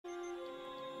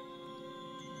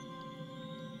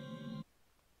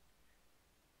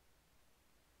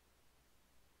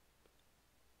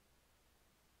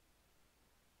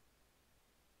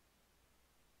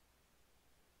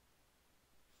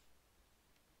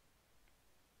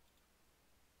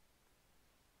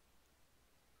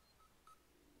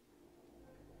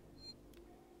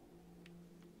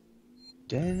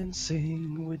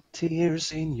Dancing with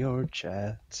tears in your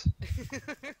chat.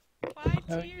 Why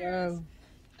Oh tears? no.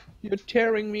 You're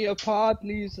tearing me apart,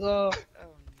 Lisa. Oh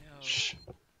no. Shh.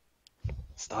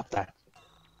 Stop that.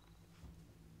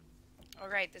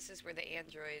 Alright, this is where the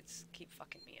androids keep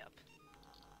fucking me up.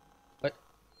 What?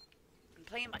 I'm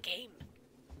playing my game.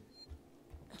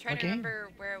 I'm trying to game? remember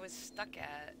where I was stuck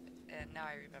at, and now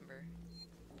I remember.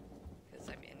 Because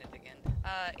I'm in it again.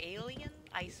 Alien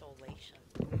Isolation.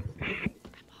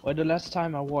 Well, the last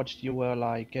time I watched, you were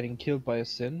like getting killed by a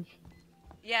synth.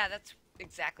 Yeah, that's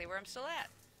exactly where I'm still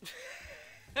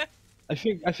at. I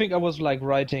think I was like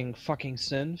writing fucking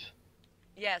synth.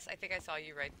 Yes, I think I saw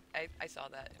you right. I saw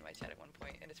that in my chat at one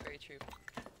point, and it's very true.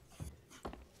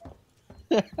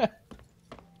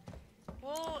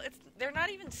 Well, they're not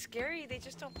even scary. They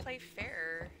just don't play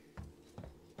fair.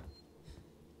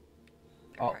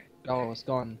 Oh, it's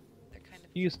gone. They're kind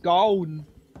of. He's gone.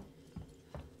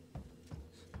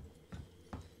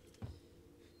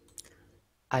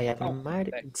 I admire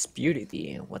its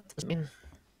beauty. What does it mean?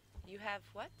 You have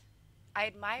what? I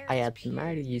admire. I its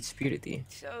admire beauty. its beauty.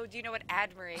 So, do you know what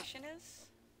admiration is?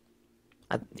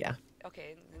 Yeah.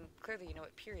 Okay, then clearly you know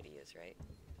what purity is, right?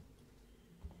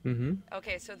 Mm-hmm.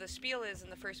 Okay, so the spiel is in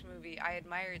the first movie, I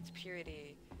admire its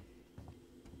purity.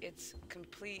 It's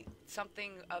complete,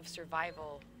 something of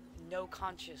survival, no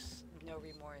conscience, no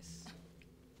remorse.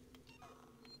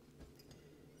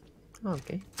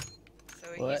 Okay.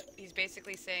 So he's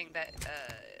basically saying that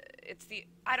it's the,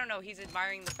 I don't know, he's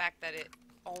admiring the fact that it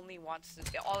only wants to,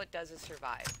 all it does is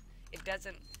survive. It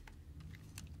doesn't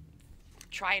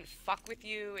try and fuck with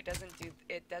you, it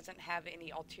doesn't have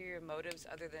any ulterior motives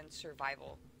other than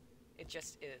survival. It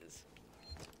just is.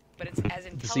 But it's as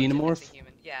intelligent as a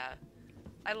human. Yeah.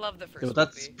 I love the first Yeah, but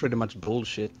that's movie. pretty much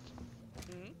bullshit.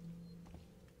 Hmm?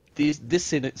 This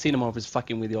Xenomorph is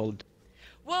fucking with the old.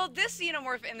 Well, this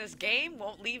xenomorph in this game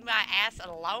won't leave my ass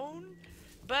alone,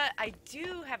 but I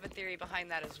do have a theory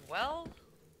behind that as well.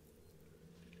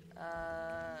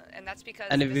 And that's because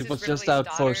And if this it was is just Ripley's out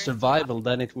for daughter. survival,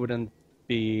 then it wouldn't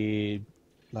be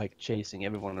like chasing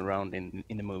everyone around in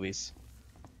the movies.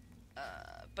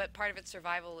 But part of its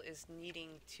survival is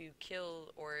needing to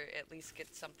kill or at least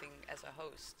get something as a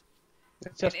host.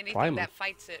 It's just and anything primal. that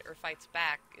fights it or fights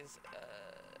back is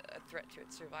a threat to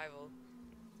its survival.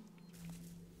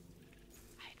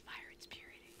 I admire its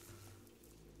purity.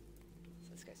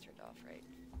 So this guy's turned off, right?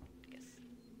 Yes.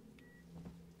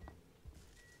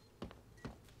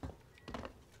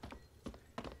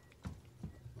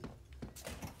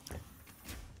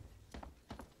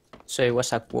 So it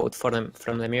was a quote from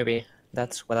the movie.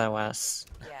 That's what I was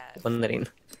wondering.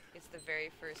 It's the very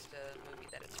first movie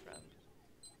that it's from.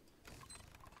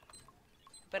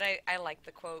 But I like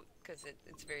the quote because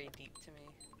it's very deep to me.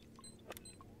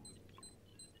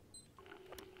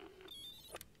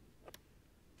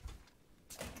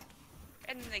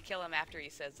 And then they kill him after he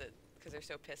says it because they're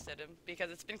so pissed at him because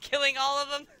it's been killing all of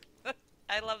them.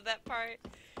 I love that part.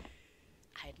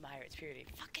 I admire its purity.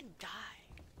 Fucking die.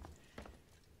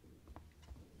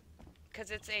 Because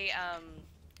it's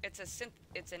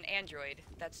an android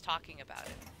that's talking about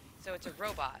it. So it's a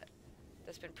robot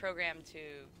that's been programmed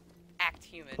to act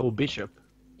human. Oh, Bishop.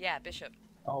 Yeah, Bishop.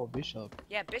 Oh, Bishop.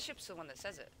 Yeah, Bishop's the one that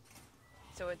says it.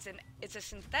 So it's a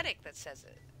synthetic that says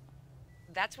it.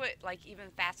 That's what like even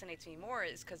fascinates me more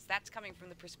is because that's coming from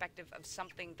the perspective of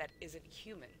something that isn't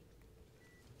human.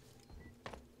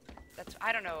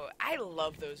 I don't know. I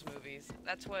love those movies.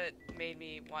 That's what made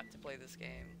me want to play this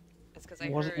game. It's because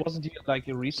Wasn't he like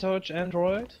a research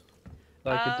android?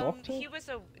 Like a doctor? It was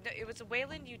a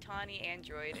Weyland Yutani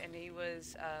android, and he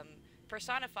was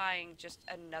personifying just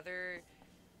another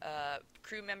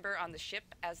crew member on the ship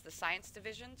as the science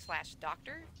division /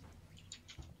 doctor.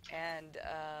 And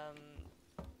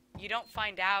you don't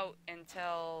find out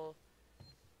until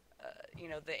you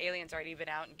know the aliens already been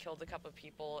out and killed a couple of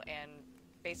people, and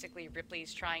basically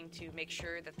Ripley's trying to make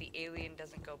sure that the alien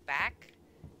doesn't go back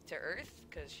to Earth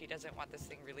because she doesn't want this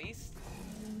thing released,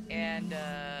 and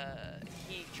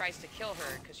he tries to kill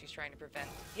her because she's trying to prevent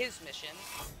his mission,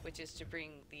 which is to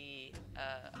bring the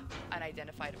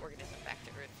unidentified organism back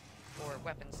to Earth for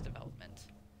weapons development.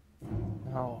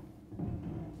 Oh.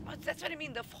 Oh, that's what I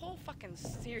mean. The whole fucking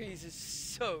series is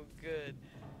so good.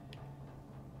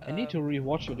 I need to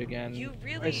rewatch it again. You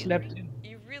really, I slept in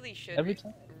you really should every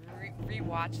time.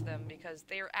 rewatch them because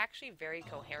they are actually very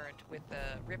coherent with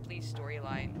the Ripley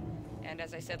storyline. And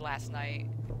as I said last night,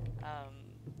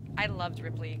 I loved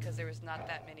Ripley because there was not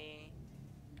that many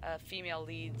female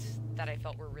leads that I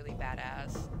felt were really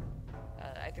badass.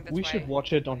 I think that's We why should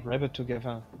watch it on Rabbit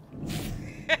together.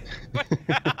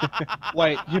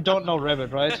 Wait, you don't know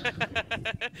Rabbit, right?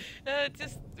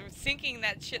 Just syncing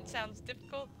that shit sounds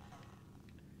difficult.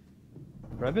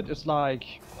 Rabbit is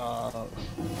like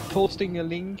posting a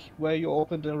link where you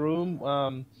open the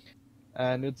room,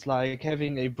 and it's like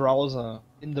having a browser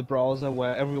in the browser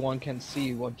where everyone can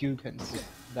see what you can see.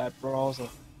 That browser.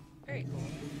 Very cool.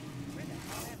 Where the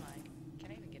hell am I?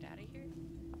 Can I even get out of here?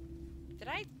 Did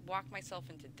I walk myself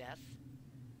into death?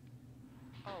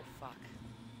 Oh fuck.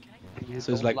 Can I get back out?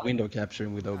 So it's like window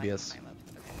capturing with Oh, I can OBS. climb up.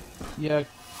 Okay. Yeah,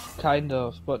 kind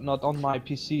of, but not on my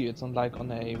PC. It's on like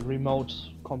on a remote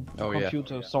Oh, yeah.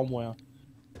 computer somewhere.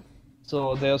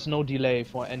 So there's no delay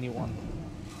for anyone.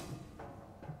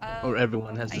 Or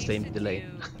everyone has I the used same to delay.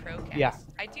 do Procast. Yeah.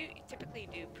 I do typically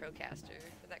do Procaster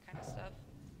for that kind of stuff.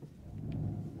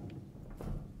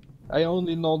 I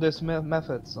only know this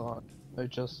method, so I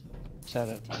just said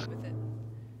it. Continue with it.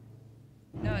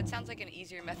 No, it sounds like an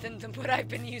easier method than what I've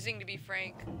been using, to be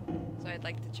frank. So I'd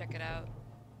like to check it out.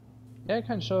 Yeah, I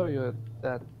can show you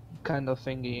that kind of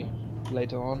thingy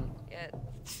later on. Yeah,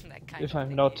 that kind If of I'm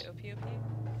thingy. not-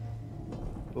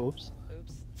 OP. Oops.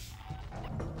 Oops.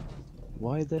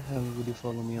 Why the hell would you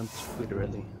follow me on Twitter,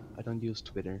 Ellie? I don't use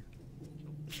Twitter.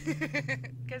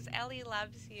 Because Ellie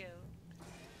loves you.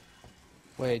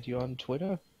 Wait, you're on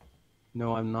Twitter?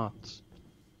 No, I'm not.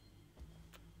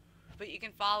 But you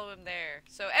can follow him there.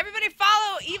 So everybody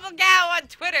follow Evil Gal on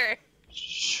Twitter!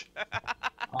 Shh.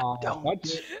 What?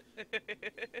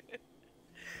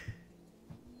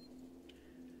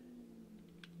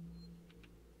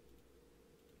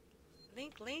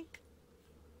 Link?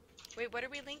 Wait, what are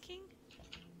we linking?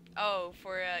 Oh,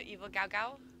 for Evil Gao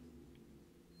Gao?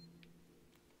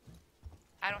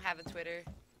 I don't have a Twitter.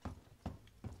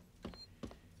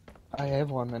 I have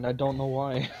one and I don't know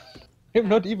why. I'm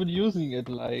not even using it,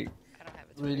 like, I don't have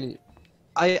a Twitter. really.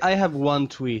 I have one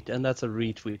tweet, and that's a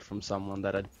retweet from someone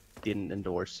that I didn't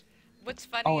endorse. What's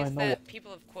funny Oh, I is know that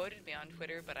people have quoted me on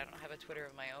Twitter, but I don't have a Twitter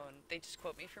of my own. They just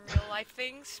quote me from real life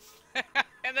things,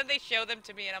 and then they show them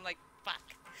to me, and I'm like, fuck.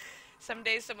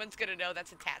 Someday someone's gonna know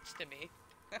that's attached to me.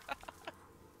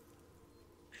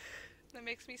 That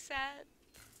makes me sad.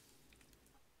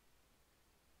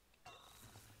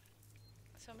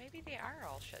 So maybe they are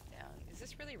all shut down. Is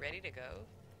this really ready to go?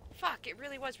 Fuck, it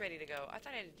really was ready to go. I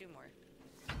thought I had to do more.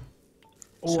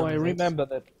 Oh, So I let's- remember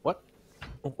that. What?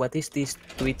 What is this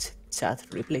Twitch chat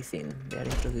replay thing they are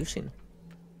introducing?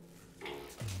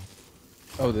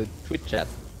 Oh, the Twitch chat.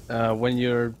 When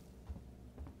you're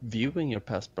viewing your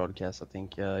past broadcast, I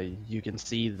think you can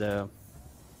see the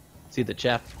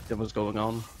chat that was going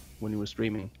on when you were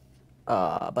streaming.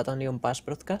 But only on past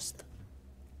broadcast?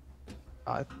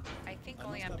 I I think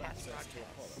only on past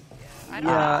broadcasts. Yeah, I don't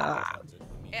know.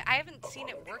 I haven't seen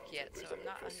it work yet, so I'm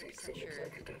not 100% sure.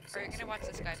 Are you gonna watch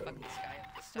this guy fuck this guy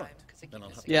up this time? Because I keep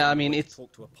missing Yeah, I him. mean it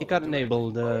got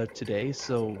enabled today,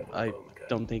 so I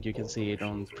don't think you can see it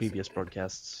on previous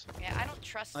broadcasts. Yeah, I don't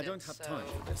trust I it, don't have so time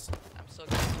for this. I'm still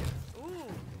going to. Ooh!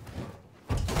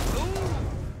 Ooh!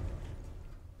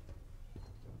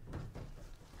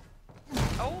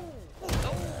 Oh!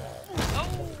 Oh!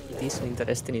 Oh! It is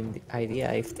interesting in the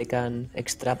idea if they can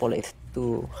extrapolate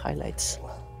to highlights.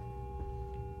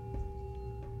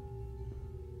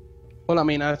 Well, I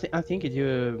mean, I think it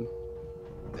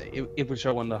will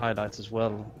show on the highlights as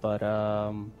well, but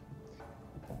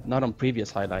not on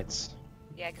previous highlights.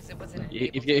 Yeah, because it wasn't If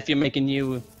enabled you if you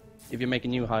yet. make a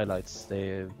new highlights,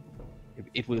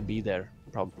 it will be there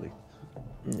probably.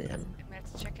 Yeah. I'm gonna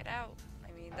have to check it out.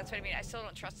 I mean, that's what I mean. I still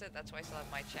don't trust it. That's why I still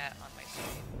have my chat on my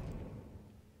stream.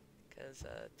 Because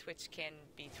Twitch can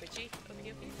be twitchy.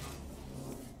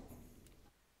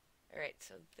 Alright,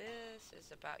 so this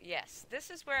is about... Yes, this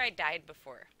is where I died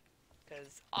before.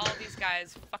 Because all these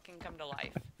guys fucking come to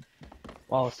life.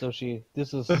 Wow, Sushi,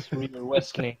 this is real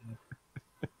wrestling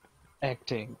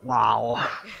acting. Wow.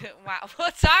 Wow.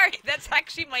 Well, sorry. That's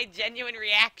actually my genuine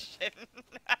reaction.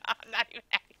 I'm not even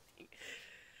acting.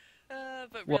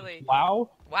 But What, really... wow?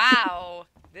 Wow.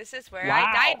 This is where I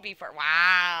Wow. died before.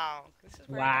 Wow. This is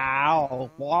where I Wow, died.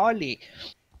 Wally.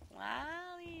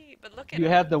 Wally. But look at You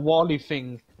him. had the Wally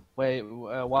thing where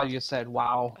while you said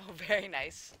wow. Oh, very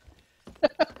nice.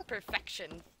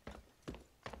 Perfection.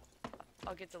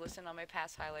 I'll get to listen on my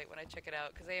past highlight when I check it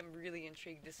out, because I am really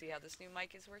intrigued to see how this new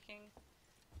mic is working.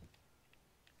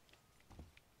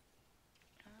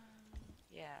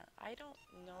 Yeah, I don't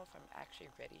know if I'm actually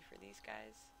ready for these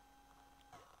guys.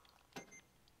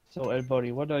 So,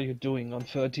 everybody, what are you doing on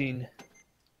 13?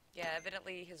 Yeah,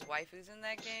 evidently his waifu's in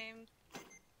that game.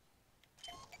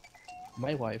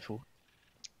 My waifu.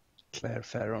 Claire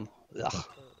Farron. Ugh.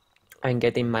 I'm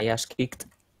getting my ass kicked.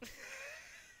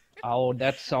 Oh,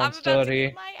 that I'm sounds about to dirty.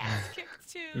 get my ass kicked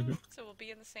too. So we'll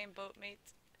be in the same boat,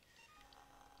 mates.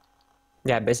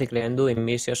 Yeah, basically I'm doing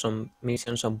missions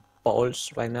on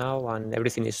poles right now, and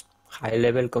everything is high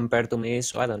level compared to me,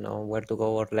 so I don't know where to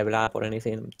go or level up or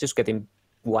anything. Just getting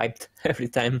wiped every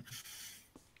time.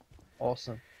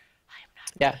 Awesome.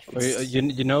 Yeah, Well, it's,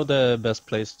 you know the best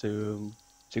place to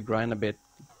grind a bit,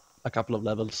 a couple of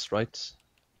levels, right?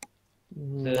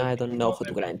 I don't know how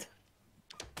to grind.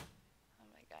 Oh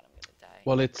my god, I'm gonna die.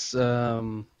 Well, it's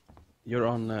you're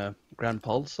on Grand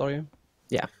Pulse, are you?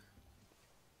 Yeah.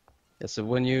 Yeah. So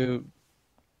when you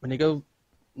go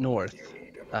north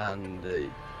and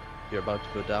you're about to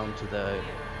go down to the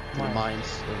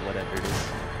mines or whatever it is,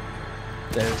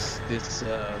 there's this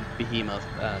behemoth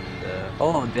and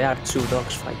Oh, there are two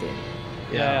dogs fighting.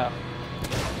 Yeah.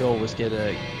 you always get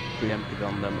a preemptive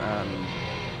on them and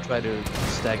try to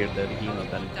stagger the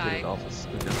behemoth and kill it off as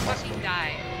quickly as possible. Fucking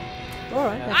die.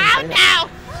 Alright, Yeah. I can say that.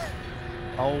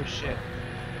 Ow! Oh shit.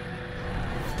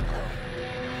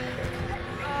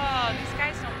 Oh, these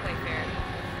guys don't play fair.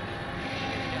 They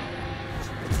really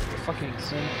don't. Fucking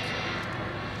sin.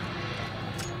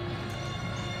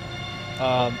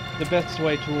 The best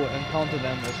way to encounter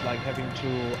them is like having to,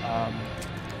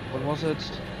 what was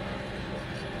it?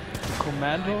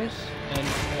 Commandos and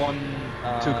one.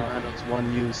 Two commandos,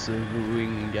 one use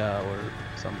Ruinga or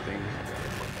something.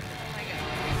 Oh my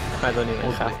god. I don't even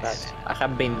Or have Blitz. that. I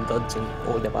have been dodging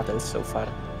all the battles so far,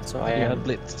 so I Yeah, am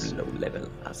Blitz. low level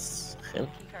as hell.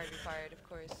 Keycard required, of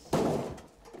course.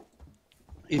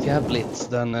 If you have Blitz,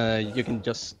 then you can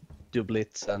just do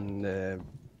Blitz and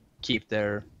keep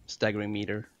their staggering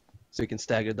meter, so you can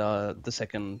stagger the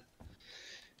second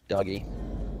doggy.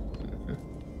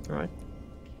 Alright.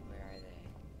 Where are they?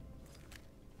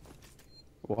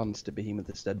 Once the behemoth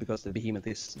is dead, because the behemoth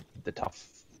is the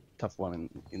tough one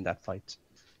in that fight.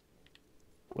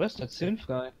 Where's that synth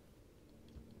guy?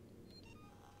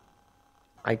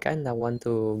 I kinda want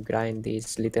to grind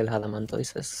these little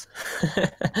Hadamantoises.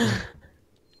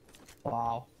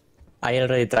 Wow. I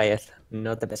already tried it.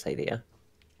 Not the best idea.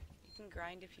 You can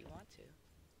grind if you want to.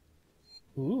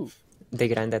 Ooh. They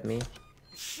grinded me.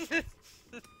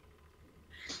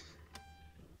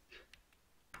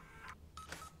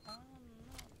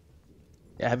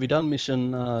 Yeah, have you done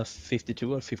mission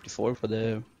 52 or 54 for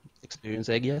the experience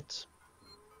egg yet?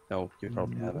 No, you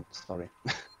probably haven't. Sorry.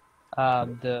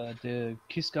 The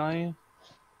kiss guy.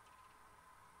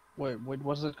 Wait, what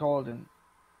was it called in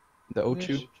The English?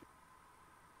 Ochu.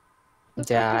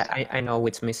 Yeah, I know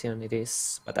which mission it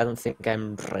is, but I don't think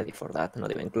I'm ready for that.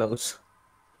 Not even close.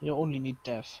 You only need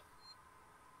death.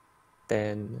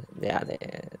 Then, yeah,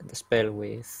 the spell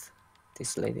with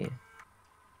this lady.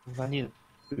 Vanille.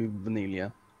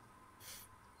 Vanilla.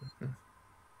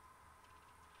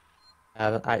 I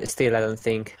don't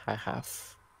think I have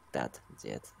that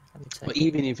yet. Let me check. But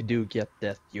even if you do get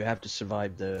death, you have to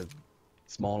survive the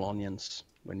small onions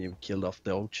when you've killed off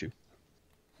the Ochu.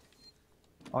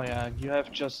 Oh yeah, you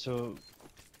have just to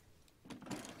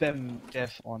spam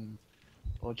death on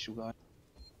Ochu guy.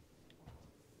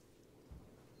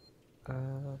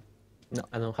 No,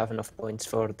 I don't have enough points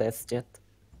for death yet.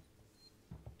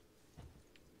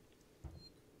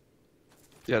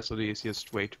 Yeah, so the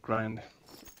easiest way to grind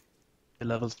the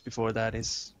levels before that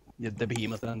is the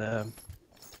behemoth and the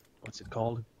what's it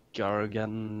called?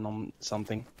 Gargan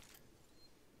something.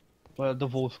 Well, the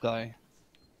wolf guy.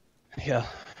 Yeah.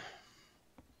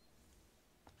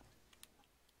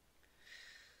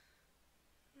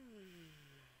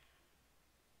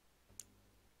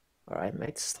 Alright,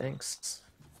 mates, thanks.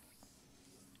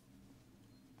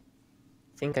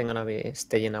 I think I'm gonna be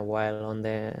staying a while on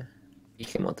the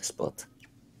behemoth spot.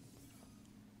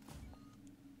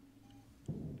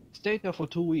 Stay there for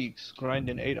 2 weeks, grind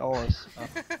in 8 hours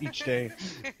each day.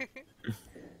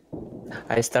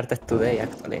 I started today,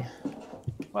 actually.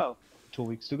 Well, 2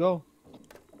 weeks to go.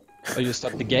 Oh, you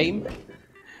start the game?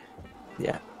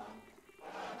 Yeah.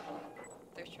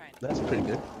 They're trying to. That's pretty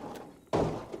good.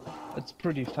 It's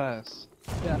pretty fast.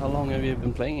 Yeah, how long have you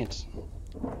been playing it?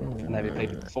 And have you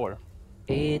played it before?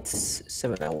 It's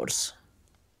 7 hours.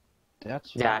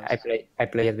 That's Yeah, fast. I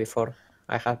played it before.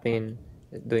 I have been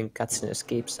doing cutscene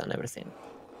skips and everything.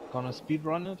 Gonna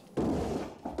speedrun it?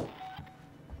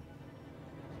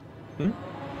 Hmm?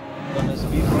 Gonna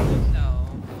speedrun it? No.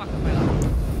 Fuck my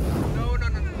life. No, no,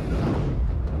 no, no,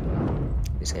 no.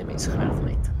 This game is hard,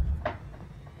 mate.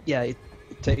 Yeah, it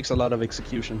takes a lot of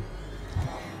execution.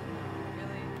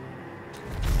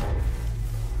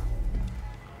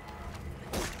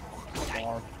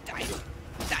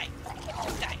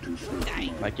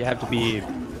 Like, you have to be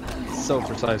so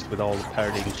precise with all the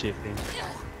parrying and shifting.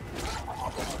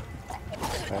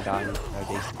 We're done.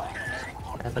 Ready.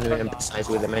 I haven't even precise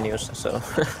with the menus, so.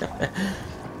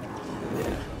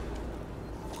 Yeah.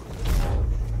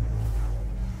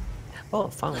 Oh,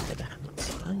 found it.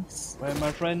 Nice. Well,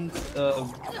 my friend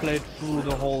played through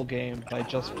the whole game by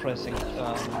just pressing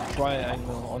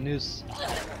triangle on his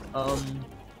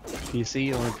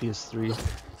PC or PS3?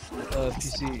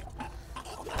 PC.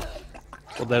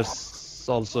 Well, there's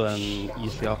also an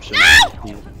easy option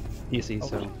on PC,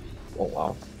 so... Oh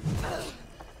wow.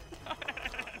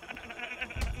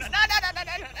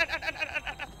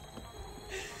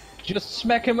 Just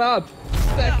smack him up!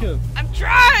 Smack him! I'm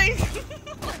trying!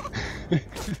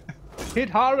 Hit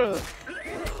harder!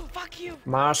 Fuck you!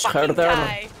 Mars Fucking herder.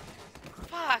 die.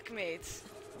 Fuck, mates.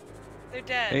 They're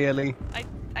dead. Hey, Ellie.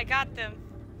 I got them.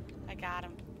 I got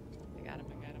him.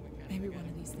 Maybe one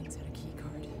of these things had a key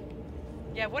card.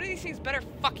 Yeah, one of these things better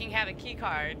fucking have a key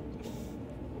card.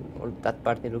 Well, that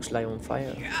party looks like on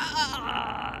fire.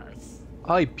 Yes!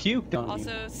 I puked on you.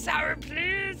 Also, sour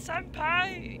please,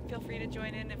 senpai! Feel free to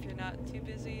join in if you're not too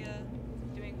busy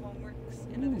doing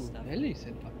homeworks and other stuff. Ellie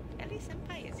senpai. Ellie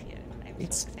senpai is here. I'm so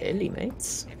It's excited. Ellie,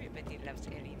 mates. Everybody loves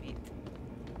Ellie, mate.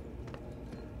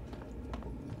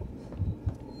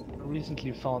 I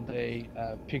recently found a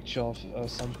picture of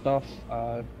some buff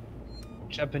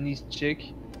Japanese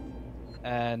chick,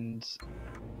 and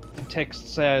the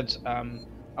text said,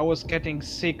 I was getting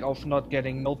sick of not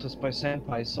getting noticed by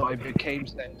senpai, so I became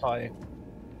senpai.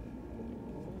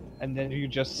 And then you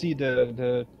just see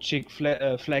the chick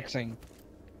flexing.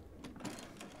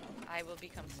 I will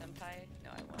become senpai?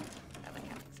 No, I won't. I like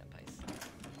having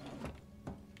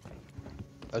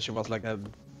senpais. She was like a...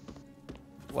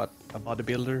 What? A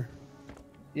bodybuilder?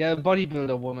 Yeah,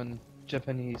 bodybuilder woman,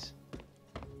 Japanese.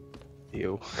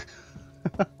 Ew.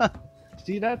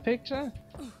 See that picture?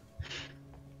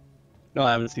 No,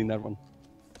 I haven't seen that one.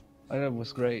 I thought it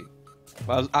was great.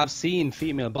 Well, I've seen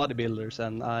female bodybuilders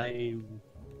and I...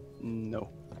 No.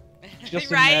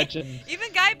 Just right? imagine.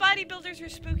 Even guy bodybuilders are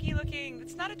spooky looking.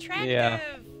 It's not attractive. Yeah.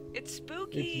 It's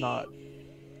spooky. It's not.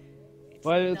 It's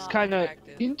Well, it's not kind of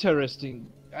attractive.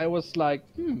 interesting. I was like,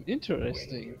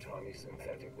 interesting.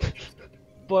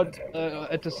 But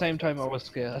at the same time, I was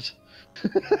scared.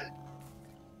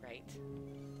 Right.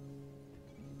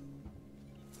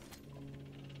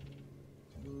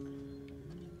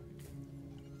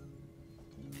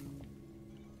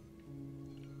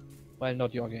 Well,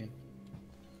 not your game.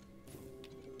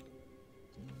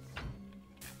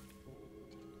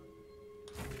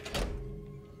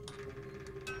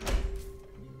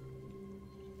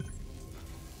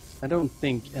 I don't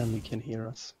think Ellie can hear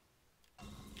us.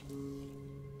 I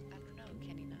don't know,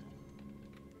 can he not?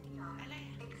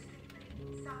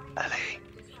 Ellie!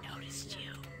 We noticed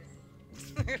you.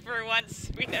 For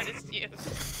once, we noticed you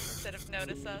instead of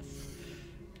notice us.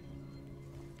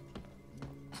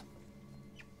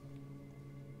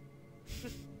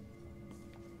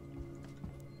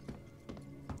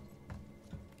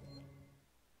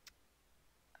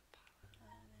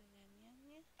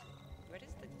 Where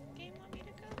does the game want me to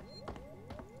go?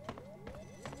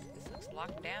 This looks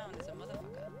locked down as a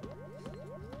motherfucker.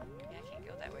 Yeah, I can't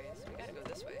go that way, so we gotta go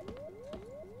this way.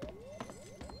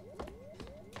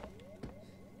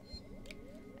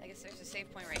 I guess there's a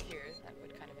save point right here that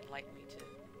would kind of enlighten me to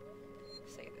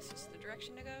say this is the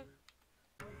direction to go.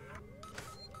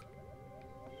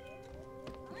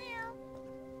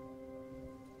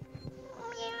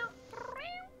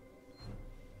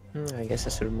 I guess I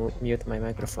should mute my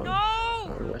microphone.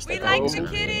 No! Or was We that like always the in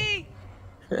here? kitty!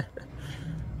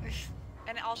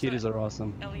 And also, Kitties are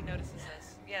awesome. Ellie notices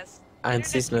us. Yes. And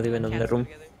internet she's not people even and on the cats room.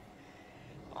 together.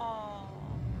 Aww.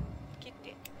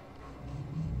 Kitty.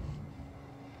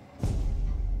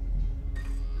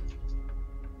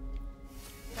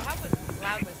 So how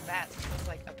loud was that? It was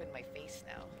like up in my face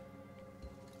now.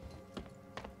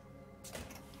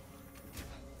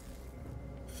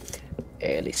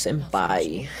 Ellie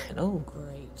senpai. Hello.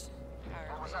 Great.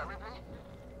 How are we?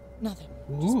 Nothing.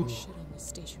 Ooh. Just my shit on the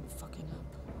station fucking up.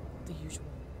 The usual.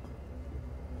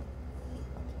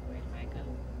 Where do I go?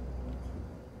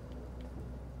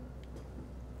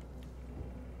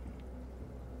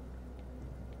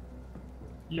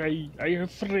 Yay, I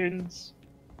have friends.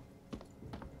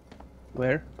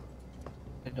 Where?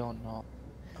 I don't know.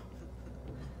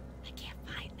 I can't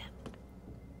find them.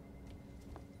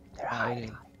 They're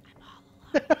Hiding. I'm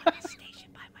all alone on the station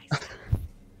by myself.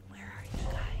 Where are you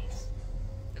guys?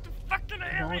 It's a fucking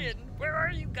alien! Where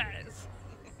are you guys?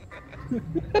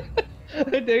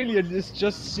 An alien is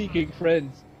just seeking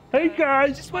friends. Hey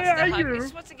guys, Just where wants are to hug. It you?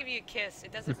 just wants to give you a kiss.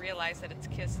 It doesn't realize that its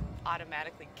kiss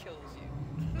automatically kills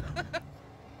you.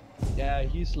 Yeah,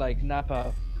 he's like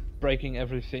Nappa breaking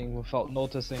everything without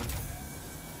noticing.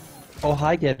 Oh,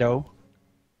 hi, Ghetto.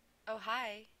 Oh,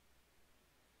 hi.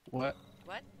 What?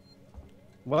 What?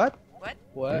 What? What?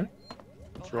 What?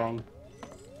 What's hi. wrong?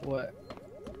 What?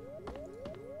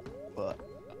 What?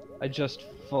 I just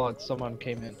thought someone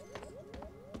came in.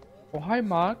 Oh, hi,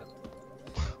 Mark.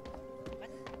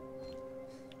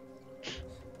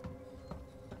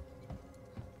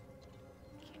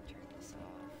 Can't turn this off.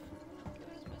 What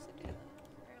am I supposed to do?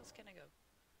 Where else can I go?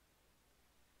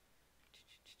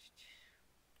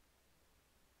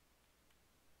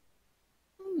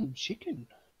 Chicken.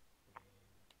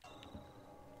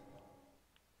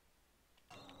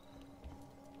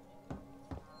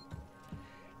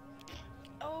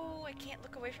 Oh, I can't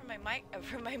look away from my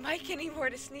mic anymore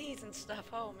to sneeze and stuff.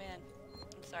 Oh man,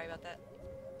 I'm sorry about that.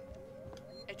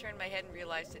 I turned my head and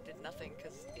realized it did nothing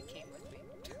because it came with me.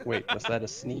 Wait, was that a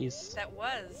sneeze? That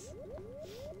was.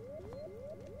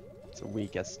 It's a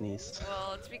weak ass sneeze.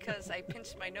 Well, it's because I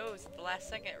pinched my nose at the last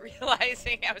second,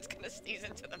 realizing I was gonna sneeze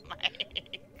into the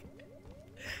mic.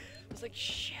 I was like,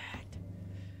 shit.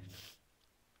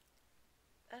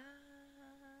 I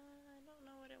don't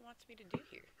know what it wants me to do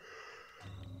here.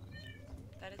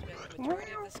 That has been the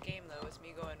majority of this game, though, is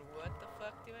me going, what the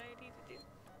fuck do I need to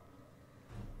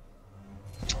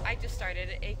do? I just started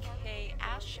AK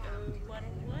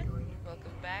Ash011.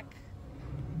 Welcome back.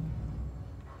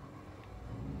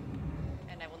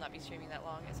 And I will not be streaming that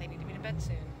long, as I need to be to bed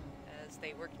soon, as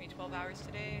they worked me 12 hours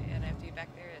today, and I have to be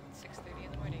back there at 6:30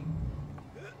 in the morning.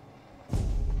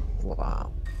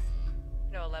 Wow.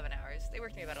 No, 11 hours. They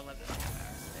worked me about 11 and a half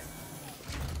hours today.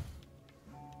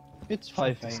 It's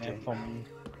 5 a.m. for me.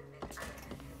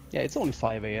 Yeah, it's only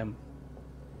 5 a.m.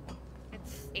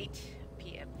 It's 8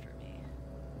 p.m. for me.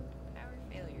 Power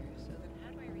failure. So then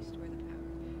how do I restore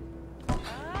the power?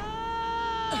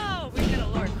 Oh! We're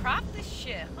gonna Lord crop this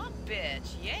shit, huh,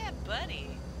 bitch? Yeah,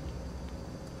 buddy.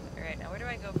 Alright, now where do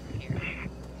I go from here?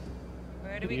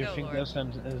 Where do Do we you go, think Lord? there's a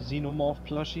xenomorph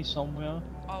plushie somewhere?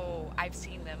 Oh, I've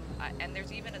seen them. And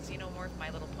there's even a Xenomorph My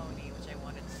Little Pony, which I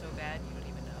wanted so bad, you don't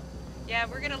even know. Yeah,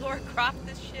 we're gonna Laura Croft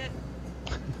this shit.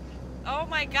 Oh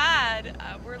my god!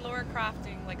 We're Laura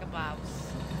Crofting like a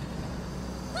mouse.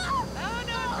 Oh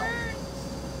no, it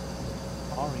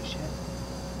burns! Holy shit.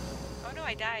 Oh no,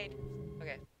 I died.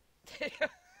 Okay.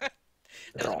 That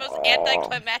was the most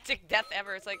anticlimactic death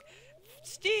ever. It's like,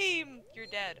 Steam! You're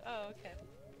dead. Oh, okay.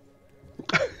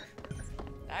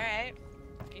 Alright.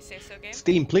 If you say so, game.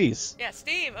 Steam, please. Yeah,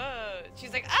 Steam!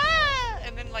 She's like, ah!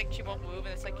 And then, like, she won't move,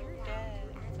 and it's like, you're dead.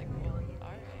 It's like, well,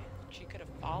 alright. She could have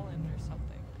fallen or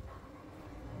something.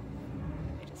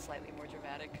 I made it slightly more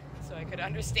dramatic, so I could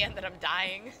understand that I'm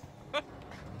dying.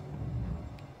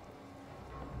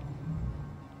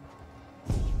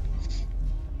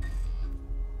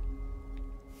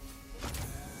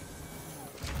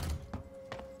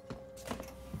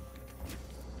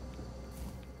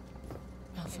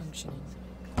 Malfunctioning.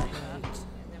 And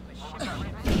then with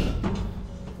shimmy.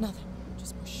 Nothing.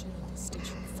 Just more shit on this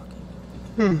station.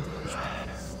 Fucking.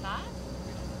 Stop?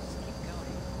 Just keep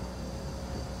going.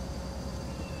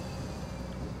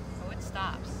 Oh, it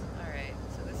stops. Alright,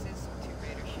 so this is some Tomb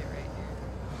Raider shit right here.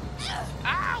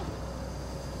 Ow!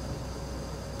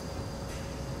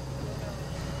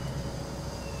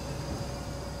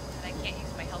 And I can't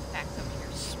use my health packs over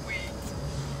here. Sweet.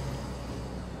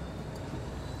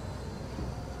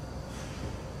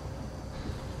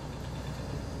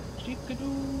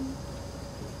 Chickadoo.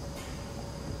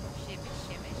 Shimmy,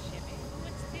 shimmy, shimmy.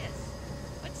 What's this?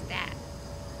 What's that?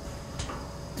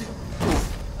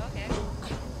 Okay.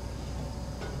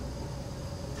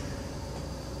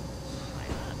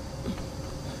 Climb up.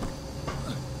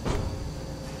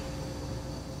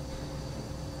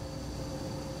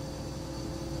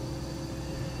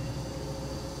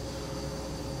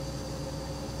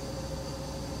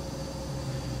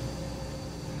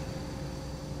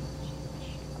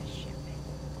 Shimmy, shimmy,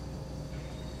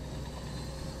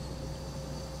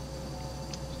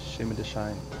 Shimmy the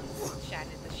shine. shimmy. Shined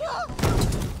the shot.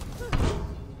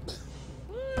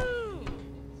 Woo!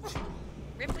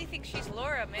 Ripley thinks she's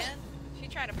Laura, man. She's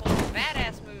trying to pull some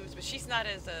badass moves, but she's not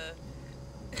as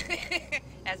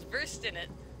as versed in it.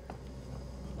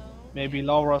 Maybe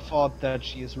Laura thought that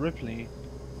she is Ripley.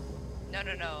 No,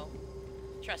 no, no.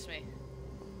 Trust me.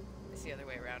 It's the other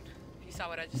way around. If you saw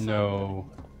what I just saw. No.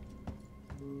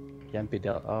 Can't be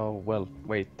del- Oh, well,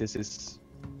 wait, this is...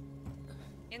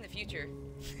 In the future.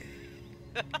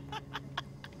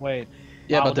 Wait.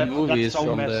 Yeah, Wow, but the that's movie is so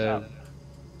from messed the... up.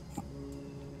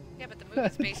 Yeah, but the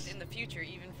movie's based in the future,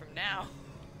 even from now.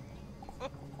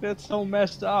 That's so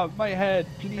messed up. My head,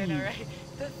 I please. know, right?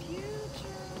 The future.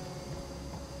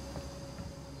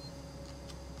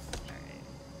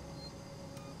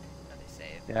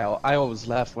 Yeah, I always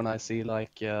laugh when I see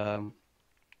like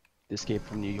Escape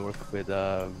from New York with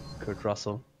Kurt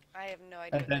Russell. I have no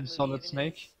idea And what then that movie Solid even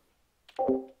Snake.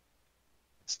 is.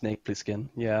 Snake Plissken.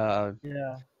 Yeah,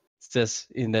 Yeah. it says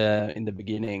in the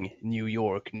beginning, New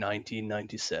York,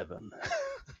 1997.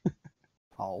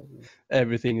 Oh.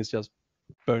 Everything is just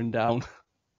burned down.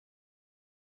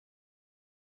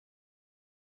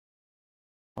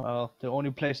 Well, the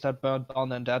only place that burned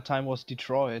down at that time was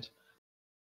Detroit.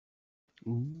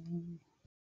 Ooh.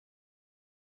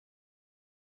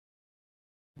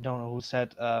 Don't know who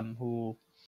said who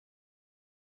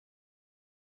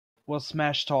was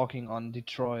smash talking on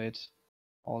Detroit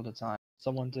all the time.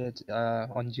 Someone did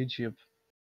on YouTube.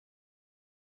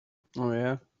 Oh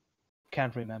yeah.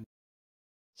 Can't remember.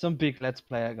 Some big Let's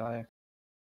Player guy.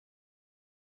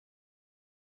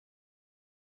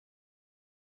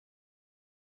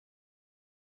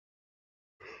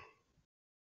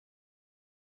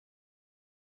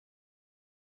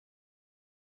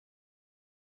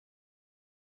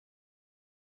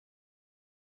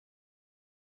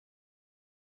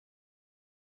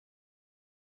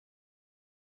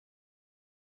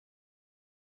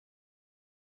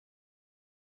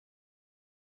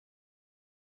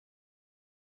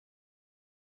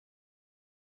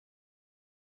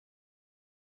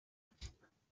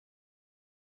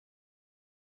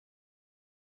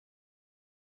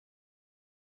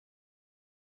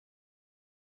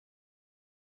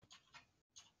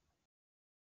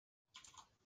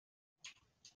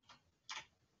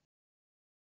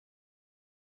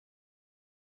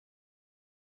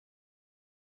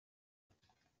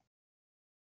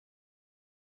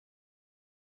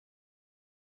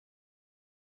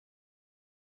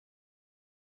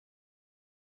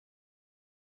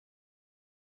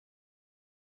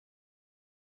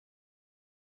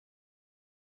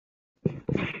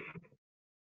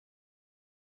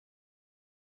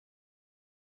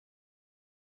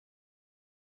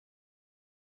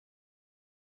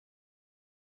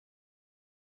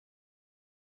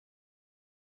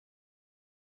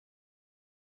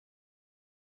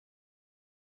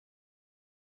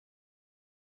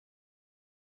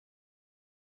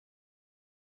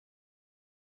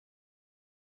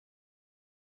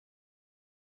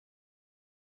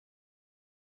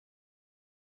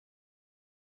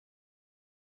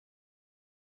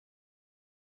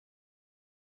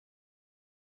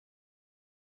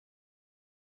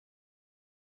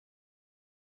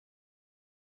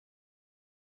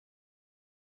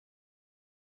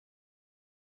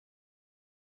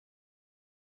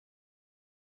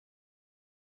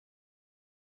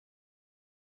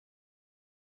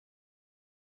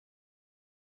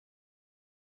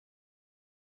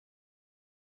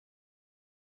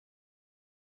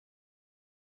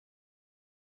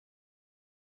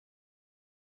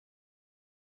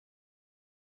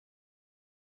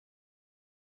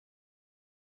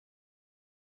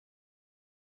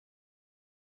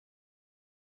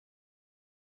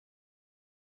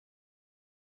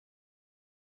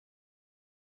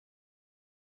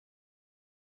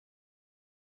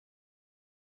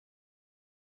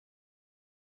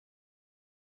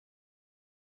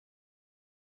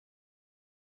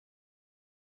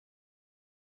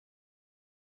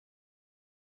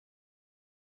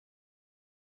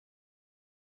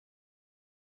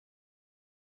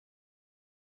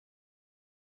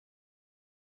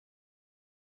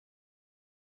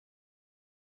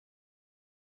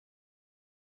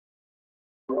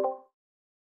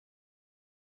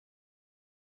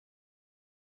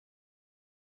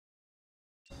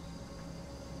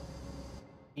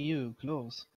 You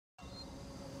close.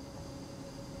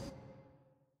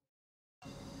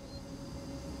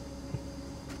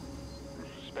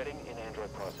 Spreading in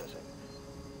Android processing.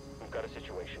 We've got a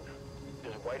situation.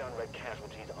 There's white on red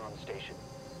casualties on station.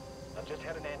 I've just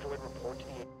had an android report to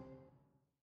the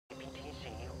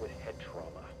APTC with head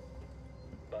trauma.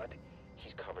 But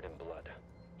he's covered in blood.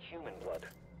 Human blood.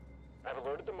 I've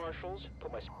alerted the marshals,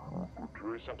 put my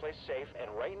someplace safe, and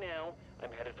right now,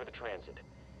 I'm headed for the transit.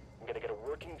 I'm gonna get a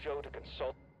working Joe to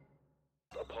consult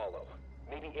Apollo.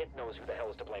 Maybe it knows who the hell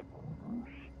is to blame.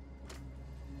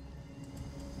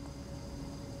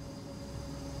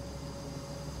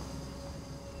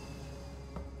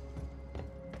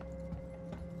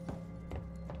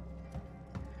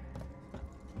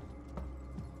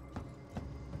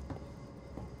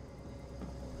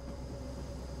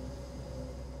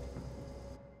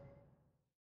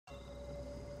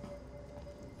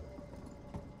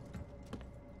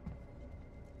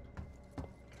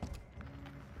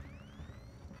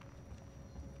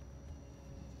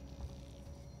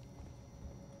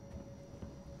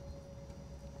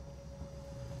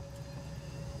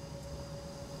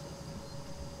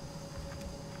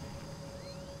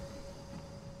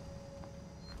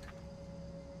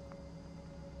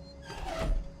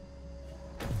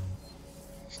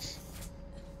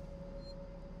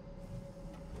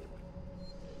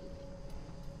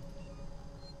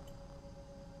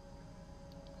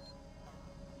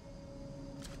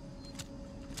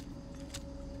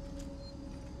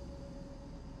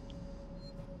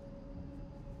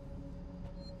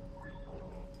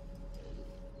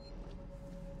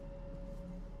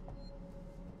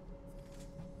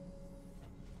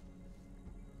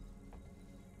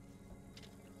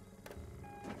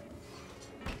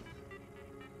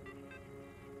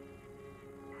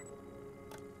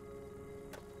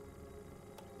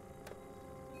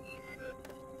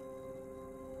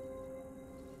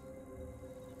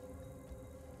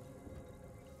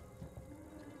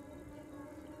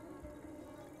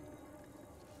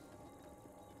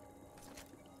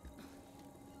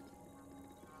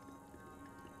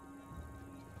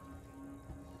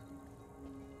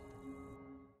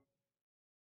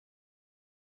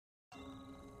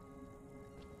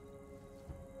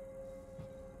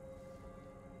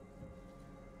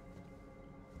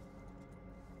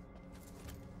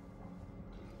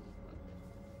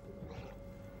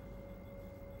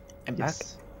 I'm back.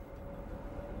 Yes.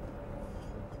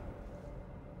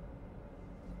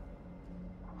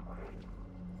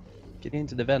 Get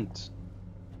into the vent.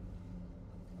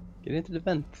 Get into the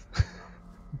vent.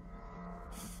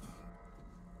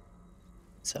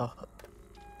 So,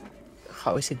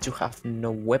 how is it you have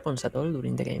no weapons at all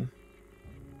during the game?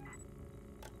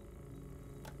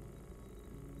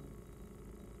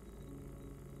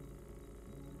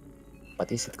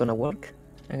 But is it gonna work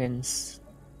against...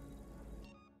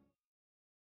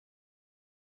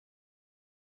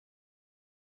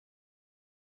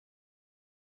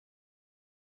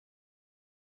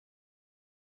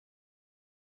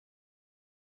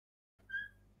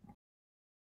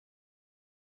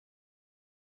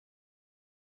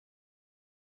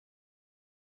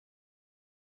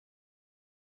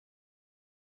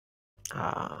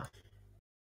 Ah.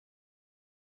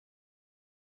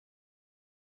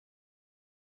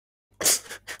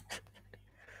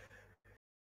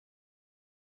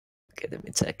 Okay, let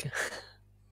me check.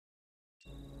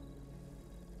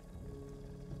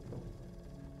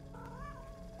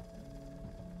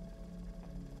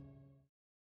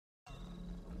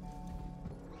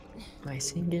 My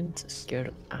singing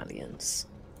scared aliens.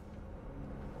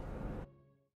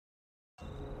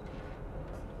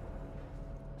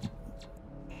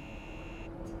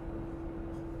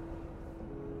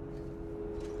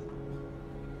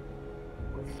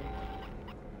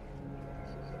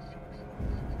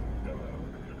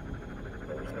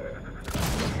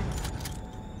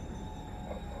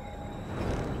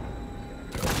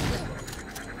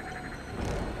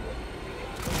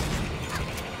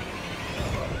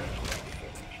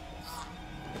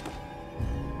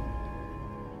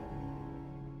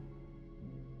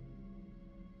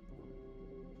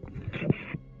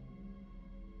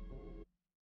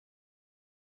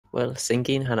 Well,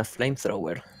 sinking and a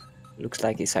flamethrower. Looks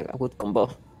like it's a good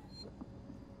combo.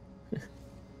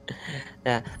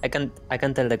 Yeah, I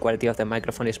can tell the quality of the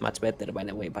microphone is much better, by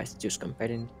the way, by just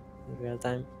comparing in real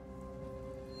time.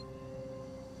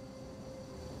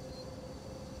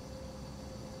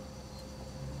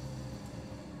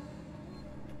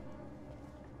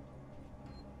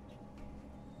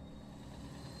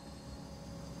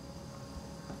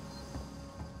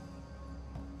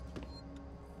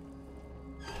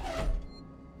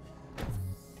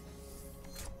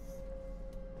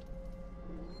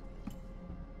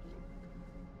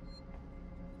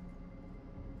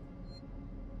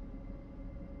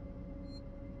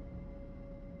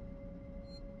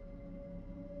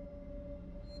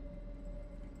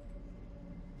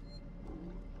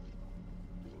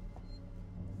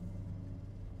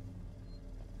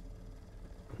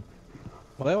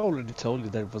 Well, I already told you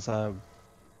that it was a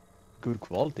good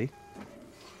quality.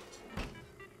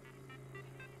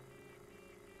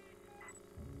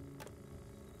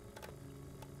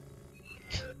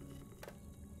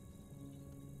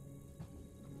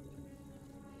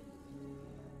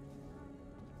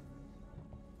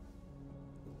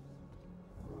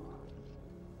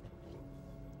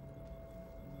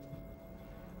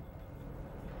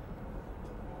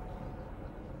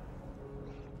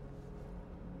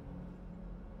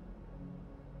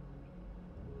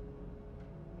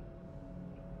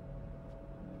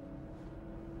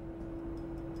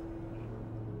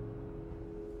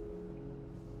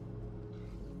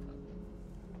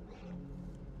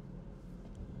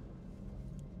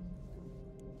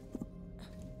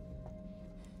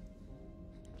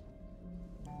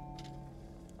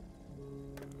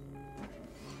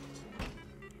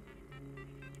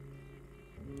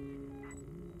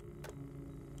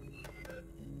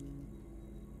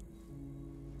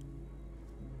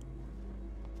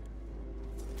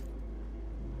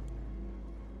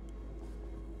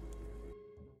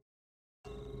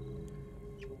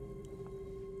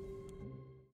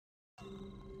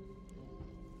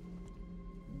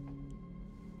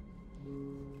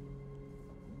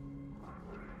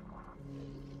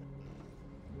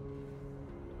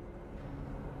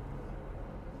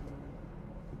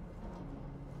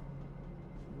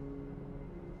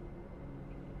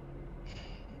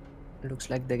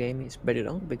 Looks like the game is very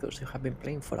long because you have been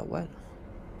playing for a while.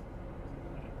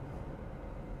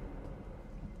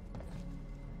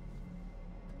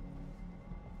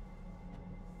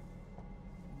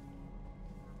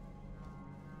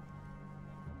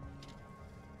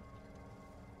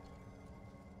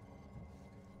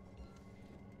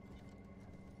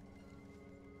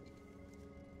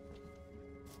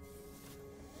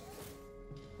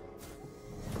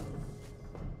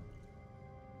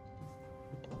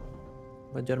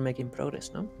 But you're making progress,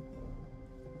 no?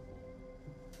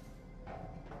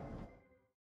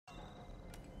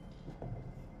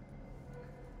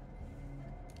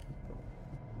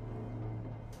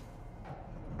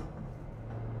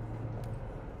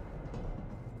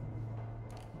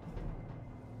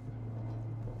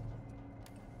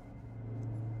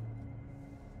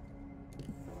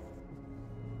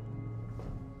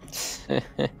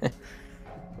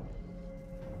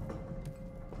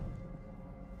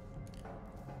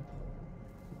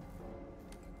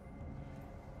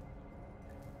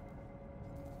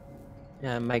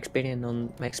 Yeah, my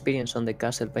experience on the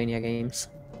Castlevania games.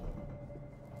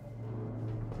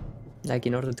 Like,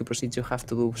 in order to proceed, you have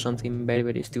to do something very,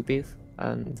 very stupid,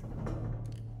 and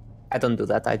I don't do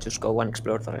that. I just go and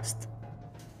explore the rest.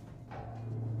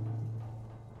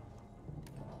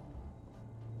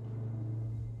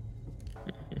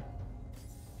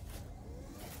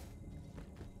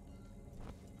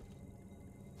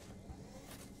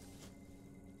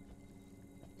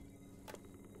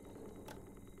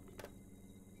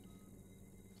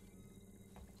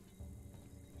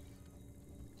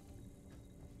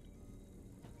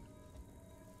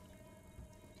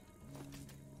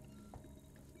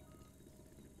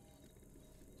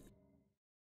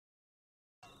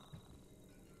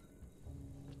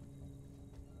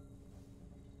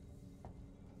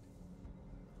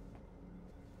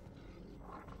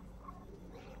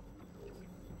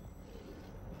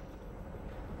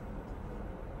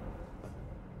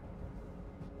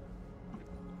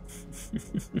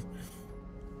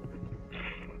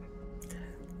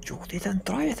 You didn't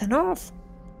try it enough!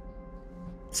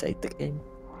 Save the game.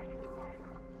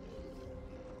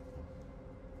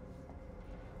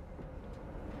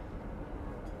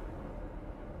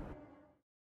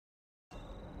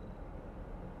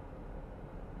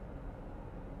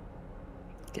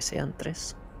 Que sean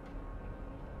 3.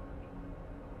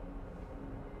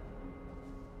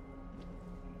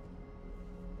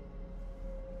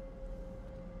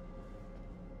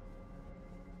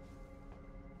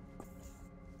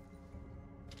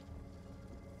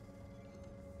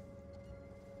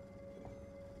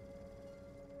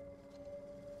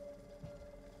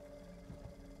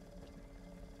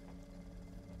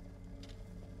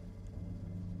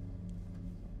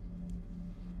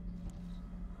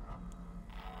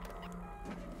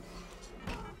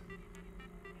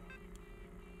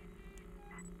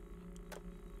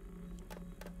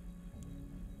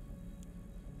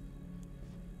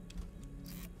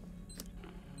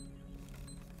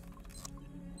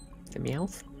 The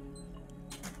Meowth?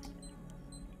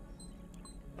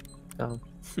 Oh.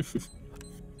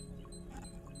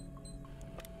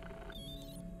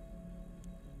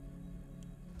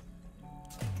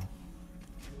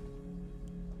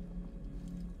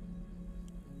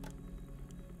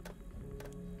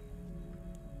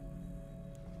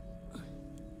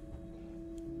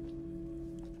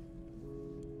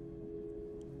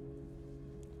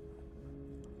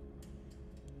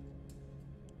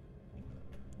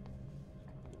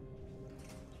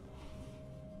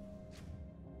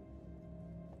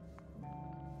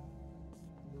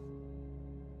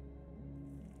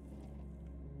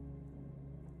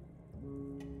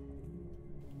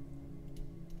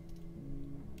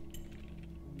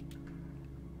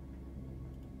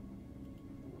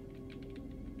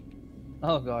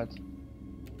 Oh god.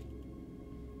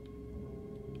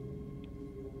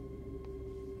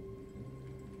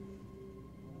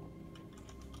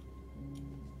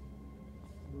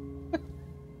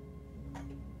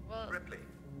 Well, Ripley,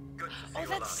 good to see oh, you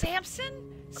that's alive. Samson?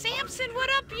 Samson, what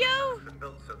up, yo? Been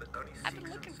built so that only I've been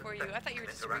secrets looking and for you. I thought you were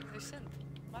just a interact regular with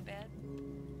synth. My bad.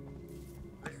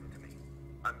 Listen to me.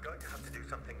 I'm going to have to do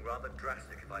something rather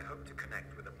drastic if I hope to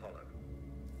connect with Apollo.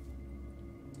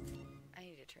 I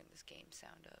need to turn this game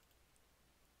sound up.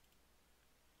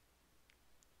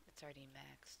 It's already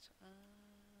maxed.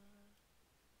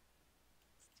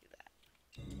 Let's do that.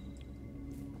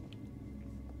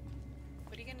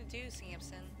 What are you gonna do,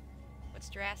 Samson? What's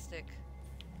drastic?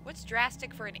 What's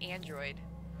drastic for an android?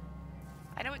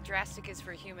 I know what drastic is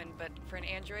for a human, but for an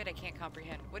android, I can't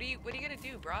comprehend. What are you gonna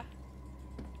do, brah?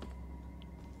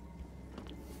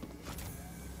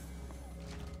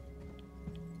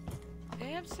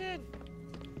 Samson!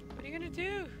 What are you gonna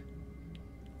do?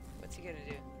 What's he gonna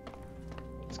do?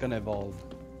 It's gonna evolve.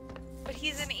 But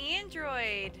he's an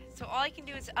android, so all he can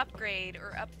do is upgrade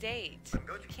or update. I'm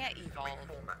going He to can't use the evolve.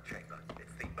 reformat chamber.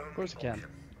 It's the only Of course it can. option.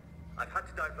 I've had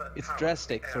to divert It's power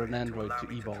drastic to the for an area android allow to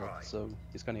me evolve, try. so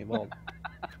he's gonna evolve.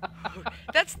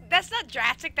 That's not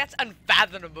drastic. That's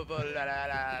unfathomable. La, la,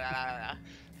 la,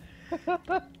 la,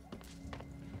 la.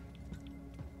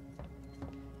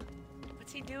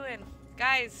 What's he doing,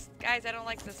 guys? Guys, I don't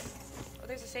like this. Oh,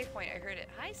 there's a save point. I heard it.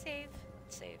 Hi, save.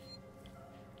 Let's save.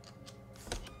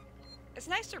 It's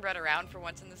nice to run around for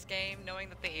once in this game, knowing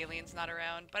that the alien's not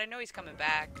around. But I know he's coming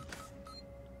back.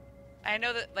 I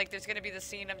know that, like, there's gonna be the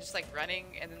scene I'm just, like, running,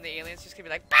 and then the alien's just gonna be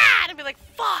like, BAH! And I'll be like,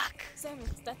 fuck! Samuels,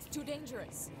 that's too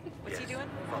dangerous. What's he Yes, doing?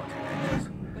 far too dangerous.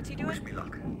 What's he Wish doing? me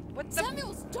luck. What the?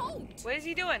 Samuels, don't! What is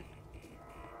he doing?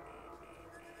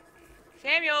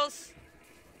 Samuels!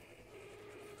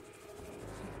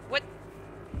 What?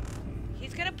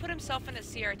 He's gonna put himself in a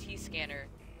CRT scanner.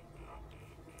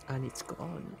 And it's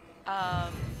gone.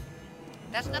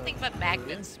 That's nothing but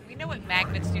magnets. We know what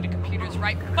magnets do to computers,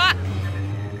 right? Fuck!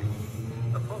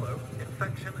 Apollo,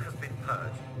 infection has been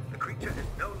purged. The creature is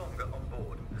no longer on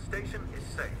board. The station is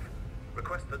safe.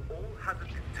 Request that all hazard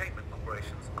containment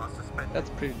operations are suspended. That's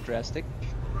pretty drastic.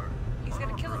 He's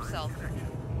gonna kill himself.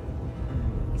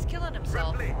 He's killing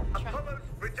himself. Ripley, Apollo's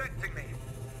rejecting me.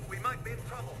 We might be in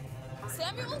trouble.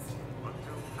 Samuels?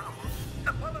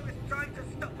 Apollo is trying to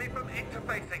stop me from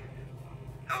interfacing.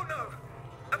 Oh no!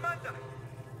 Amanda!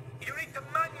 You need to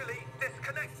manually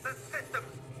disconnect the systems.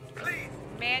 Please!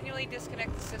 Manually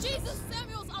disconnect the system. Jesus,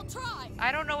 Samuels, I'll try!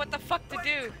 I don't know what the fuck to do.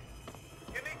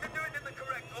 You need to do it in the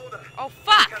correct order. Oh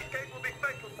fuck! Cascade will be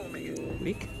fatal for me.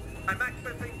 Weak? I'm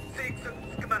accessing Seegson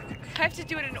schematics. I have to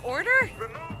do it in order?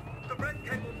 Remove the red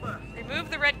cable first. Remove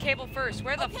the red cable first.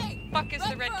 Where the Okay, fuck is the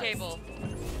red red first. cable?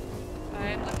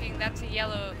 I'm looking. That's a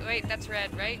yellow. Wait, that's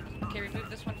red, right? Okay, remove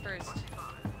this one first.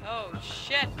 Oh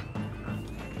shit!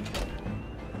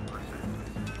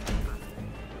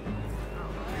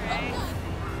 Alright.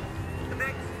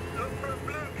 Next, look for a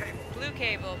blue cable. Blue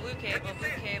cable, blue cable, blue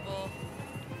cable.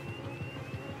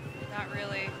 Not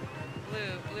really.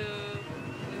 Blue, blue,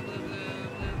 blue, blue, blue,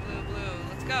 blue, blue, blue.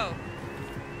 Let's go.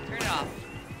 Turn it off.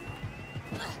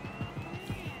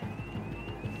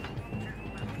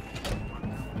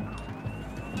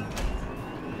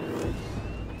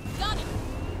 Got it!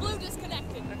 Blue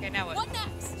disconnected. Okay, now what? What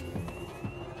next?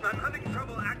 I'm having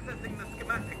trouble accessing the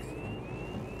schematics.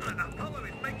 Apollo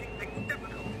is making things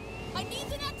difficult. I need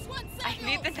the next one, I Samuels!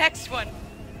 need the next one.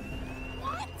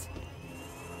 What?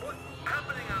 What's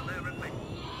happening out there, Ripley?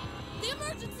 The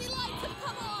emergency lights have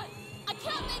come on! I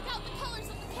can't make out the colors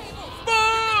of the cables! Fuck!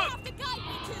 You're gonna have to guide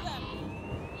me to them!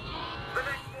 The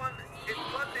next one is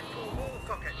plugged into a wall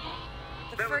socket.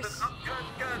 The There was first. an upturned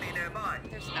gurney nearby.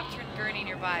 There's an upturned gurney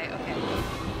nearby. Okay.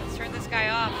 Let's turn this guy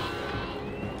off.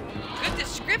 Good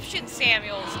description,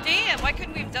 Samuels. Damn, why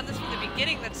couldn't we have done this from the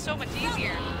beginning? That's so much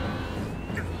easier.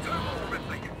 Just two more,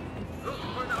 Ripley. Look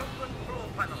for an open floor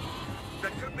panel.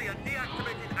 There should be a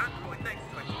deactivated android next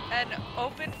to it. An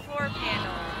open floor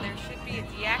panel. There should be a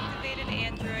deactivated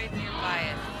android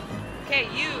nearby it. Okay,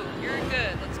 you're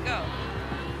good. Let's go.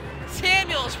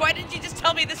 Samuels, why didn't you just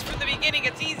tell me this from the beginning?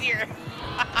 It's easier.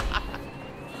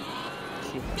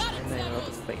 Got it, And I out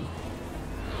of Samuels! faith.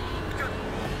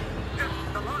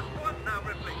 Just the last one now,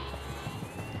 Ripley.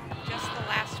 Just the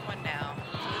last one now.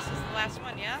 So this is the last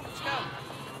one, yeah? Let's go.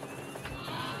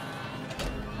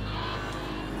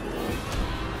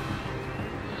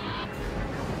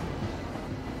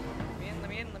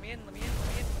 Let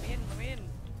me in.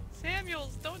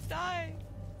 Samuels, don't die.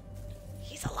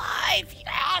 He's alive.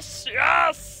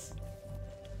 Yes.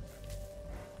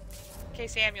 Okay,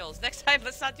 Samuels. Next time,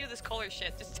 let's not do this Kohler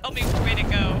shit. Just tell me which way to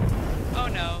go. Oh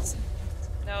no.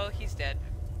 No, he's dead.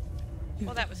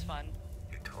 Well, that was fun.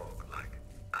 You talk like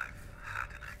I've had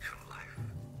an actual life.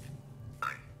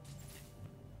 I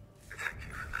thank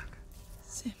you for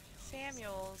that.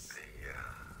 Samuels.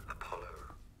 The Apollo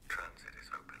transit is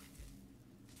open.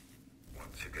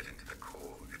 Once you get into the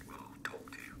core, it will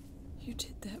talk to you. You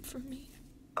did that for me?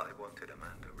 I wanted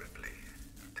Amanda Ripley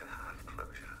to have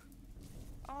closure.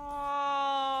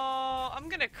 Oh, I'm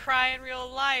gonna cry in real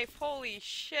life. Holy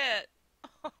shit.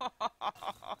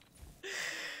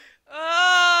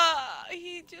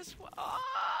 He just. I'm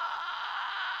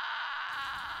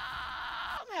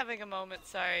having a moment,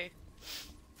 sorry.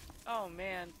 Oh,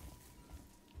 man.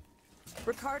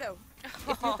 Ricardo,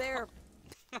 if you're there,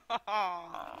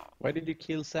 Why did you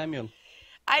kill Samuel?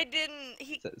 I didn't.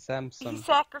 He Samson.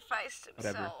 sacrificed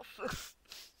Whatever. himself.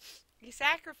 He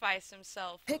sacrificed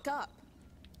himself pick up.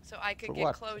 so I could For get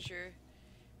what? closure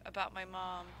about my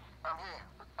mom. I'm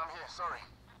here, sorry.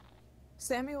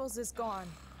 Samuels is gone.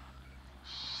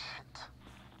 Shit.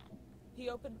 He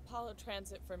opened Apollo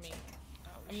Transit for me. Oh,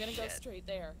 I'm gonna go shit. straight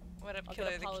there. What up, I'll Killer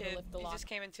get the Apollo to Kid? lift the You lock. just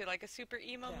came into like a super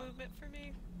emo Yeah. movement for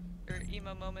me? Or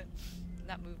emo moment.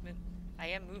 Not movement. I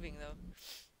am moving though.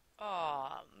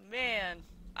 Oh man.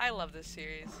 I love this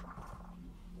series.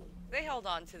 They held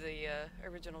on to the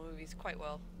original movies quite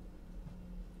well.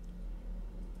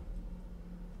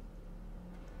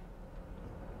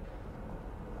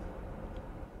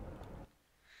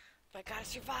 But I gotta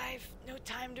survive. No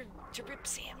time to rip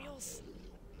Samuels.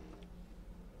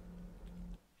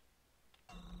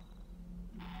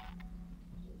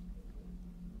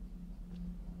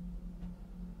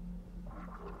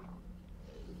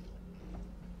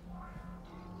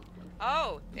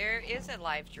 Oh, there is a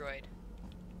live droid.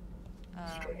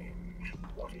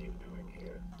 What are you doing here?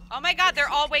 Oh my god, they're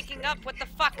all waking up. What the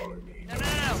fuck? No, no, no,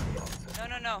 no. No,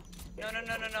 no, no. No, no,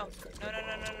 no, no, no. No, no,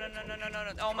 no, no, no, no, no, no,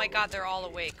 no, no. Oh my god, they're all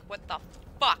awake. What the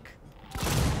fuck?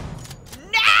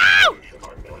 No!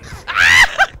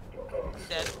 Ah!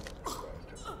 Dead.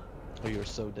 Oh, you're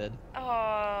so dead.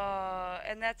 Oh,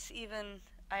 and that's even...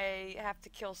 I have to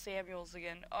kill Samuels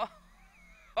again. Oh.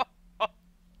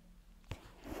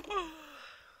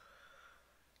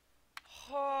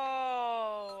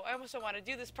 Oh, I almost don't want to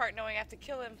do this part knowing I have to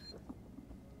kill him.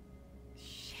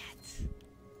 Shit.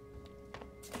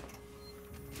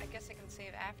 I guess I can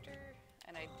save after,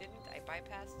 and I didn't. I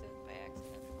bypassed it by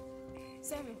accident.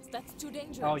 Samuels, that's too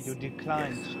dangerous. Oh, you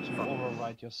declined to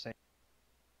override your save.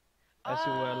 As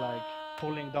you were like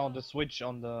pulling down the switch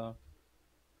on the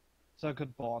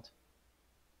circuit board.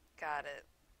 Got it.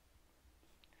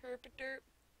 Herpaderp.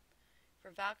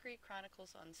 For Valkyrie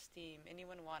Chronicles on Steam.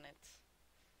 Anyone want it?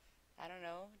 I don't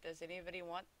know. Does anybody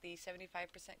want the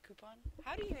 75% coupon?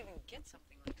 How do you even get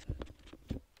something like that?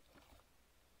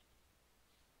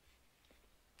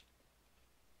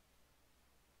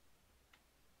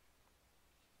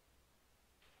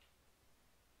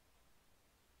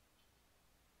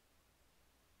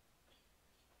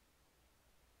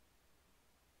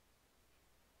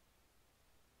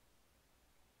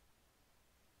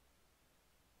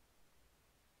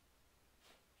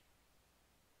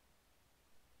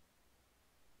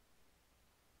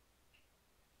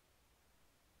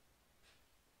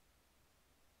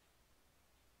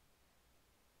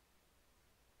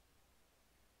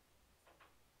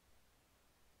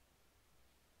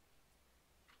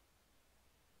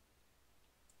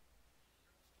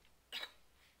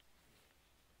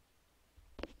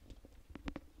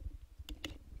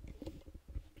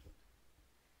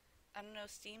 I don't know,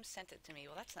 Steam sent it to me.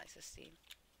 Well, that's nice of Steam.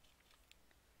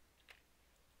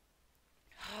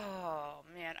 Oh,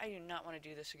 man, I do not want to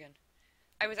do this again.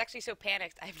 I was actually so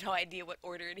panicked, I have no idea what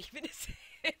order it even is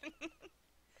in.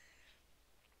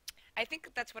 I think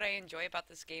that's what I enjoy about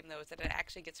this game, though, is that it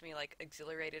actually gets me, like,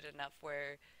 exhilarated enough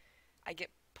where I get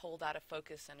pulled out of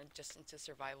focus and just into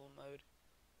survival mode.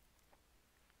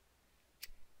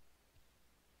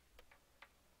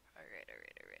 Alright.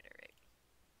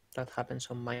 That happens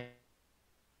on my...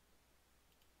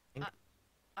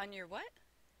 On your what?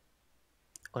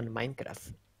 On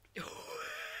Minecraft.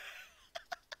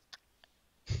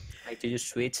 Like, do you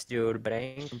switch your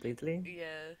brain completely?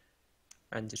 Yeah.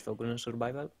 And just focus on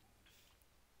survival?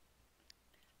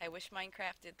 I wish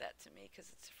Minecraft did that to me,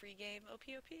 because it's a free game. OP.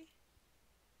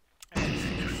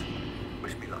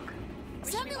 Wish me luck.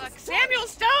 Wish me luck.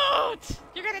 Samuels, don't!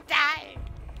 You're gonna die!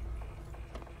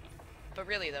 But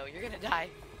really, though, you're gonna die.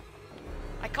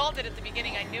 I called it at the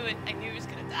beginning. I knew it. I knew he was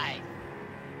gonna die.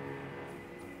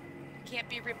 You can't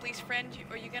be Ripley's friend,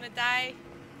 or you're gonna die.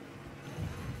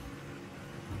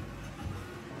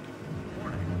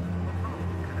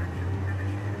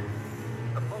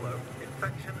 Apollo,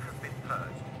 infection has been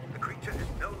purged. The creature is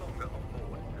no longer on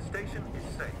board. The station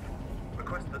is safe.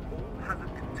 Request that all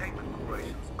hazard containment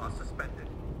operations are suspended.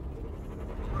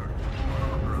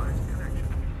 Authorized connection.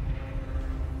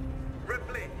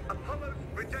 Ripley, Apollo's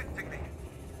rejecting me.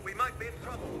 We might be in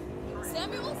trouble.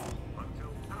 Samuels?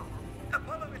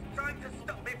 Apollo is trying to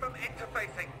stop me from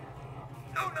interfacing.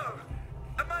 Oh no!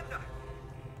 Amanda!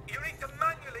 You need to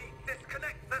manually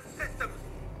disconnect the systems.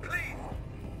 Please!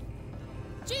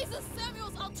 Jesus,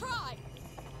 Samuels, I'll try!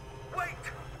 Wait!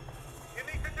 You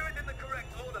need to do it in the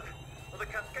correct order, or the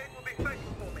cascade will be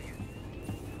fatal for me.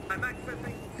 I'm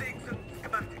accessing Seegson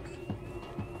schematics.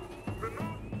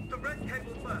 Remove the red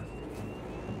cable first.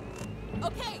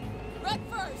 Okay, red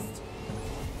first!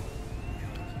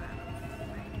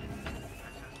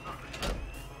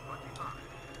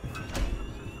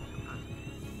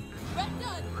 Red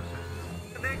done!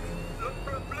 Next, look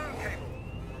for a blue cable.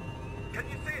 Can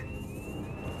you see it?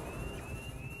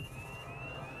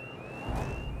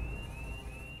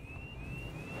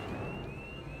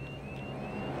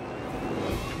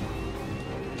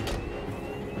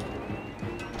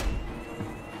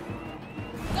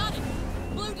 Got it!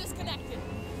 Blue disconnected.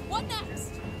 What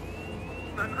next?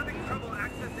 I'm having trouble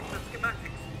accessing the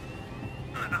schematics.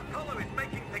 Apollo is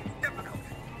making things difficult.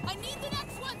 I need the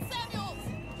next one, Samuels!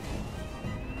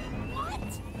 What?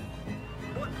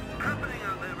 What's happening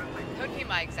out there, Ripley? That would be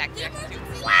my exact The reaction too.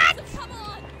 emergency What? lights have come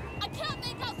on! I can't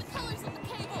make out the colors of the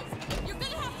cables! You're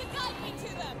gonna have to guide me to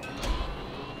them!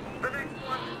 The next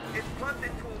one is plugged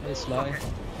into a Hey, wall Sly.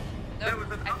 socket. There was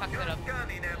Nope, an I fucked it up. upturned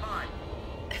gurney nearby.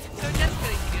 So just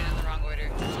really you did it in the wrong order.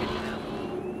 That's good to know.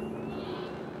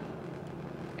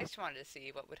 I just wanted to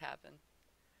see what would happen.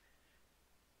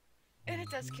 And it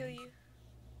does kill you.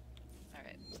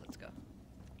 Alright, so let's go.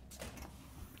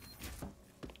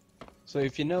 So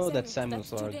if you know that Samuel, Samuels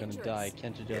that's are too gonna dangerous. die,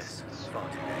 can't you just Yes, far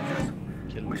too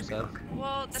dangerous. kill Wish me yourself? luck.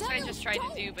 Well, that's what I just tried to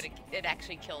Samuel, do, but it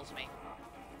actually kills me.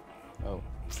 Oh.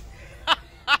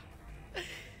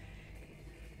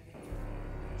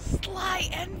 Sly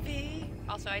envy!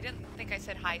 Also, I didn't think I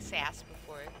said high sass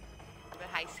before, but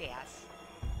high sass.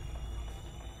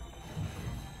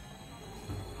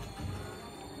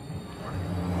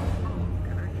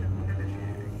 Connection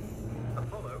initiating.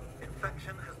 Apollo,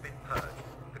 infection has been purged.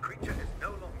 The creature is no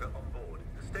longer on board.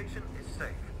 The station is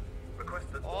safe.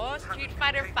 Request that all Oh, Street hazard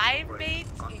Fighter containment 5 operations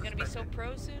mates! are You're gonna be so suspended.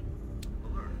 pro soon.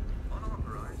 Alert.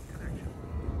 Unauthorized connection.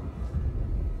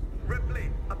 Ripley,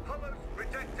 Apollo's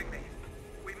rejecting me.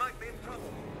 We might be in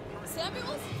trouble.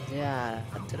 Samuels? Yeah,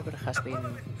 that server has Apollo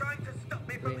been is trying to stop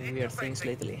me from doing weird things interfacing.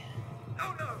 lately.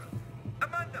 Oh no!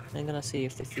 Amanda! I'm gonna see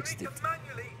if they You fixed need it. to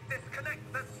manually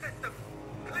disconnect the system.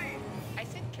 Please! I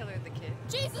said Killer the Kid.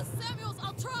 Jesus, Samuels,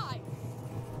 I'll try!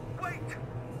 Wait!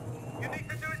 You need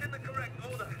to do it in the correct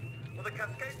order, or the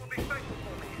cascade will be fatal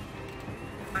for me.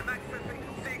 I'm accessing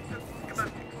Seegson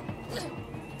schematics.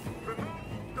 Remove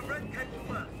the red cable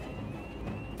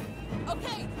first.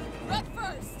 Okay, red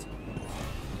first!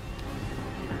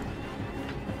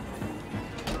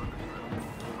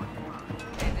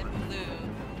 And then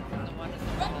blue. The one in the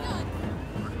Red wall. done!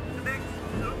 Next,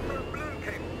 look for a blue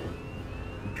cable.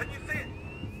 Can you see it?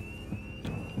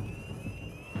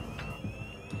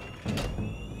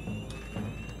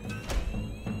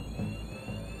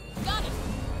 Got it!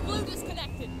 Blue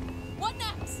disconnected. What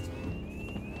next?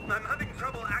 I'm having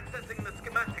trouble accessing the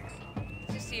schematics.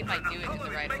 Let's just see if I do it in Apollo the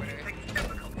is right making order. things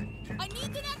difficult. I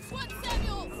need the next one,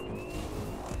 Samuels!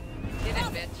 Did it,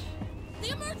 bitch. The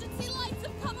emergency lights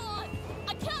have come on!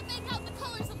 I can't make out the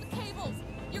colors of the cables!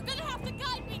 You're gonna have to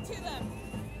guide me to them!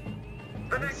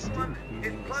 The next one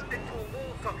is plugged into a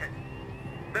wall socket.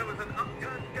 There was an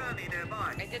upturned gurney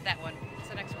nearby. I did that one. What's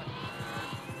the next one?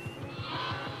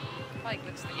 Probably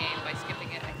glitched the game by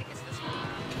skipping it. I think it's this one.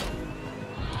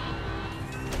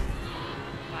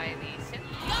 By the synth.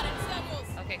 Got it, Samuels!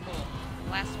 Okay, cool.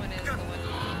 Last one is the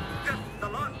one. Just the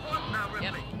last one now,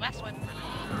 Yep, Ripley. last one.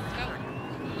 Let's go.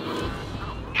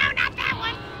 No, not that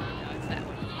one! No, it's that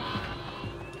one.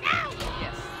 No!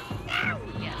 Yes.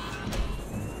 No! Yes.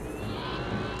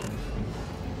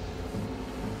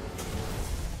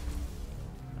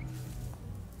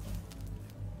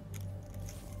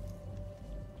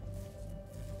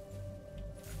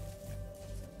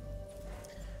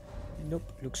 Nope,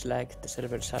 looks like the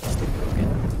servers are still broken.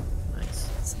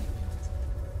 Nice.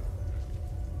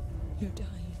 You're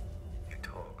dying. You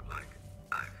talk like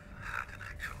I've had an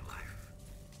actual life.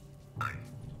 I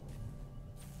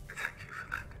thank you for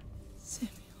that.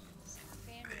 Samuels.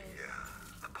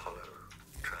 The Apollo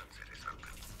transit is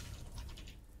open.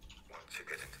 Once you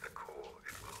get into the core,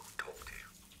 it will talk to you.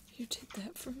 You did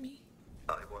that for me?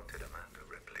 I wanted Amanda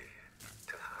Ripley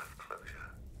to have closure.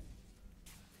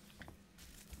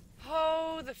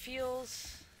 Oh, the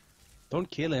feels. Don't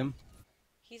kill him.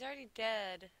 He's already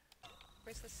dead.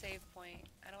 Where's the save point?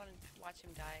 I don't want to watch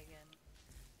him die again.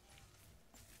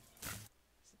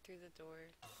 Is it through the door?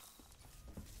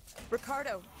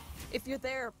 Ricardo, if you're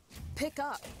there, pick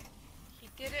up. He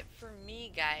did it for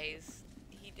me, guys.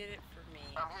 He did it for me.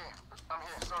 I'm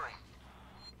here, sorry.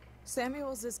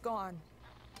 Samuels is gone.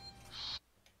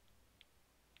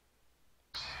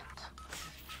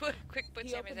 Quick, put He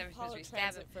Samuel's opened every Apollo misery. Stab him.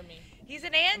 Transit for me. He's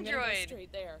an I'm gonna go android.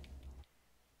 straight there.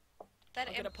 That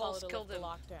I'll get Apollo impulse to killed lift him.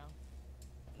 the lockdown.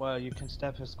 Well, you can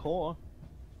stab his core.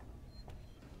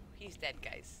 He's dead,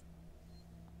 guys.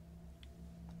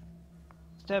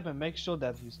 Stab him, make sure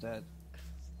that he's dead.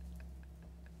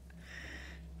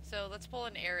 So let's pull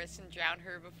an Eris and drown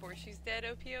her before she's dead.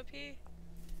 OPOP.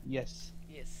 Yes.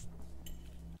 Yes.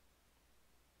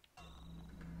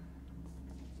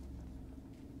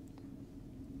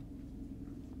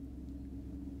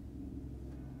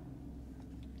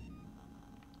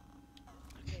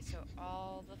 Okay, so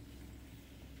all the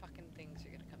fucking things are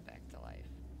gonna come back to life.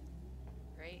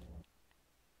 Right?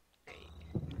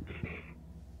 Great.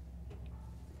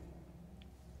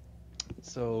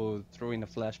 So throw in a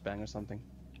flashbang or something.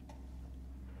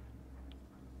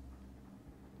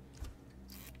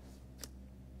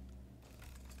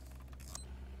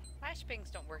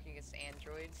 Flashbangs don't work against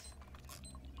androids.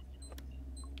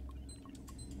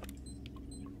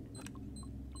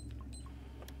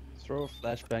 Throw a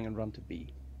flashbang and run to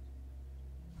B.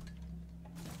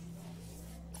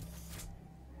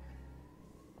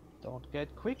 Don't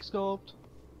get quickscoped.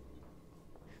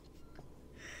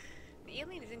 The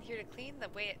alien is in here to clean the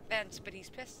way it vents, but he's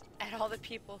pissed at all the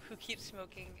people who keep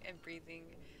smoking and breathing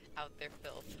out their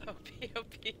filth.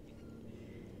 OPOP.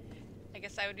 I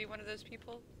guess I would be one of those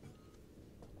people.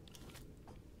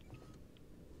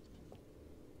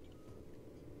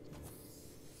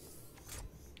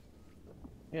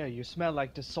 Yeah, you smell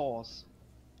like the sauce.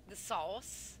 The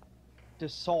sauce? The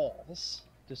sauce.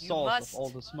 The You sauce must of all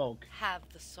the smoke. have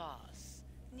the sauce.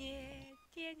 Yeah,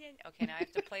 yeah, yeah. Okay, now I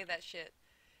have to play that shit.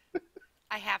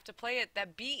 I have to play it.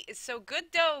 That beat is so good,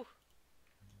 though.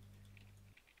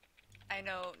 I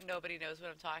know nobody knows what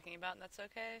I'm talking about, and that's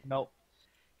okay. Nope.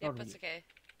 Yep, not that's really. okay.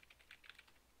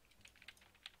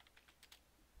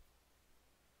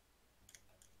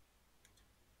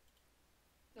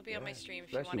 It'll be on my stream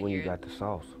if you want Especially to when hear you got it. the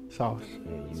sauce. Sauce.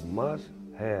 Yeah, you must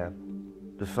have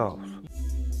the sauce.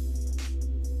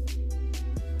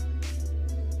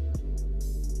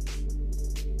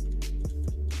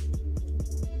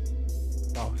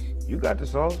 Sauce. You got the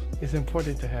sauce. It's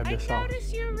important to have I the sauce.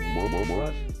 noticed you're red. Must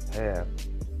have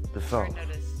the I sauce.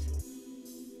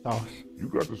 noticed. Sauce. You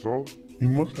got the sauce. You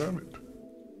must have it.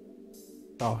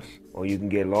 Sauce. Or you can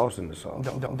get lost in the sauce.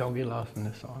 Don't get lost in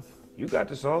the sauce. You got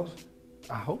the sauce.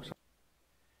 I hope so.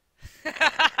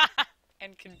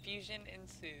 And confusion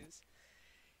ensues.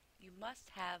 You must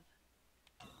have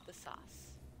the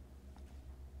sauce.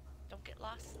 Don't get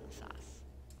lost in the sauce.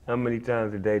 How many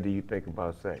times a day do you think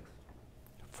about sex?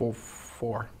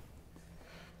 Four.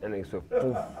 And they said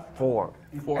four.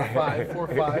 4 or 5. 4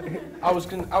 or 5. I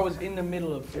was in the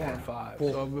middle of 4 and 5.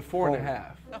 So before and a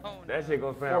half. Oh, no. That shit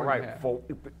gonna sound 4 and a right. half. Four.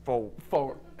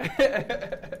 4.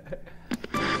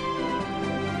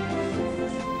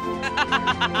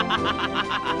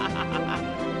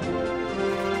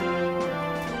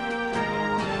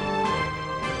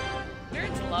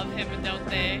 Nerds love him, don't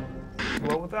they?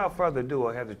 Well, without further ado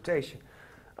or hesitation,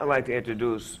 I'd like to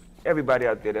introduce everybody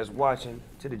out there that's watching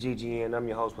to the GGN. I'm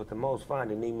your host with the most,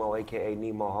 Finding Nemo, aka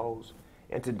Nemo Hose.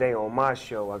 And today on my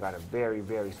show, I got a very,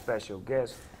 very special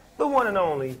guest, the one and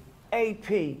only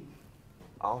AP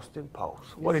Austin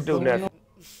Post. What it do, nephew?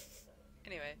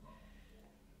 Anyway,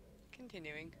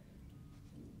 continuing.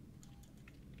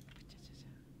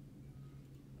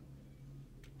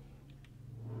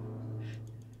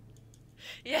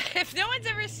 Yeah, if no one's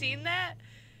ever seen that,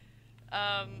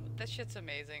 that shit's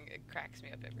amazing. It cracks me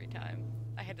up every time.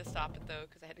 I had to stop it though,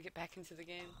 because I had to get back into the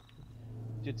game.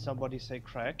 Did somebody say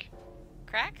crack?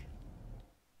 Crack?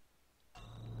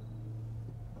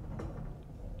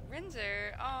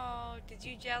 Rinzer, oh, did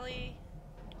you jelly?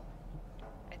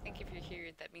 I think if you're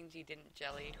here, that means you didn't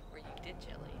jelly, or you did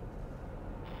jelly.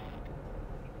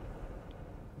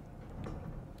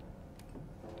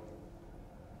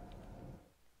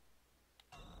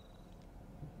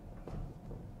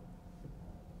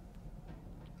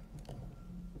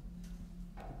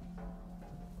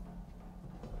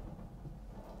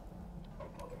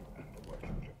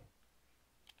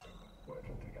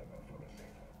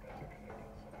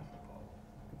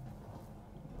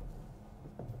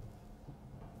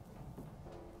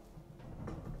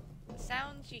 The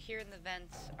sounds you hear in the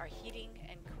vents are heating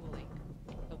and cooling.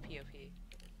 OPOP.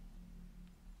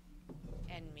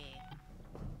 And me.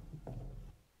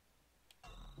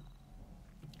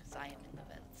 Because I am in the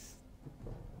vents.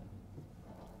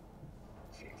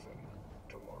 Season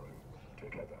tomorrow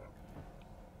together.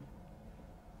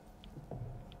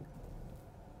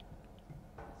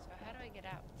 So how do I get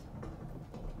out?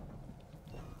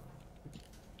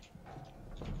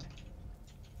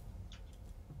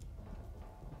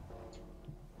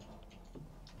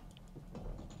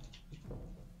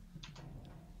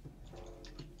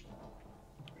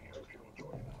 We hope you'll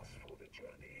join us for the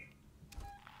journey.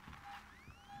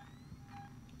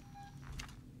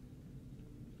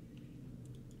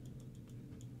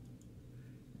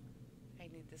 I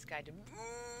need this guy to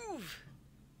move!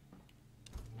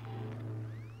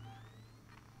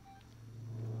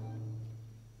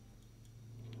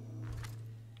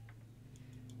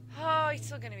 Oh, he's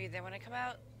still gonna be there when I come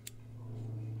out.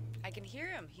 I can hear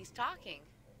him. He's talking.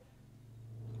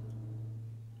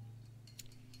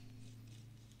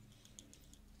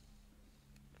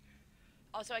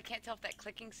 Also, I can't tell if that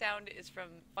clicking sound is from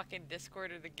fucking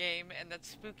Discord or the game, and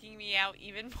that's spooking me out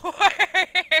even more.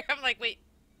 I'm like, wait.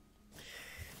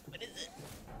 What is it?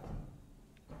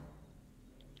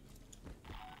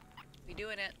 We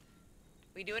doing it.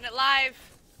 We doing it live.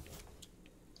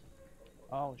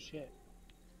 Oh shit.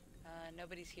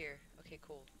 Nobody's here. Okay,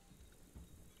 cool.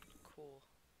 Cool.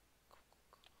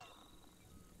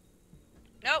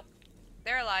 Nope.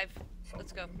 They're alive.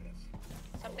 Let's go.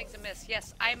 Something's amiss.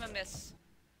 Yes, I'm amiss.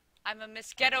 I'm a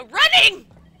Miss Ghetto running!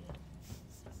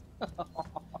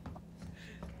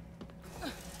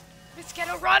 Miss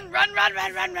Ghetto, run, run, run,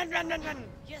 run, run, run, run, run, run.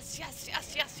 Yes, yes,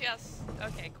 yes, yes, yes.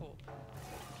 Okay, cool.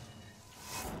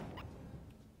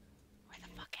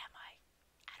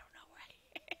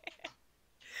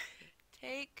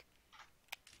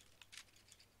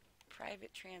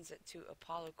 Private transit to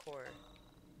Apollo Core.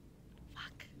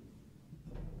 Fuck.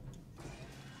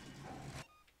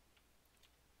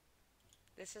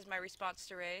 This is my response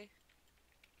to Ray.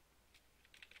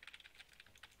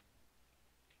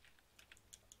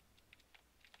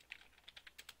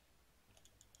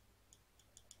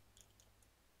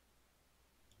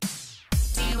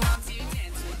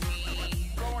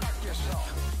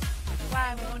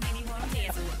 Why won't anyone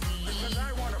dance with me? Because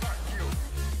I wanna rock you.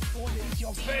 What is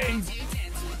your face?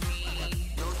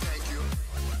 No, thank you.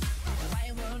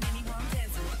 Why won't anyone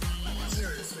dance with me?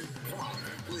 Seriously, come on,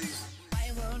 please.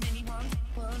 Why won't anyone,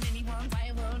 why won't anyone,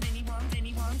 why won't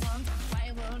anyone want?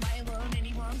 Why won't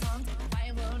anyone want?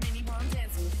 Why won't anyone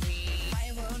dance with me?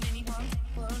 Why won't anyone,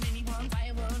 won't anyone,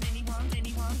 why won't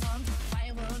anyone want?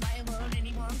 Why won't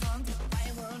anyone want?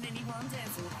 Why won't anyone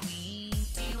dance with me?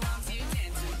 Do you want to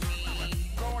dance with me?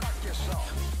 Go knock yourself.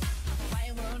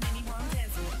 Why won't anyone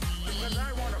dance with me? Because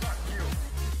I wanna rock you.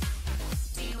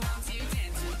 Do you want to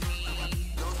dance with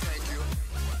me? No, thank you.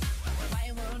 Why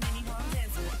won't anyone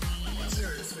dance with me?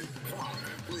 Seriously, come on,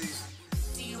 please.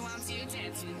 Do you want to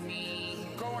dance with me?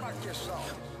 Go knock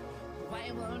yourself.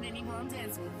 Why won't anyone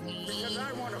dance with me? Because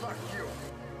I wanna rock you.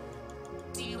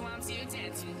 Do you want to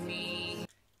dance with me?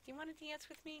 Do you want to dance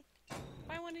with me?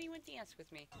 Why won't anyone dance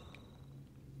with me?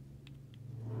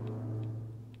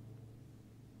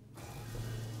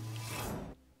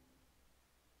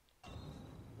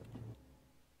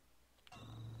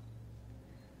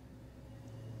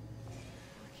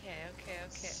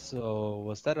 Okay. So,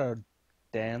 was that a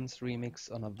dance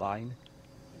remix on a Vine?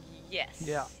 Yes.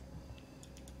 Yeah.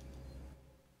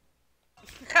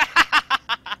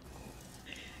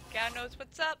 God knows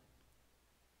what's up.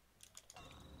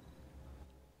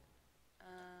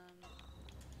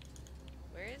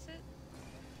 Where is it?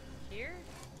 Here?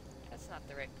 That's not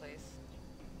the right place.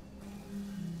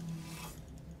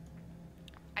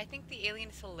 I think the alien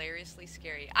is hilariously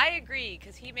scary. I agree,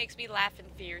 because he makes me laugh in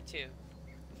fear too.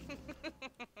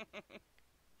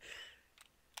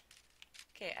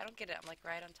 Okay, I don't get it. I'm like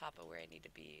right on top of where I need to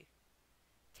be.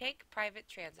 Take private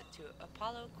transit to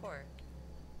Apollo Core.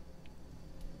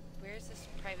 Where is this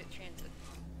private transit?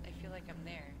 I feel like I'm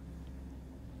there,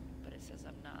 but it says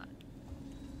I'm not.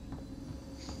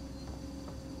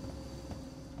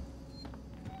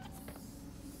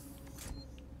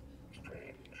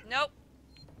 Nope.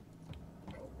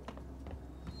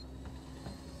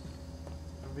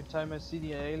 Every time I see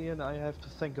the alien, I have to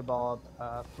think about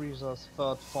Frieza's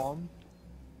third form.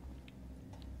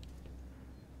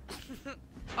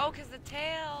 Oh, 'cause the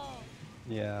tail.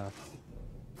 Yeah.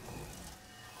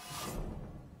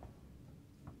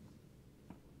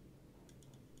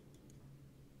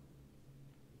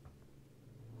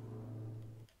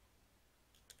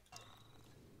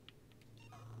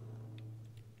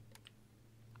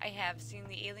 I have seen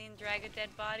the alien drag a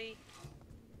dead body.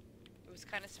 It was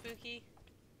kind of spooky.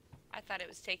 I thought it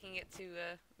was taking it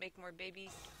to make more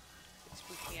babies. It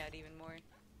spooked me out even more.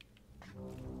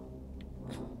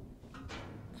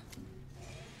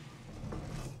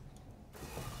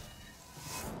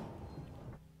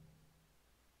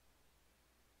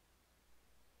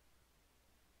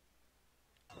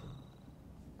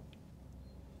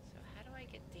 So how do I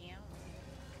get down?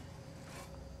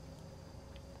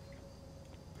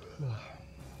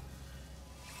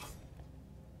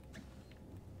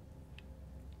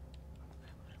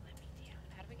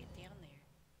 How do I get down there?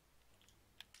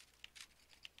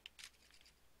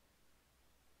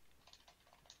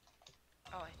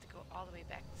 Oh, I have to go all the way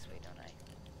back this way, don't I?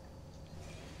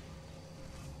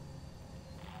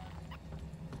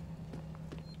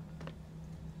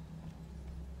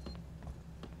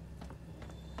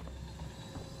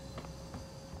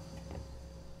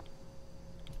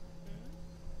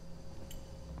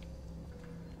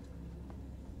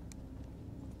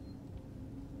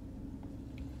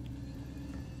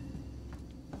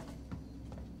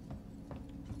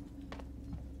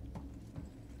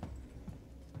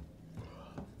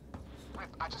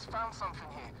 I just found something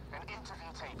here. An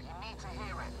interview tape. You need to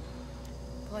hear it.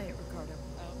 Play it, Ricardo.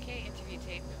 Okay, interview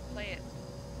tape. Play it.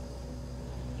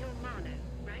 You're Marlowe,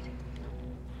 right?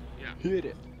 Yeah. Hit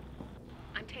it.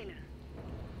 I'm Taylor.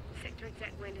 Sector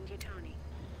Exec Wayland Yutani.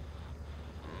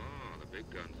 Oh, the big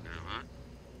guns now, huh?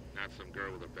 Not some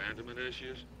girl with abandonment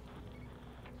issues?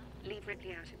 Leave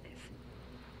Ripley out of this.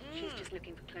 She's just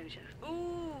looking for closure.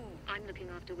 Ooh! I'm looking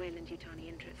after Wayland Yutani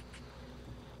interests.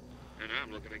 And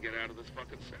I'm looking to get out of this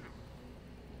fucking cell.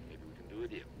 Maybe we can do a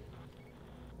deal.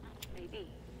 Maybe.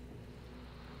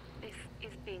 This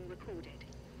is being recorded.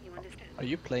 You understand? Are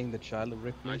you playing the child of I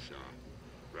Ripley? saw.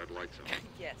 Red lights on.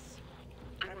 Yes.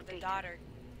 I I'm want the data. daughter.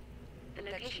 The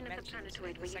that she location of the mentions in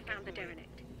planetoid the where you second found the movie.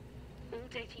 derelict. All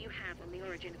data you have on the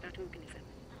origin of that organism.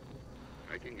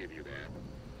 I can give you that.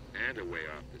 And a way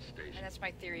off this station. And that's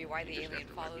my theory why the You just alien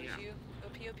have to let me follows out. you,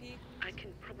 OPOP. I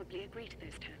can probably agree to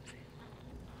those terms.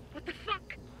 What the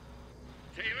fuck?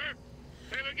 Taylor?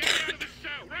 Taylor, get me out of this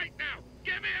cell right now!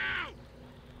 Get me out!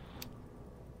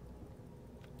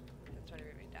 That's when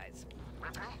everybody dies.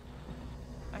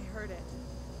 I heard it.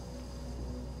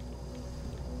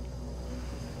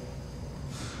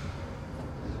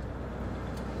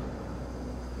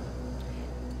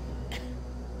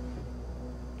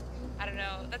 I don't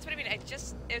know. That's what I mean.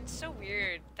 It's so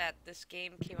weird that this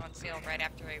game came on sale right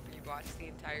after I rewatched the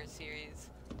entire series.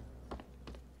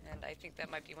 And I think that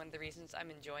might be one of the reasons I'm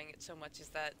enjoying it so much is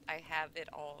that I have it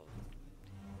all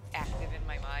active in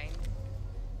my mind.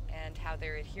 And how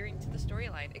they're adhering to the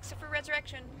storyline. Except for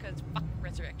Resurrection, because fuck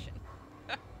Resurrection.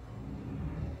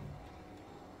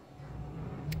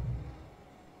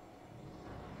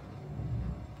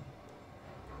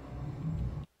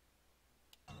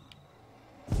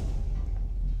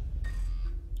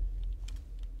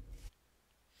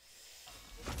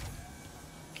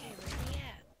 Okay, where are we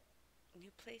at?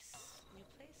 New place? New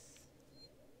place?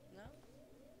 No?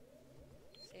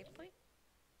 Save point?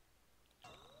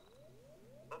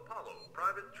 Apollo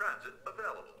private transit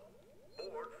available.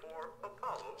 Board for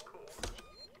Apollo core.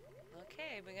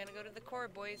 Okay, we're gonna go to the core,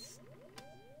 boys.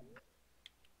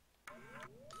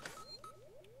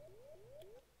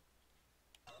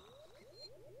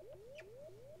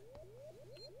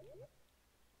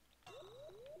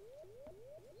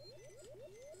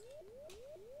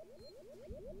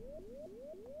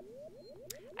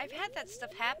 I've had that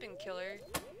stuff happen, Killer.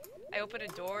 I open a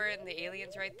door and the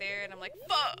alien's right there and I'm like,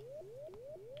 fuck!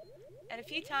 And a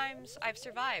few times I've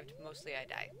survived. Mostly I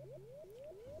die.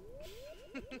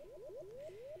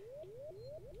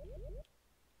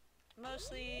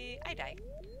 Mostly I die.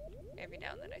 Every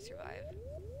now and then I survive.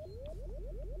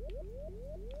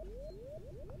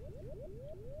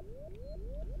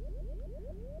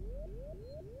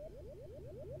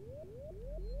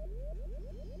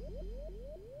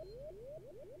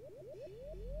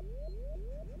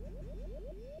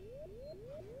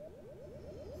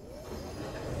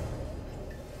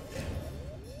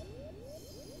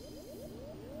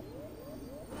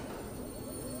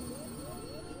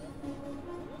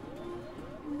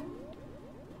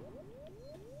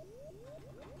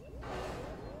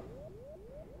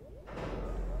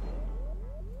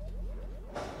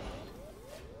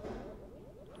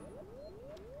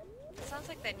 Sounds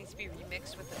like that needs to be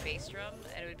remixed with the bass drum,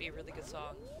 and it would be a really good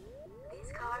song. These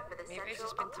card for the Maybe there's Central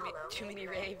just been Apollo too many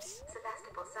Gateway, raves.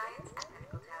 Sebastopol Science and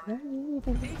Medical Tower.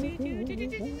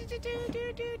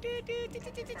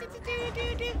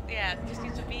 Yeah, just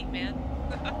needs a beat, man.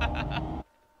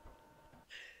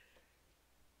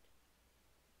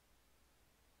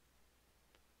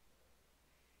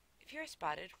 If you're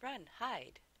spotted, run,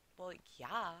 hide. Well,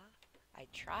 yeah, I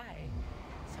try.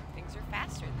 Some things are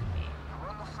faster than me.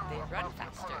 They run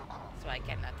faster, so I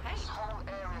cannot hide. This whole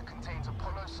area contains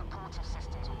Apollo supportive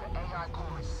systems with the AI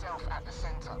core itself at the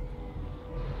center.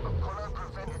 Apollo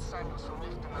prevented Samuels from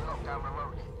lifting the lockdown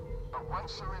remotely, but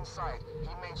once you're inside, he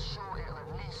made sure it'll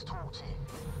at least talk to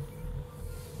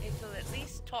you. It will at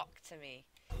least talk to me.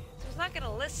 So it's not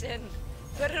gonna listen,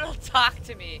 but it'll talk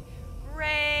to me.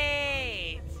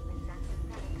 Great!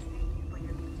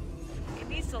 It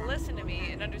needs to listen to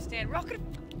me and understand we're all gonna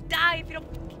die if you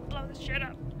don't blow this shit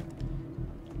up.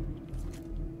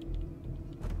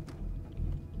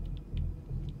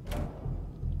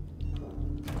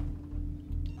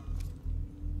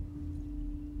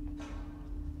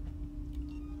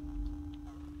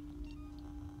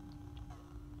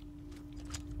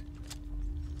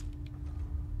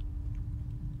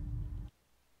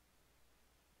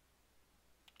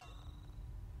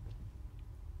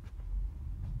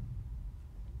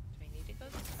 Do I need to go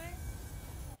this way?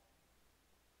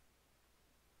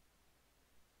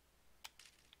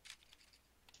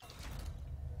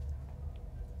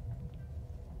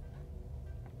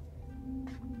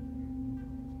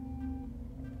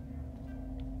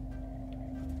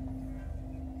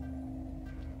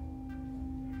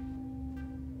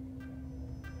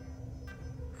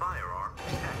 Firearms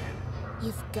detected.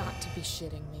 You've got to be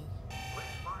shitting me. Place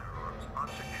firearms on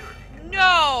security.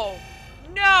 No!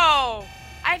 No!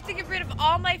 I have to get rid of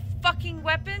all my fucking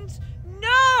weapons?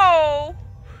 No!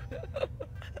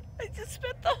 I just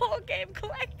spent the whole game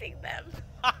collecting them.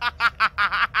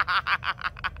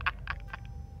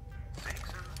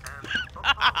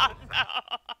 Oh, no.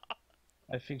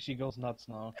 I think she goes nuts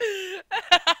now.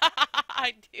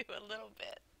 I do a little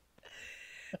bit.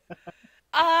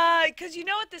 Cause you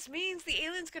know what this means? The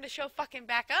alien's gonna show fucking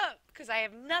back up. Cause I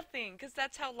have nothing. Cause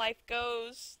that's how life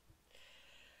goes.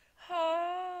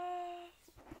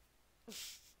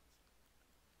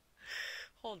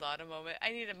 Hold on a moment.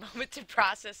 I need a moment to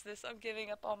process this. I'm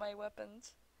giving up all my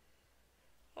weapons.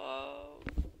 Oh.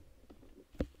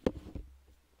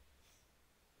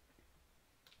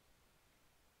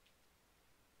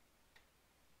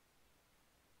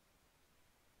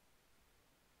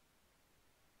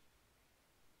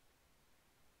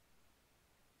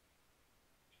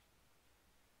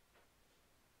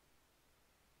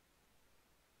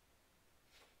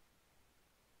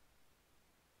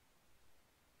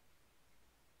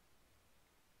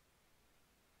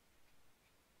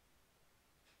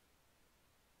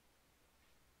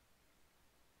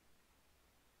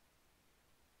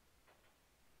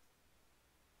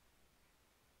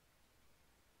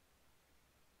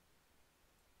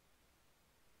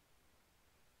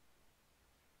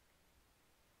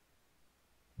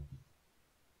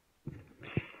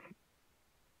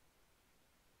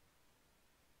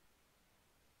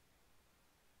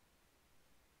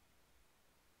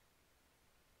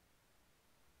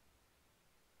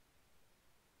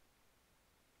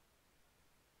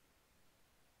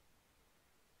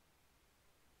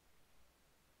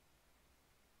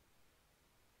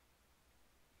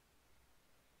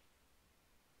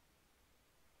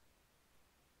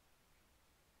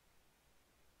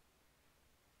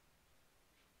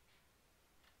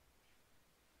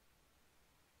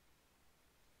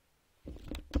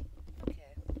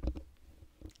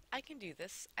 I can do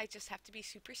this. I just have to be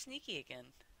super sneaky again.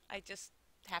 I just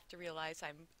have to realize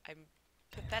I'm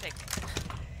pathetic.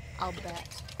 I'll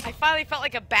bet. I finally felt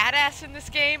like a badass in this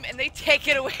game, and they take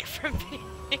it away from me.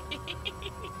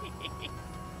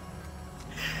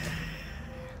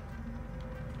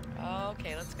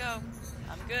 Okay, let's go.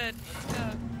 I'm good. Let's go.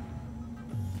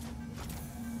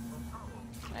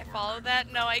 Can I follow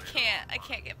that? No, I can't. I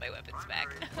can't get my weapons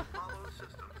back.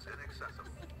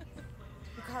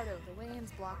 Ricardo, the way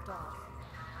in's blocked off.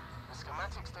 The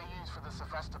schematics they use for the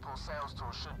Sevastopol sales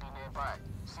tour should be nearby.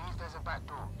 See if there's a back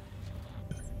door.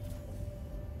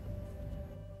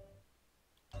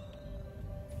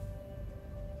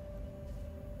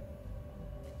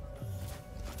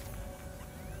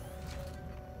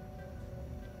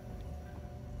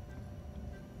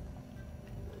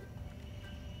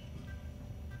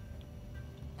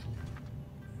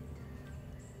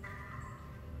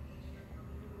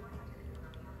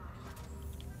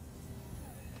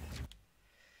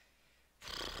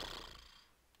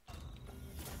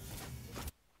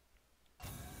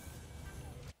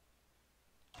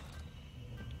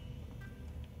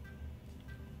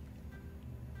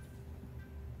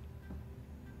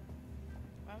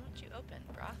 Why won't you open,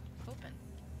 brah? Open.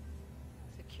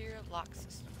 Secure lock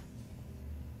system.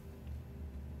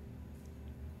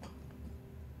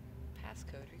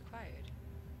 Passcode required.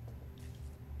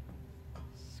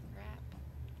 Scrap.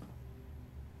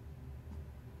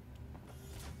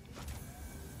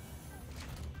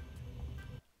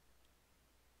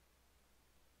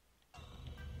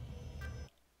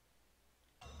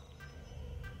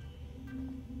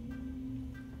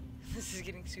 This is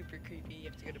getting super creepy. You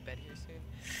have to go to bed here soon.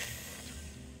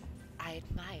 I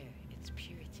admire its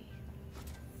purity.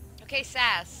 Okay,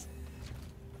 Sass.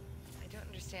 I don't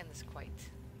understand this quite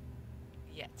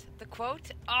yet. The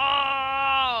quote? Oh!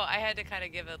 I had to kind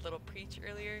of give a little preach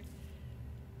earlier.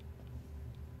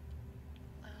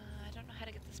 I don't know how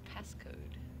to get this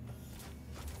passcode.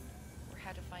 Or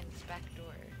how to find this back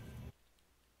door.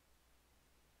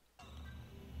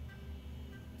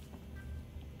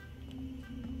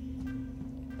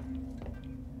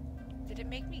 Did it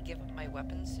make me give up my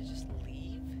weapons to just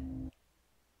leave?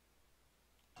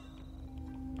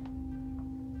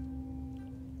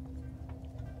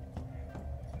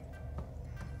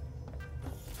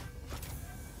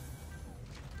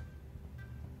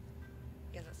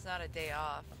 Guess it's not a day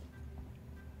off.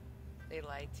 They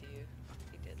lied to you.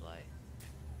 They did lie.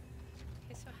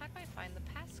 Okay, so how do I find the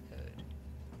passcode?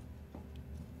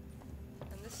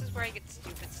 And this is where I get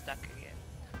stupid stuck again.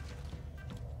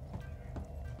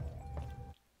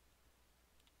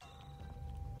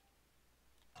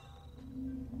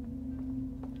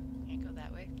 Can't go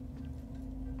that way.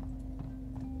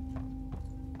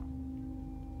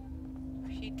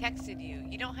 She texted you.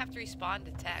 You don't have to respond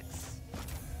to texts.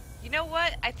 You know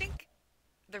what? I think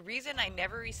the reason I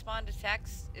never respond to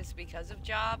texts is because of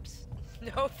jobs.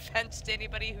 No offense to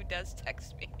anybody who does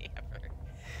text me ever.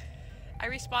 I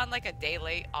respond like a day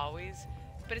late always,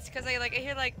 but it's because I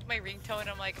hear like my ringtone and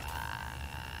I'm like,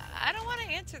 I don't want to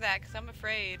answer that because I'm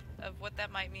afraid of what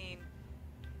that might mean.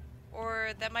 Or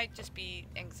that might just be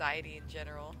anxiety in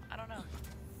general. I don't know.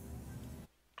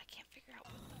 I can't figure out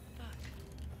what the fuck.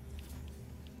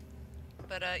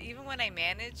 But even when I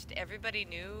managed, everybody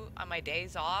knew on my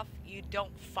days off, you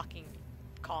don't fucking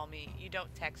call me. You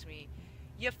don't text me.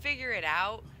 You figure it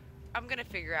out. I'm gonna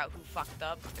figure out who fucked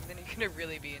up, and then you're gonna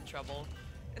really be in trouble.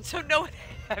 And so no one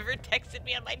ever texted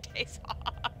me on my days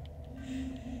off.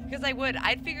 Because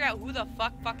I'd figure out who the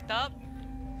fuck fucked up,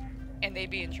 and they'd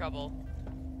be in trouble.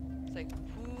 It's like,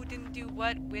 who didn't do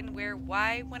what, when, where,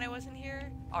 why when I wasn't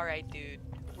here? Alright, dude.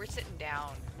 We're sitting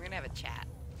down. We're gonna have a chat.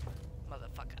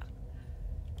 Motherfucker.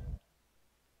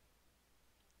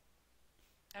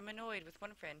 I'm annoyed with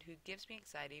one friend who gives me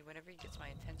anxiety whenever he gets my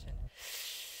attention.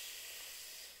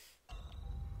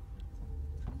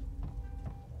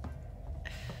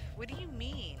 What do you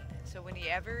mean? So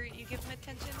whenever you give him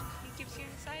attention, he gives you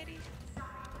anxiety?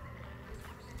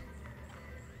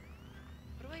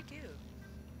 What do I do?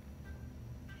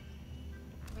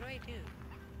 What do I do?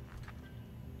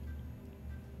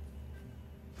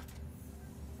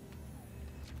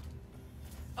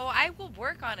 Oh, I will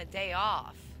work on a day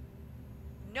off.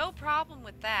 No problem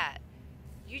with that.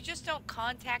 You just don't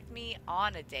contact me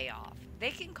on a day off.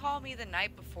 They can call me the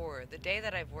night before, the day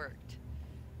that I've worked.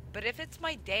 But if it's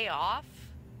my day off,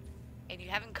 and you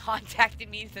haven't contacted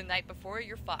me the night before,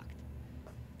 you're fucked.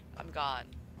 I'm gone.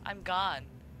 I'm gone.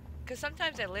 Because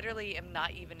sometimes I literally am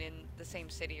not even in the same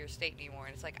city or state anymore,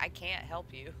 and it's like, I can't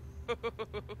help you.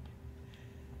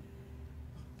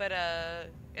 But,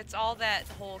 it's all that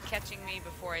whole catching me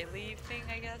before I leave thing,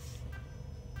 I guess.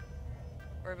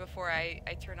 Or before I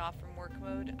turn off from work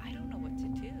mode. I don't know what to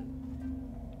do.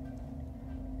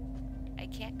 I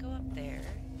can't go up there.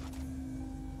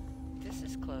 This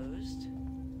is closed.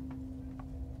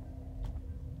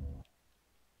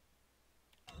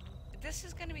 This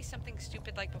is gonna be something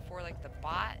stupid like before, like the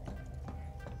bot,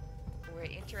 where I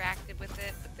interacted with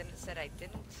it, but then it said I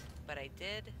didn't, but I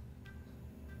did.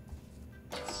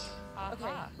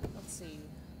 Okay, let's see.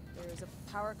 There's a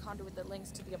power conduit that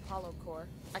links to the Apollo core.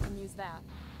 I can use that.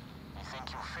 You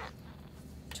think you'll fit?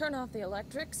 Turn off the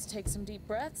electrics, take some deep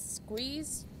breaths,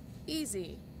 squeeze.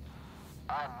 Easy.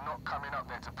 I'm not coming up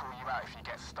there to pull you out if you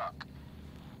get stuck.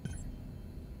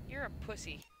 You're a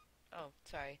pussy. Oh,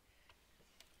 sorry.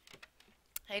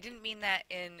 I didn't mean that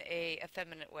in a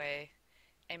effeminate way.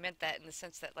 I meant that in the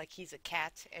sense that, like, he's a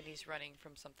cat and he's running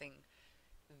from something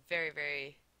very,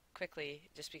 very quickly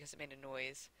just because it made a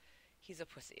noise. He's a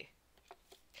pussy.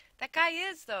 That guy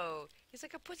is, though. He's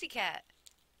like a pussy cat.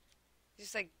 He's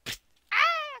just like,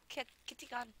 ah, kitty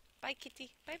gone. Bye,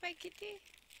 kitty. Bye-bye, kitty.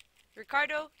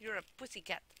 Ricardo, you're a pussy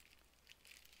cat.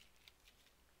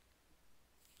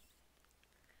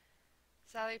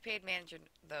 Salary paid manager,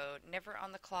 though. Never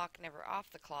on the clock, never off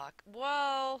the clock.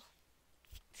 Well,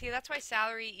 see, that's why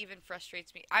salary even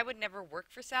frustrates me. I would never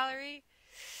work for salary.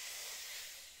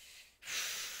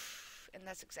 And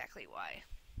that's exactly why.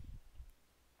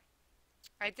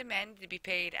 I demanded to be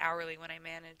paid hourly when I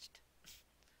managed.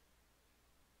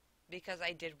 Because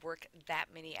I did work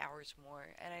that many hours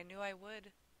more, and I knew I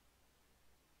would.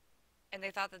 And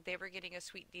they thought that they were getting a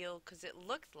sweet deal because it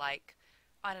looked like,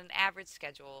 on an average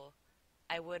schedule,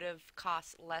 I would have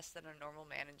cost less than a normal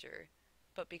manager.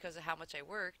 But because of how much I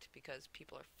worked, because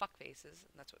people are fuckfaces,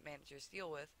 and that's what managers deal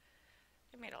with,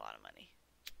 I made a lot of money.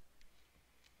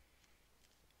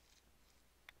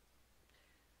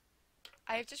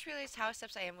 I have just realized how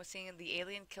upset I am with seeing the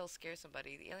alien kill scare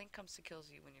somebody. The alien comes to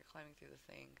kills you when you're climbing through the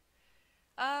thing.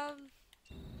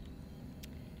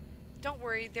 Don't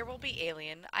worry, there will be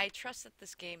alien. I trust that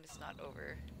this game is not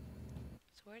over.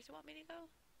 So where does it want me to go?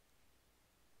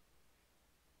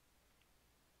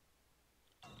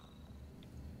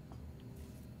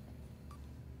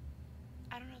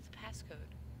 I don't know the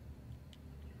passcode.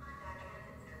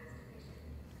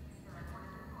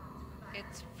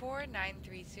 It's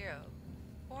 4930.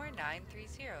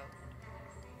 4930.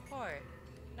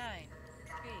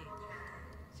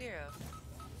 4930.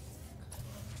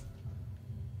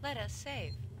 Let us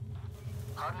save.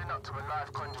 Huddling up to a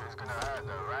live conjurer is gonna hurt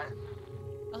though, right?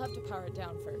 I'll have to power it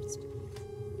down first.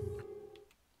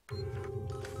 I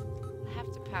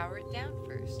have to power it down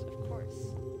first, of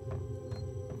course.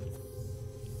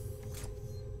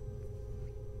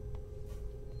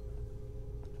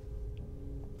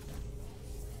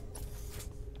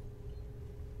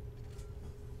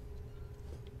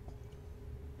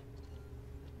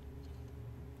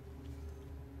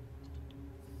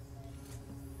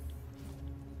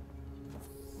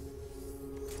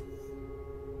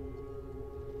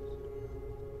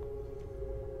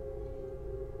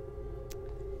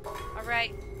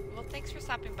 Alright, well thanks for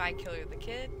stopping by, Killer the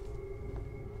Kid.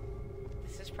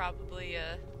 This is probably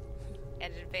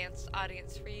an advanced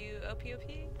audience for you,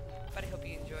 OPOP, but I hope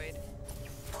you enjoyed.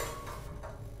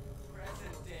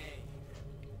 Present day.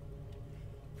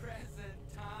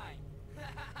 Present time.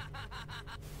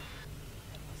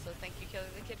 Also, thank you, Killer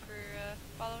the Kid, for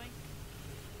following.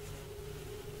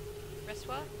 Rest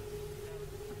well.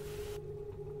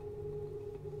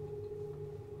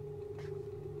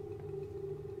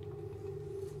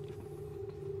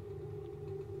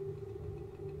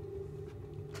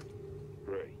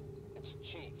 Ray. It's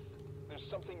Chief. There's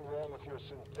something wrong with your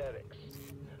synthetics.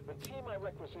 The team I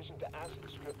requisitioned to acid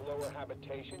strip lower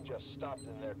habitation just stopped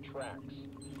in their tracks.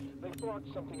 They thought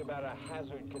something about a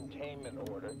hazard containment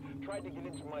order, tried to get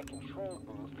into my control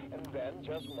booth, and then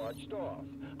just marched off.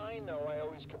 I know I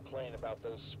always complain about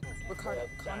those spooky Ricardo,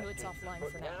 bald conduit's bastards, offline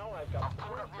but for now. now I've got I've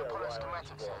pulled up the Apollo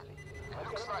schematics. It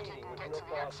looks like you can get to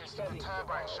the access to the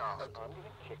turbine shaft. I'm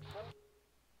gonna kick some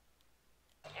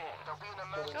There'll be an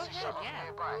emergency Go ahead, shuttle yeah.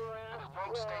 nearby, and it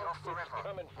won't stay off forever.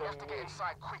 We have to get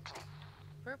inside quickly.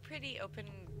 We're a pretty open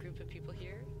group of people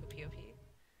here, OPOP.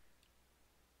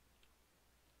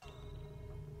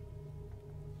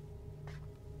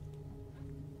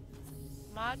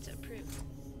 Mods approved.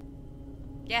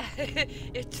 Yeah,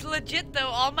 it's legit though.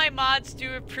 All my mods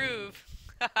do approve.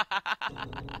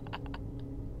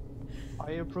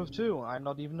 I approve too. I'm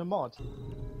not even a mod.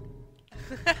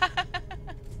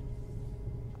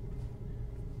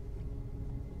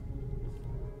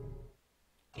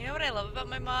 You know what I love about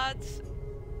my mods?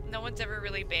 No one's ever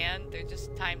really banned. They're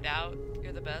just timed out.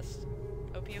 You're the best.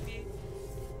 OPOP.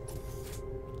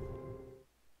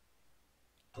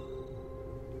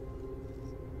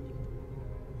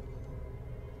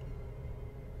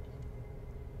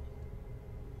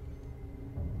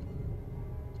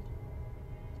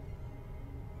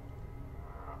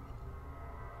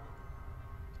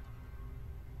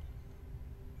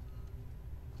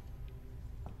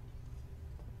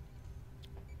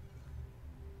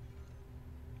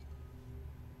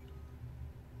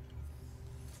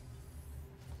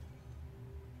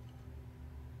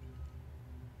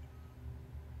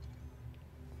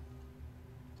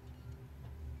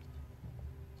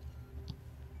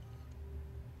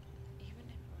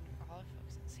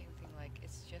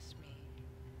 It's just me.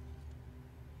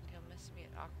 He'll miss me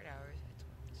at awkward hours. I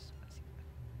just want to see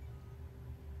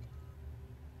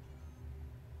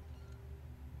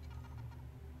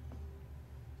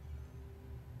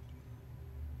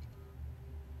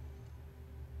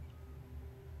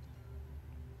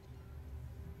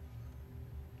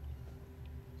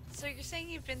that. So you're saying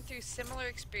you've been through similar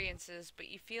experiences, but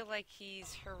you feel like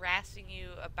he's harassing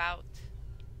you about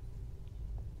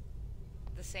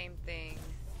the same thing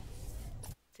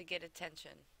to get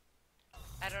attention.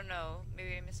 I don't know.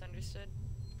 Maybe I misunderstood.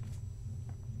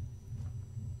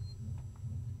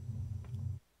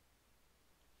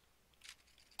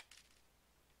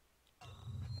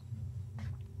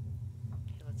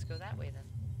 Okay, let's go that way then.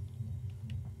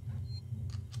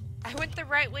 I went the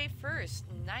right way first.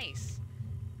 Nice.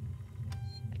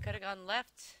 I could have gone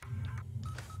left.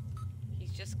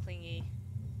 He's just clingy.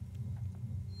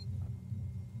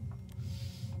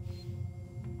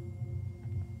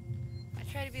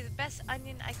 Try to be the best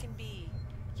onion I can be.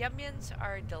 Yum-yums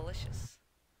are delicious.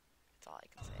 That's all I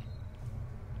can say.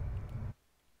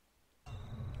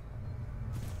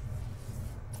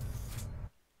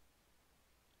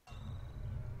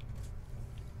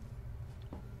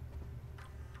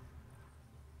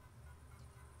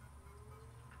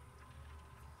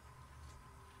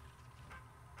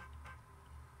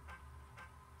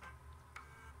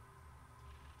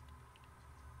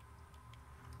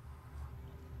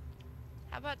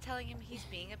 How about telling him he's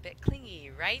being a bit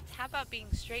clingy, right? How about being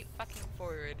straight fucking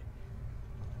forward?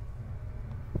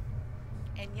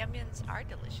 And yum-yums are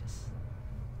delicious.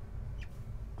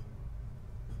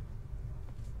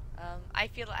 I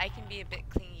feel I can be a bit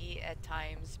clingy at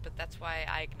times, but that's why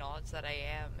I acknowledge that I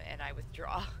am and I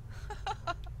withdraw.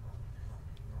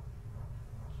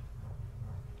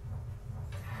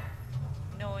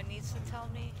 No one needs to tell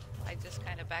me. I just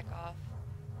kind of back off.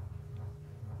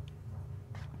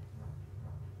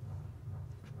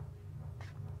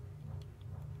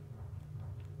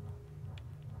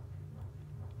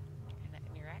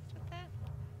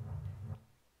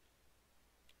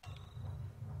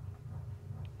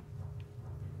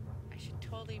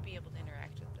 Totally be able to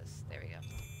interact with this. There we go.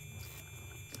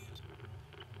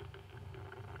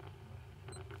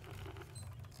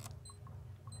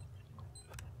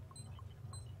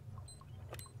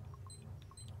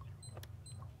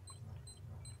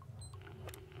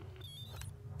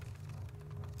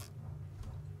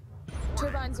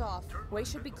 Turbine's off. Way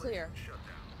should be clear.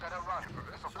 Better run.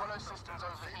 If Apollo systems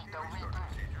overheat, they'll reboot.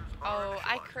 Oh,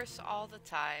 I curse all the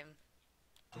time.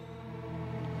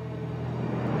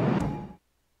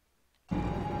 You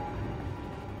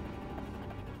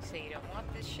say you don't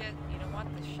want this shit, you don't want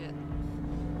this shit.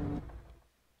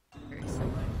 Very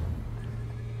similar.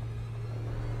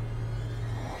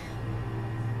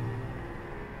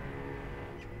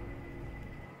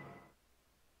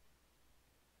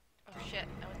 Oh shit,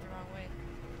 I went the wrong way.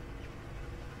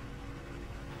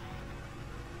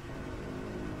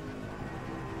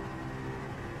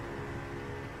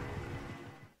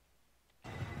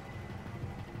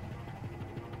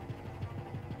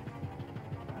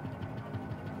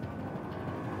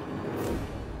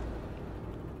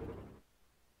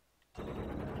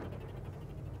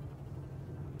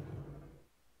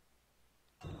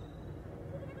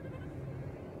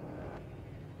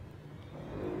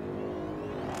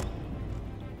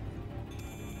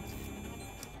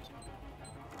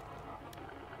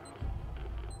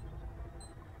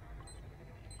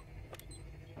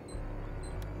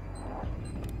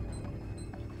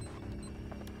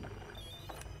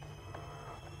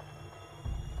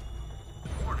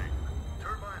 Warning.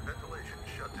 Turbine ventilation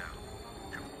shut down.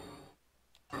 To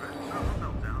prevent server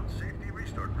meltdown, safety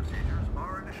restart procedures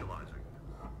are initializing.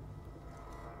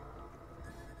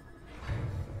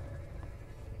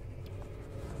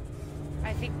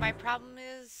 I think my problem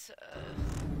is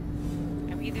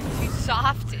I'm either too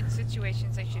soft in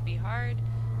situations I should be hard,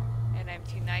 and I'm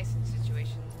too nice in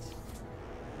situations,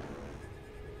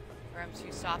 or I'm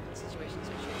too soft in situations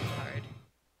I should be hard.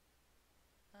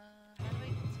 How do I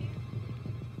get to you?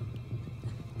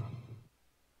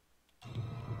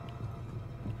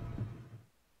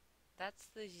 That's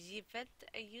the vent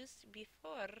I used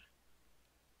before.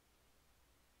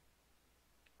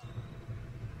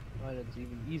 Well, it's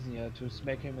even easier to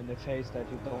smack him in the face that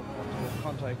you don't want to have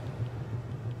contact.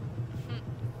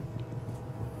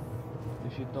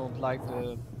 If you don't like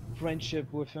the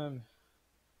friendship with him.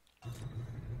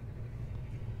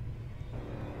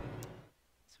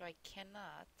 So I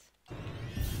cannot.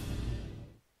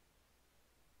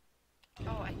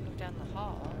 Oh, I can go down the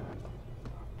hall.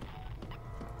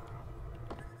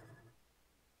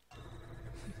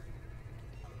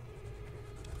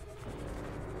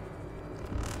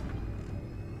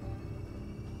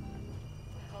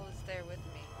 The hell is there with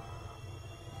me?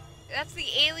 That's the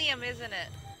alien, isn't it?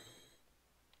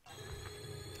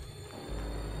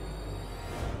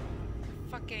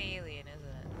 Fucking alien,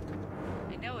 isn't it?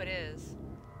 I know it is.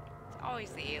 It's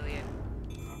always the alien.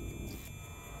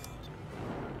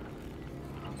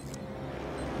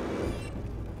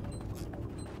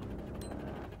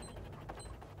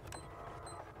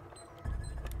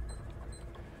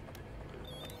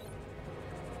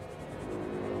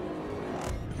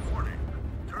 Warning.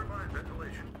 Turbine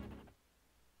ventilation.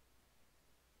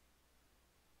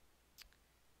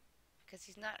 Because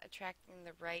he's not attracting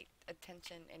the right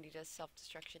attention and he does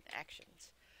self-destruction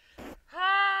actions.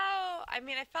 How? I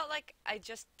mean, I felt like I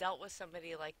just dealt with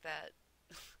somebody like that.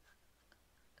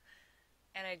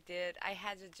 And I did. I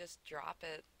had to just drop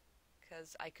it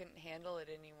because I couldn't handle it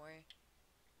anymore.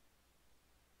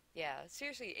 Yeah,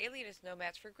 seriously, Alien is no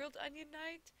match for grilled onion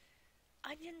night.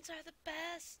 Onions are the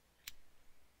best.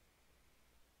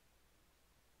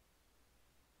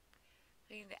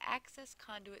 We need to access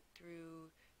conduit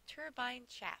through turbine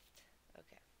shaft.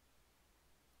 Okay.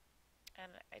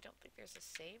 And I don't think there's a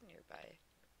save nearby.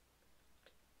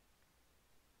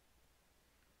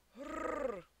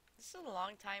 This is a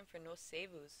long time for no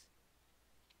savus.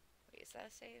 Wait, is that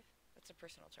a save? That's a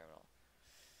personal terminal.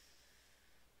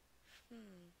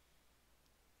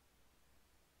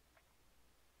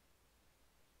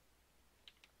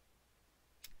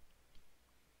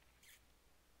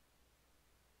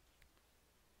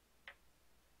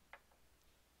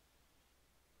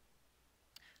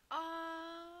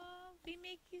 We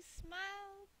make you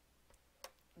smile.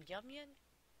 Yum yum.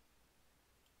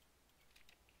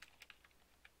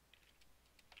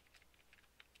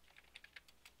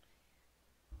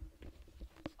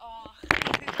 Oh,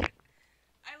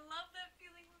 I love that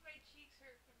feeling when my cheeks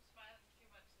hurt from smiling too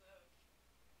much, though.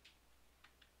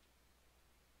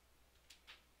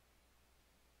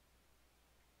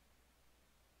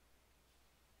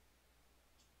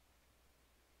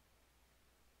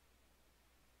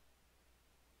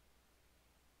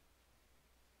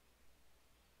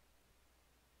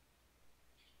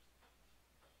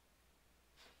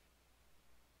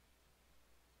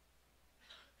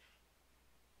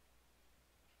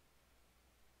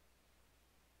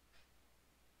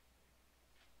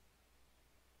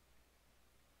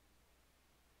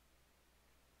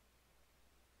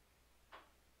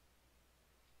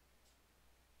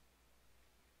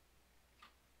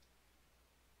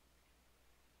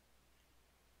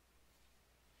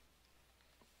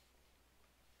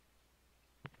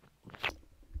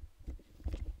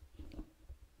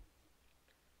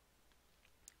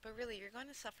 But really, you're going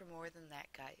to suffer more than that,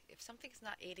 guy. If something's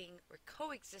not aiding or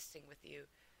coexisting with you,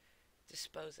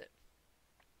 dispose it.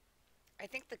 I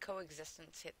think the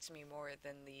coexistence hits me more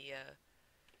than the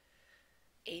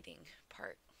aiding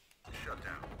part.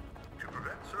 Shutdown. To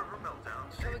prevent server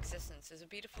meltdowns, Coexistence is a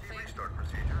beautiful thing. restart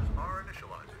procedures are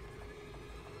initializing.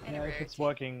 And Yeah, a if rarity. it's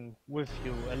working with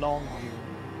you, along you.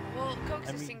 Well,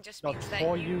 coexisting just not means that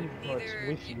for you, you, but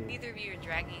with you. neither of you are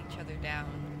dragging each other down.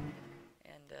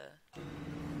 And,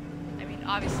 I mean,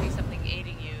 obviously something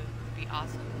aiding you would be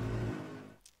awesome.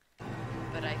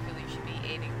 But I feel you should be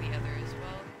aiding the other as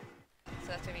well. So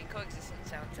that's what I mean, coexistence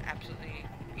sounds absolutely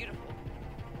beautiful.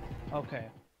 Okay.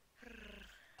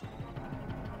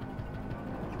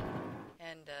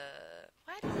 And,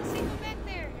 why does it say go back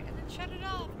there? And then shut it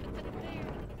off, but then there.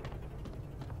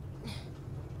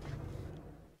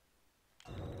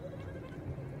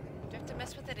 Do I have to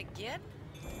mess with it again?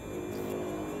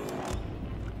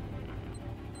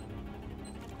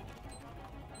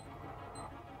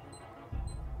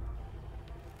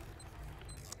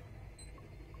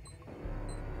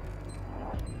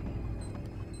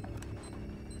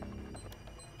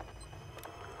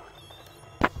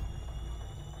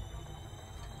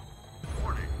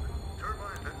 Warning.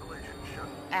 Turbine ventilation shut.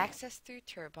 Access through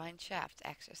turbine shaft.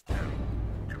 Access through.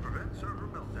 To prevent server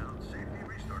meltdowns, safety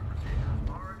restart procedures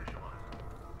are initializing.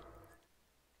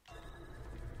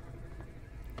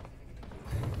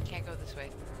 Can't go this way.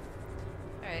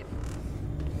 Alright.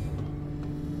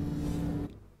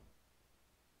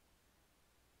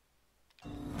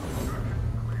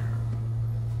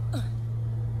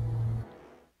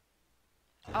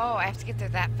 Oh, I have to get there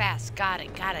that fast. Got it.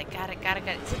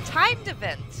 It's a timed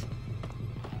event.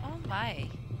 Oh my.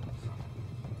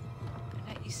 I'm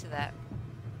not used to that.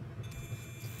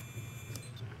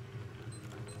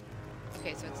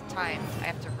 Okay, so it's timed. I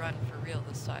have to run for real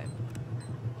this time.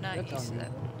 Not That's used to on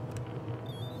that.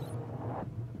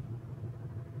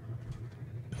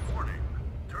 Warning.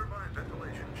 Turbine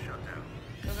ventilation shut down.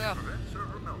 Go, go. To prevent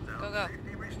server meltdowns, Go, go.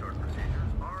 safety restart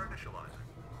procedures are initializing.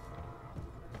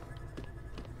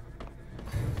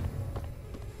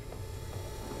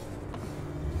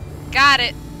 Got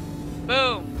it.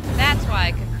 Boom. That's why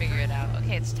I couldn't figure it out.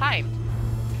 Okay, it's timed.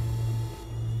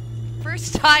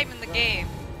 First time in the game.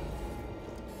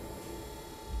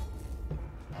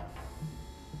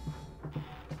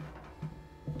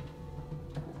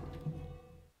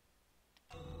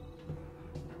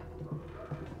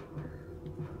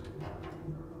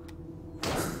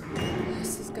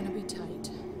 This is gonna be tight.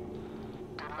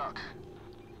 Good luck.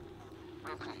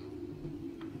 Ripley,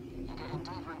 you're getting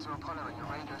deeper into Apollo and your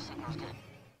radio signals get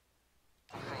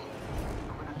faint.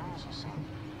 I'm gonna lose you soon.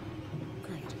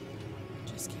 Great.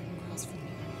 Just keep him across from me.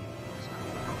 There's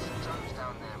lots of drones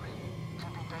down there, Rick.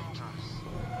 Could be dangerous.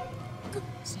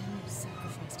 Samuel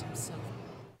sacrificed himself.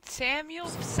 Samuel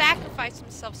sacrificed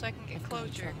himself so I can get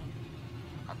closure.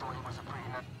 I thought he was a pretty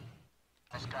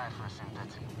nice guy for a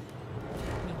synthetic.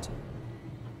 Me too.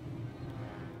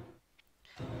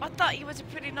 I thought he was a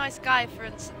pretty nice guy for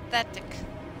a synthetic.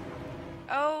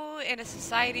 Oh, in a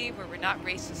society where we're not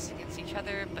racist against each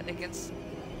other, but against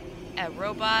a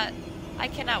robot, I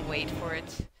cannot wait for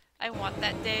it. I want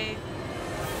that day.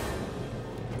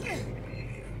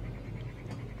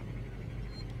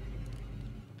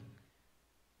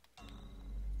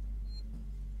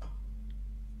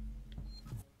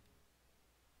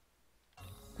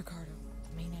 Ricardo, the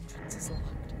main entrance is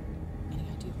locked. Any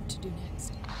idea what to do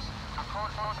next? I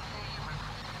can't hardly hear you, Rick.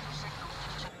 Your signal's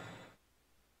just...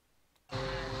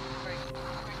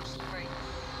 Great.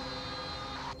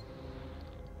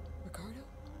 Ricardo?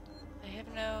 I have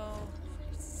no... For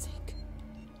Christ's sake.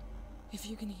 If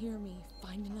you can hear me,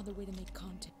 find another way to make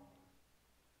contact.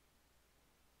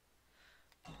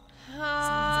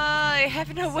 I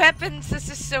have no weapons. This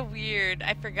is so weird.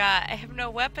 I forgot. I have no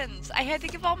weapons. I had to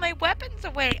give all my weapons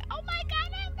away. Oh my god,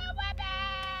 I have no weapons!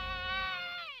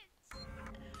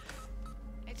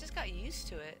 I just got used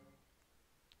to it.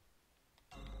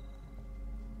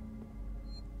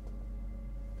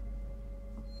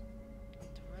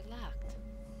 Door locked.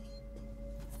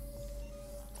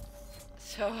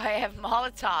 So I have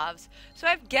Molotovs. So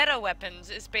I have ghetto weapons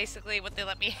is basically what they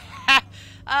let me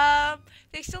have.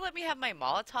 They still let me have my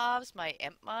Molotovs, my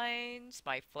Emp Mines,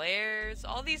 my flares,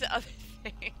 all these other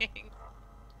things.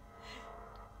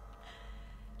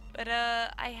 But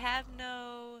I have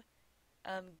no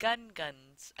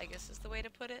guns, I guess is the way to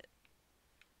put it.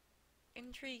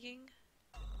 Intriguing.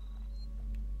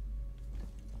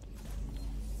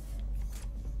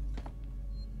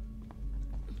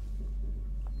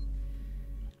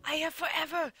 I am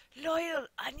forever loyal,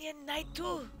 Onion Knight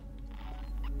 2.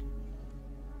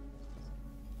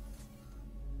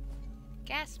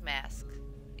 Gas mask.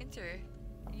 Enter.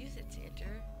 Use it to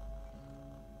enter.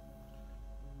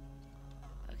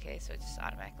 Okay, so it just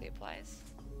automatically applies.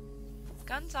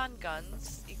 Guns on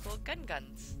guns equal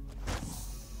guns.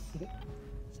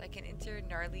 So I can enter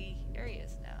gnarly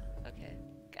areas now. Okay,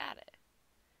 got it.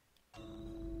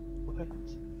 What?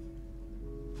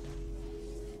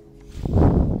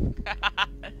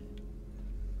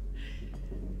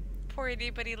 Poor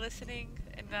anybody listening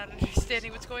and not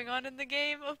understanding what's going on in the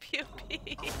game of POP.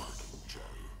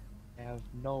 I have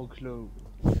no clue.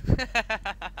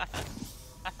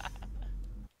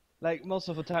 Like, most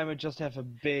of the time I just have a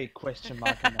big question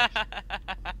mark in it.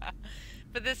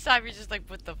 But this time you're just like,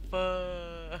 what the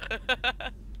fuck?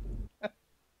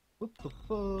 What the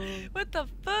fuck? What the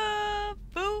fuck?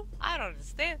 Boo? I don't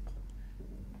understand.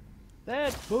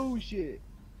 That's bullshit.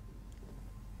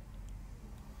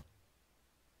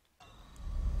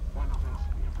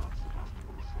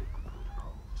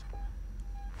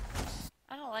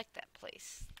 I don't like that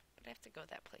place. But I have to go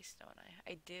that place, don't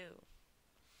I? I do.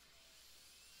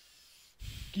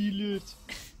 Kill it.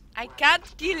 I can't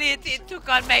kill it. It took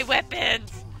on my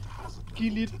weapons.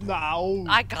 Kill it now.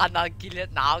 I cannot kill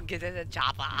it now. Get in the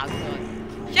chopper.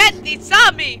 Shit, he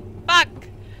saw me. Fuck.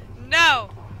 No.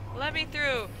 Let me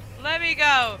through. Let me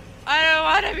go. I don't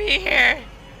want to be here.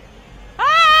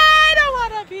 I don't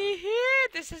want to be here.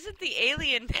 This isn't the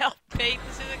alien help, mate.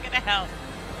 This isn't gonna help.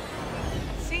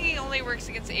 Singing only works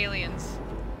against aliens.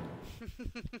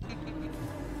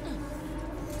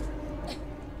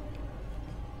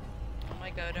 Oh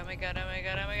my god, oh my god, oh my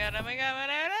god, oh my god, oh my god,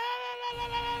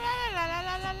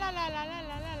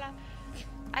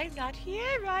 I'm not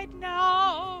here right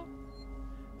now.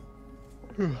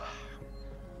 Oh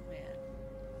man.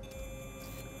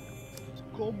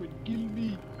 Come and kill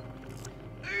me.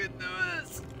 I can do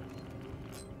this.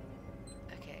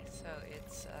 Okay, so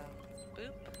it's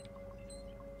boop,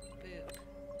 boop,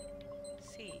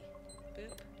 C,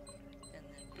 boop, and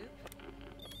then boop.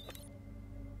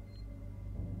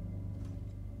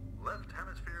 Left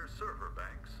hemisphere server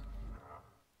banks.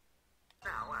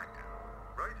 Now active.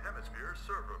 Right hemisphere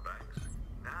server banks.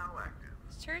 Now active.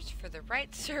 Search for the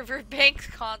right server banks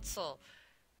console.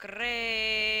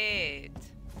 Great.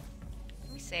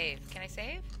 Let me save. Can I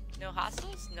save? No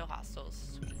hostiles? No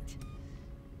hostiles. Sweet.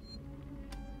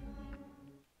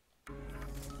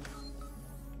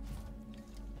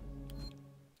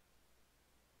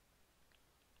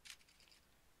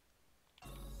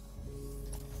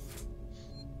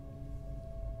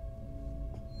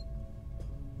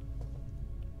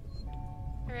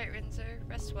 Alright, Rinzer,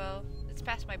 rest well. It's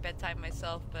past my bedtime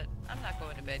myself, but I'm not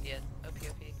going to bed yet.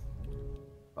 OPOP.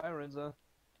 Bye, Renza.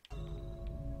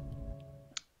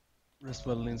 Rest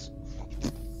well, Rinser.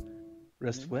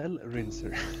 Rest well,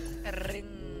 Rinser.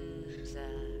 Rinza.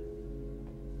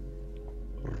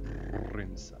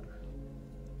 Rinser.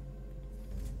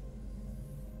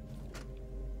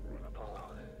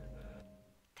 Apollo.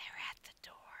 They're at the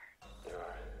door. There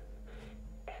are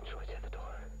androids at the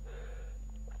door.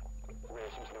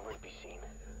 Rare seems nowhere to be seen.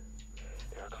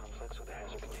 There are conflicts with the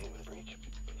hazard containment breach.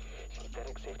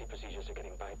 Synthetic safety procedures are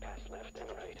getting bypassed left and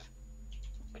right.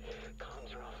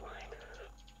 Comms are offline.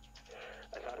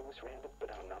 I thought it was random, but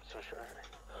I'm not so sure.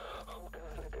 Oh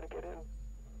god, I gotta get in.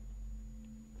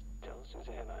 Tell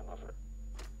Suzanne I love her.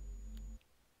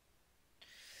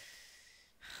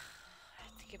 I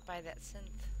have to get by that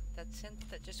synth. That synth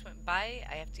that just went by,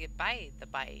 I have to get by the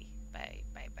by.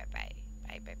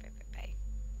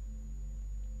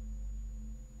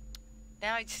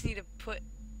 Now I just need to put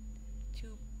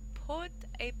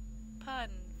a pun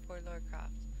for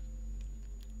Lorecroft.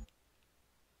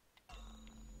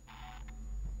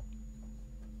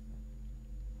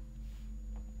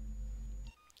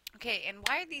 Okay, and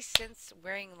why are these synths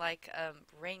wearing like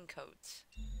raincoats?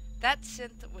 That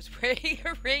synth was wearing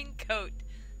a raincoat.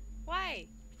 Why?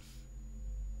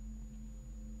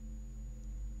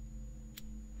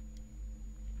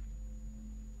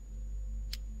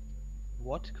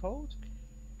 What coat?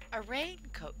 A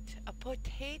raincoat. A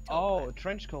potato. Oh, one.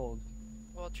 trench coat.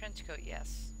 Well, trench coat,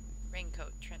 yes.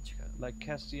 Raincoat, trench coat. Like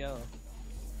Castiel.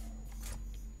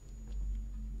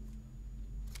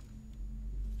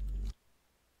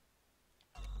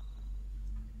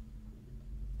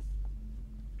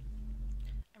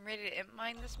 I'm ready to imp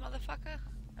mine this motherfucker.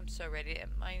 I'm so ready to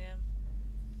imp mine him.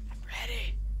 I'm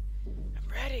ready. I'm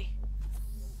ready.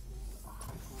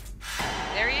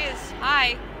 There he is.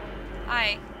 Hi.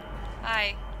 Hi.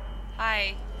 Hi.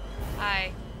 Hi.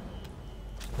 Hi.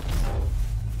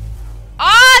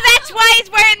 Oh, that's why he's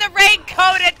wearing the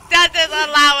raincoat. It doesn't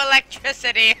allow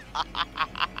electricity.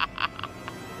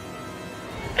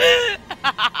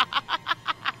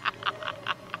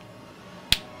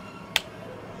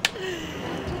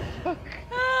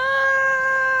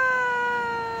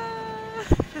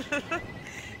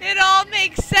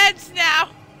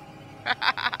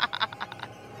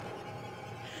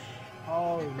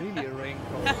 really a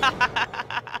raincoat.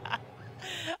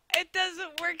 It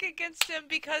doesn't work against him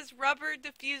because rubber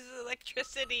diffuses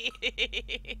electricity.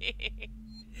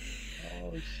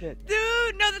 Oh shit.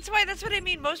 Dude, no, that's what I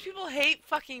mean. Most people hate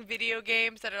fucking video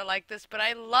games that are like this, but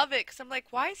I love it because I'm like,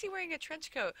 why is he wearing a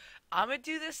trench coat? I'm gonna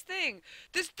do this thing.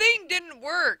 This thing didn't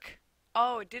work.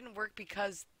 Oh, it didn't work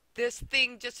because this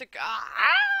thing just...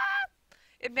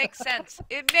 It makes sense.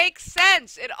 It makes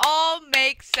sense. It all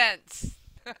makes sense.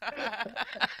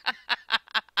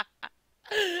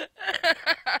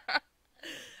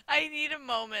 I need a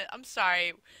moment. I'm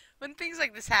sorry. When things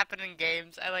like this happen in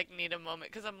games, I like need a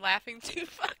moment because I'm laughing too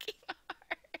fucking hard.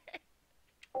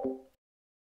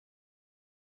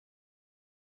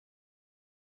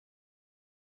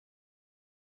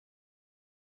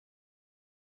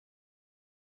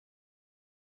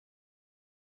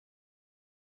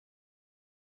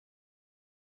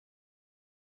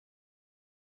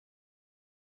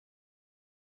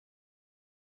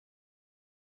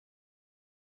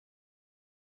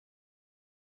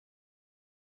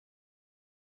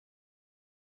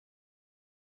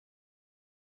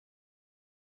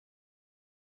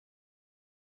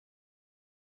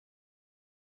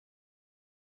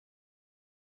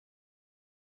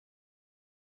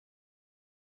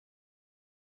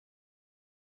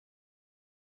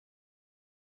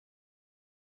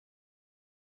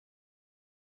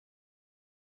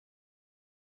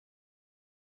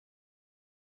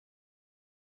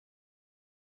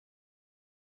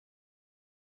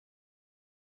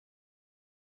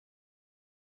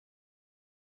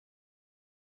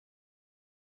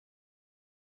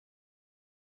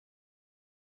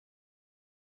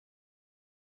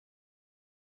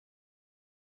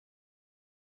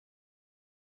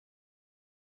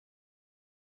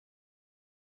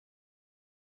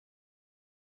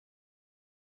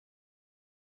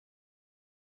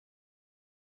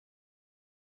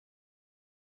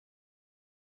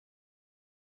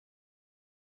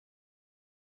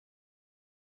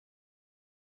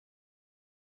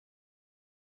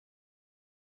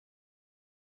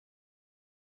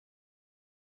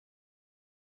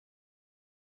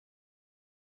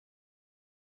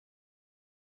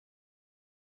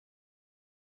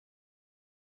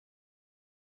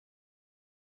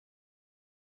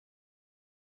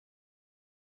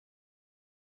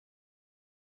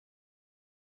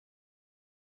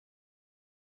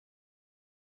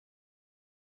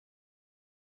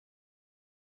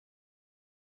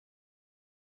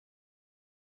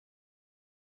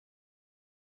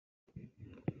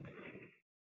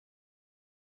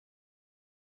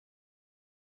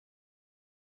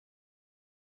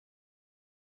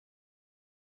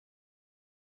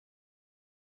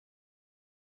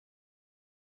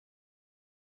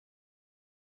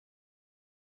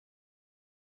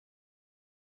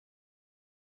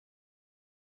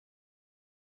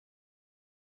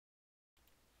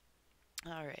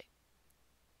 Alright.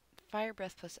 Fire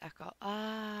breath plus alcohol.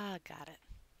 Ah, got it.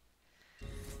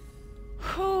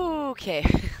 Whew, okay.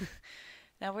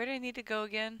 Now where do I need to go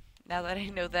again? Now that I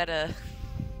know that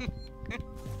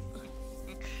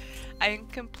I am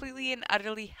completely and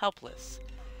utterly helpless.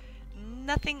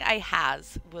 Nothing I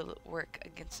has will work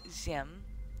against Zim.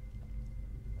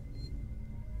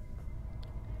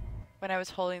 When I was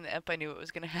holding the imp, I knew it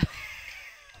was gonna happen.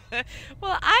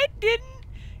 Well, I didn't,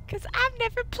 because I've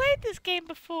never played this game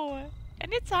before.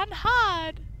 And it's on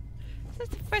hard. This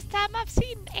is the first time I've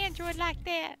seen an android like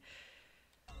that.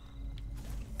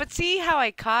 But see how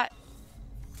I caught...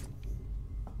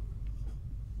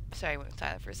 Sorry, I went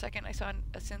silent for a second. I saw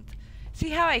a synth. See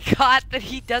how I caught that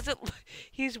he doesn't...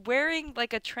 He's wearing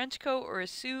like a trench coat or a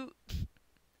suit.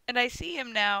 And I see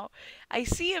him now. I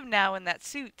see him now in that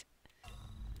suit.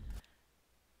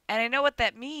 And I know what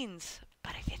that means.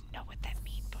 But I didn't know what that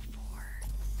meant before.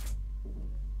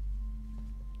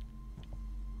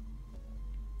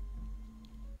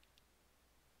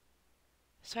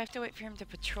 So I have to wait for him to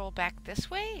patrol back this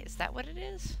way? Is that what it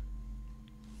is?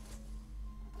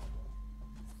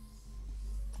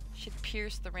 Should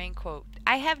pierce the raincoat.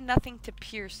 I have nothing to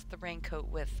pierce the raincoat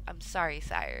with. I'm sorry,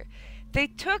 sire. They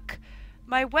took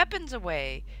my weapons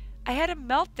away. I had a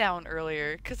meltdown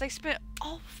earlier because I spent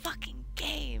all fucking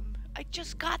game. I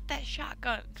just got that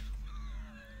shotgun.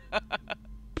 I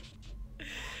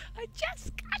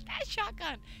just got that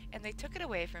shotgun. And they took it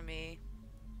away from me.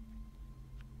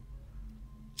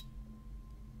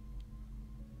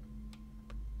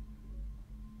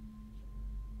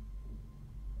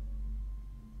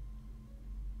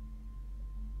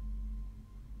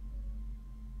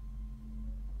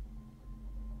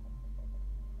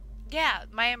 Yeah,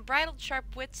 my unbridled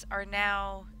sharp wits are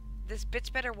now... This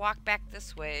bitch better walk back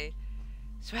this way.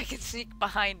 so I can sneak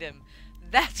behind him.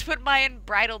 That's what my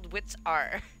unbridled wits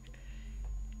are.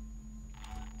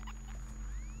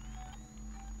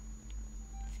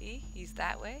 See? He's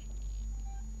that way.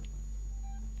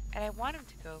 And I want him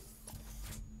to go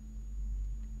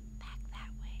back that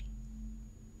way.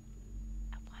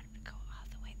 I want him to go all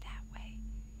the way that way.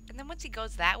 And then once he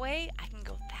goes that way, I can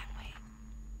go that way.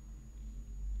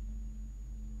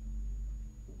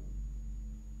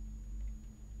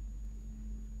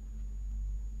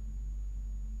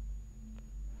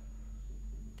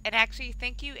 And actually,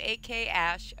 thank you, AK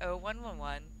Ash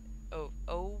 0111. Oh,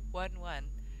 011.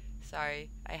 Sorry,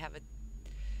 I have a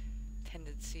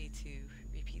tendency to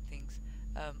repeat things.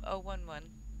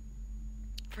 011.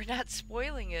 For not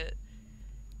spoiling it.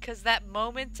 Because that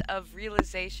moment of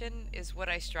realization is what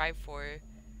I strive for.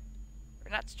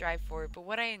 Or not strive for, but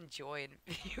what I enjoy in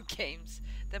video games.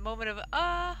 The moment of,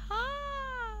 aha!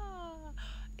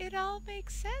 It all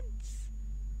makes sense.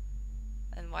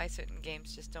 And why certain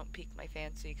games just don't pique my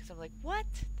fancy. Because I'm like, what?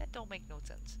 That don't make no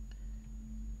sense.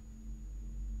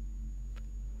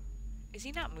 Is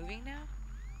he not moving now?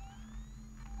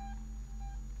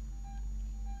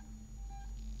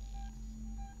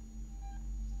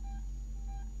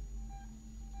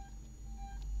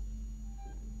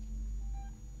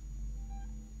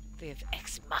 They have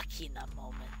ex machina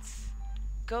moments.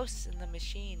 Ghosts in the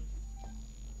machine.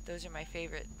 Those are my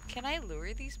favorite. Can I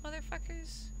lure these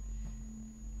motherfuckers?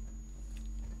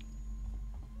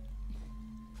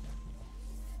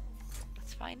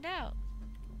 Let's find out.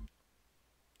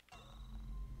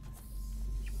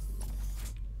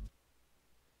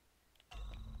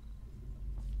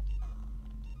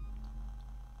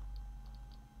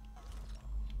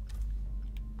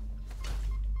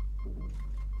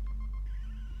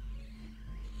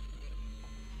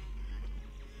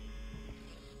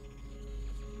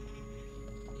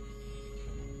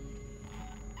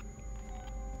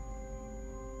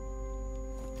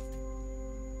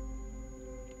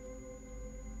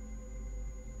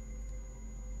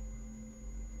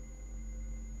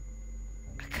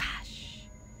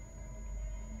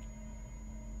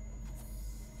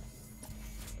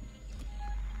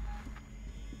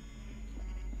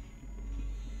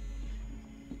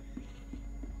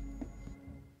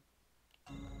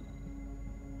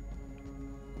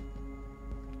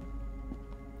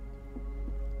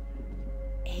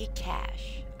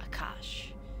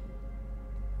 Akash.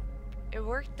 It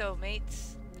worked though,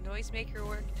 mates. The noisemaker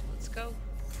worked. Let's go.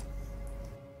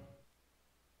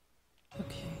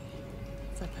 Okay.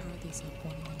 If I power these up,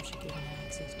 one of them should give me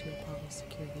access to Apollo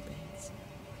security banks.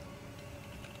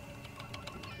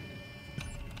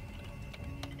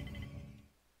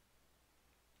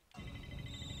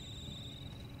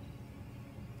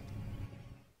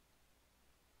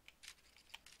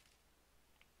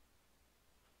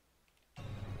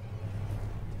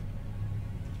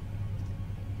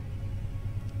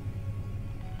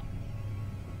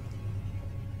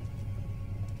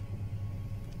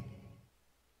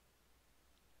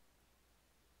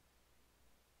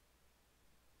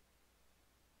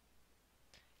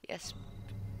 Yes,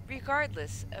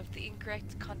 regardless of the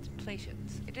incorrect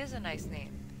contemplations, it is a nice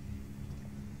name.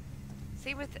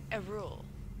 Same with a rule.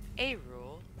 A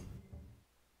rule.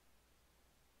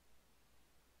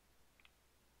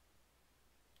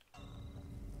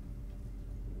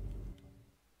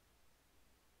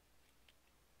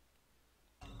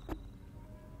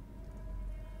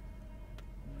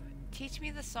 Teach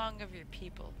me the song of your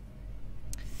people.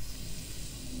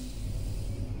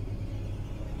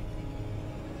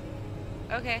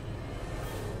 Okay.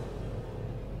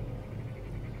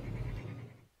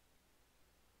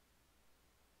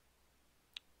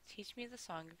 Teach me the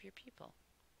song of your people.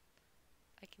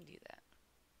 I can do that.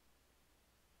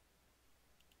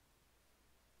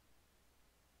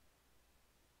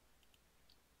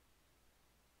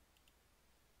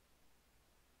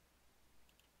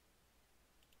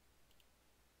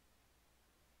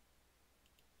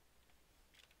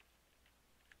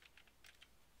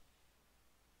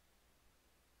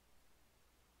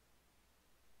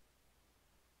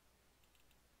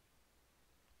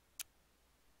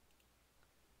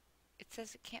 It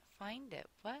says it can't find it.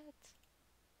 What?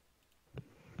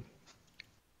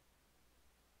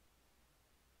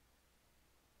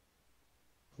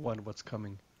 What's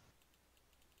coming?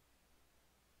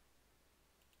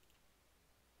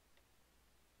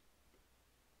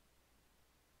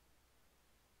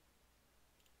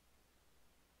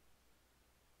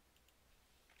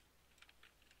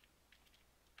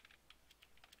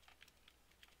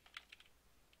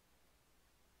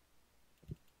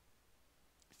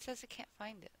 It says it can't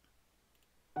find it.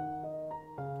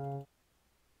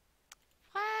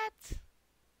 What?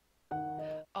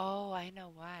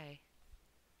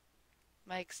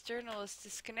 external is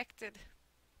disconnected.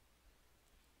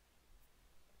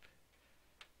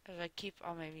 As I keep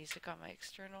all my music on my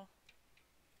external.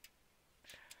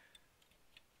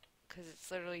 Because it's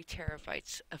literally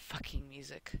terabytes of fucking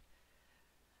music.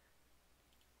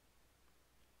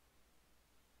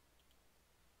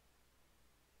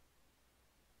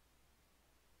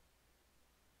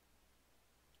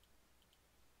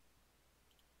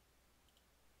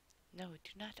 No,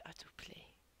 do not autoplay.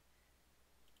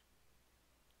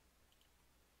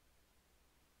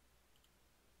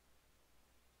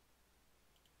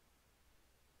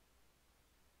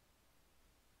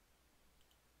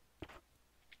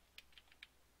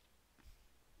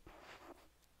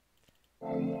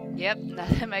 Yep, now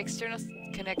that my external's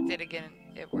connected again,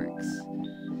 it works.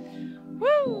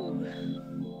 Woo!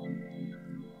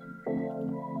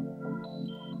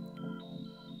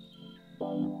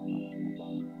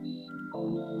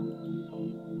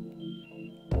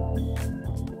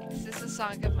 This is the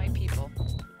song of my people.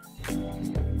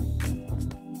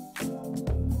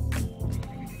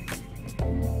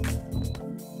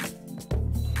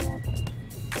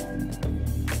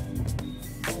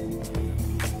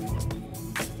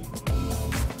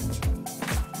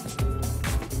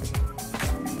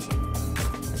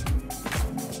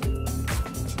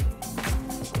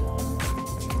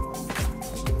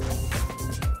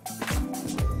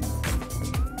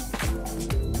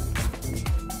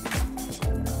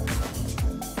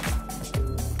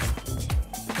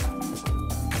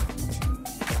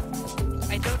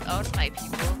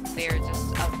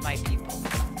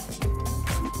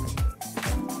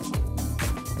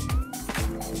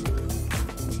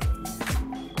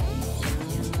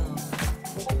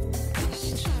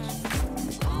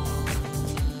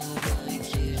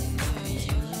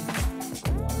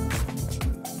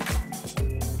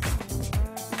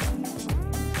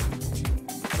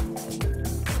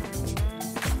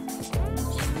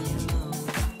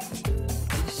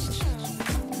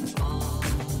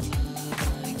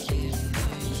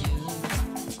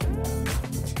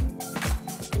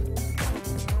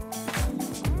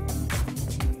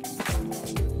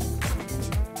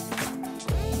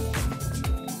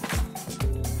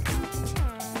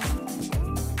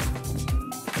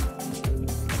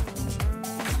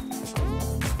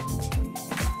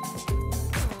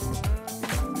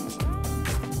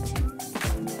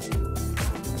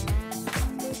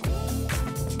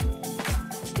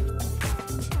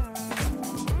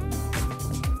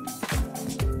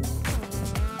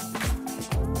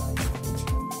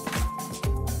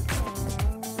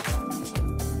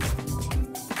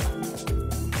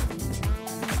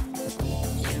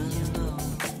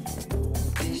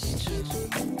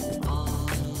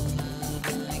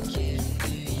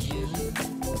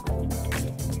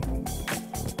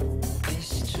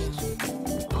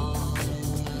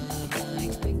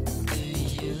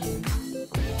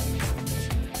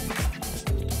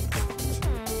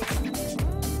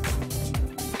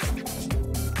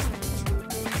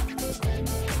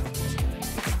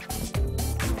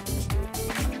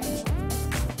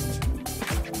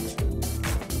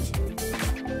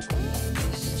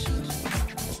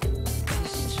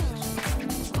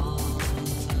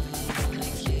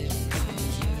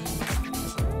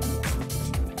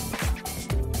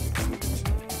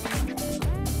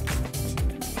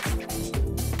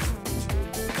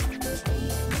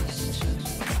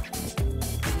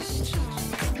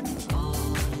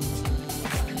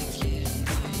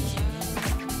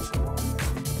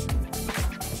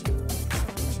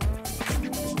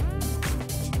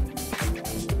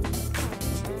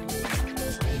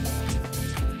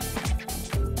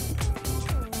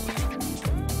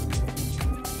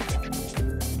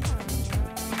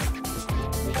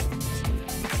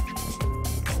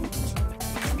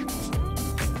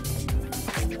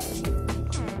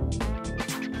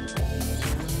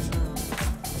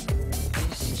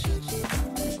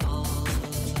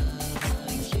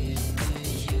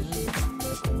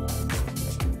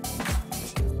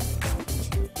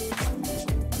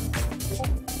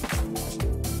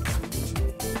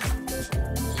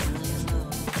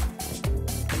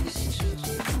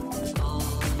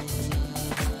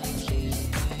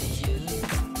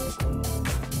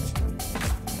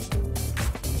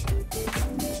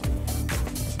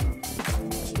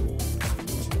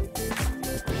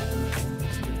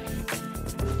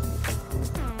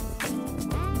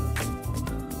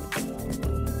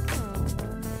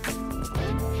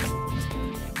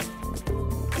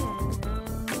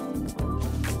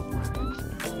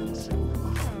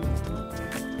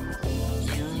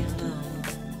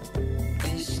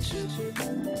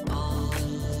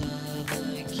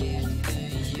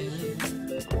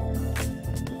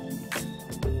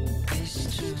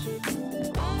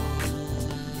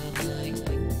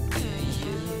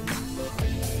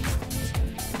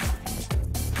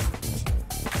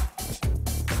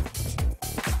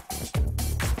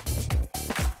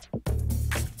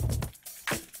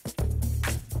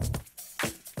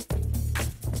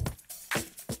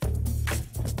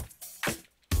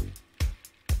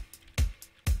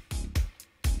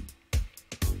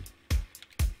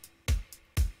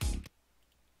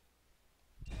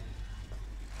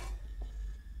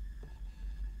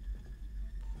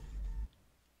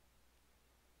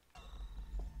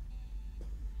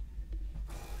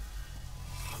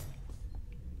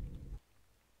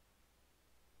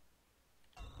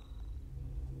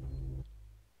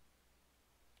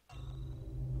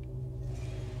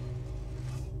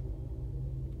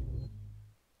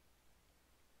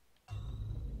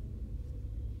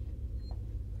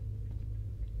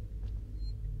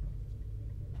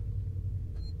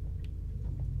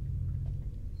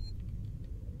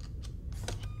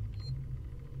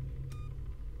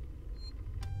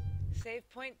 Save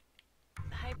point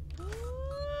Haipu.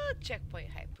 Checkpoint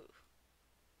Haipu.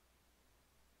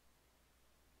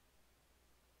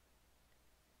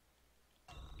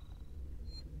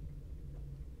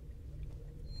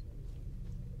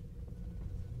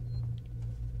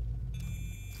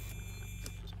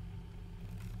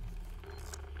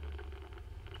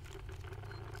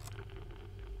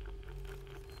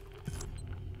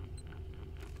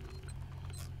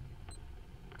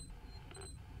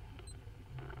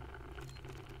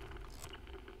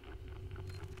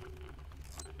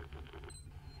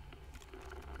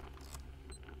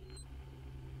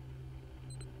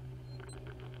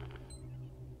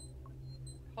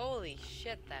 Holy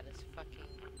shit, that is fucking...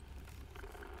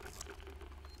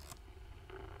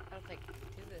 I don't think I can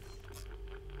do this.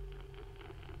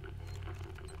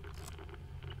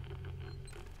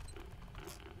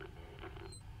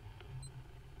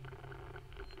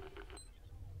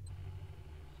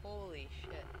 Holy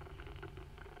shit.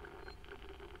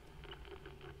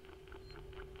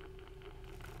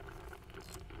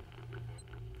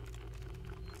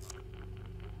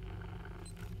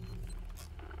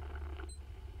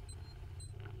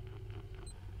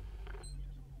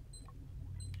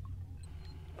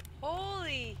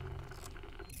 Holy!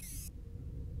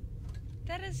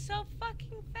 That is so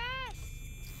fucking fast!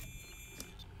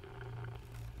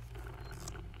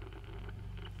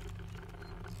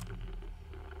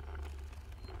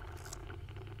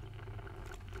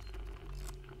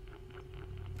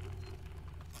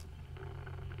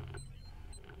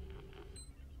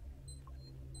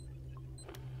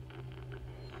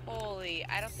 Holy,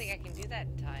 I don't think I can do that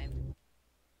in time.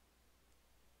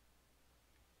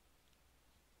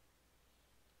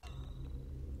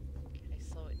 Can I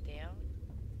slow it down?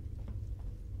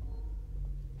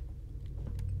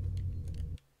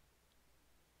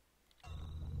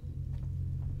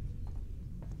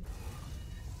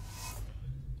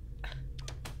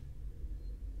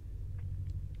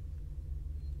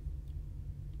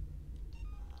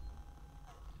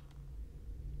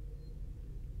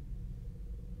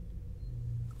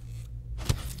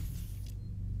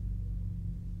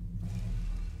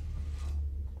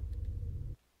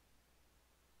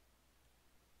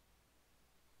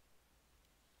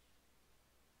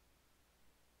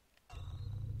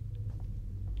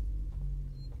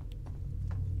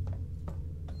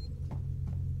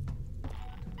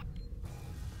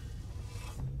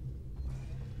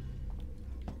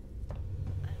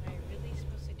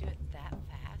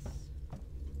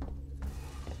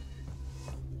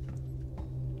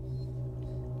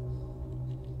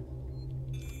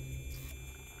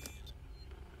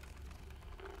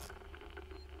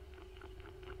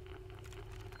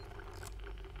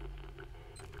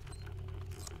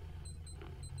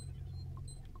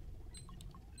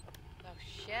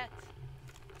 Shit.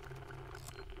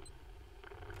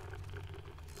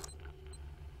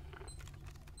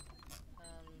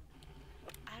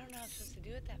 I don't know how I'm supposed to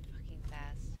do it that fucking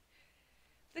fast.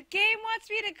 The game wants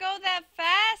me to go that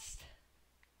fast?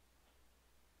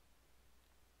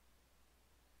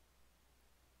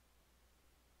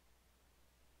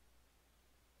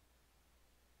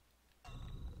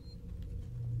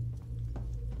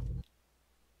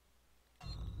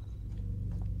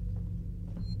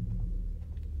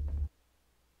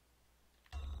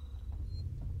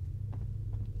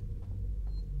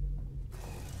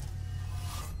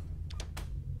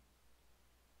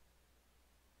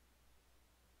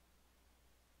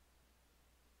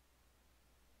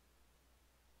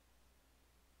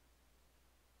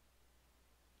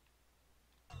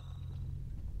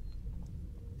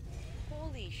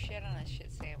 Holy shit on a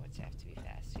shit sandwich, I have to be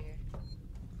fast here.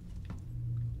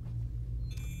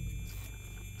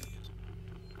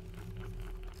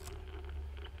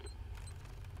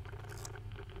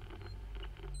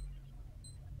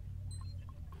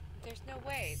 There's no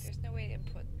way to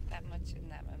input that much in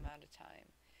that amount of time.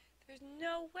 There's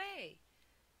no way.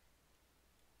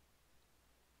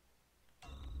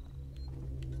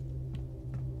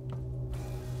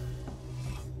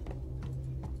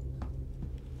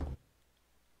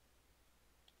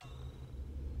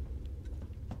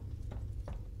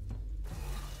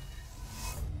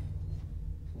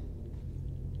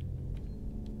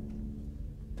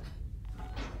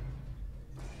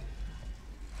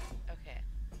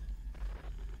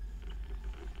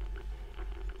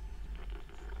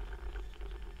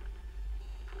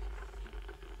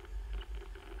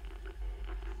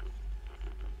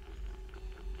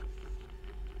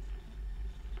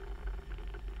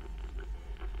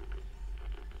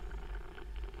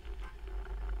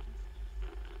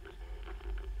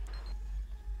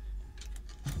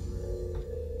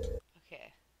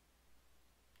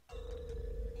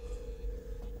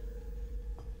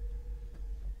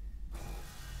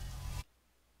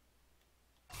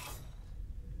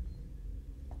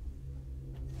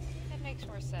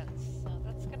 sense. So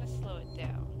that's gonna slow it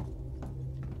down.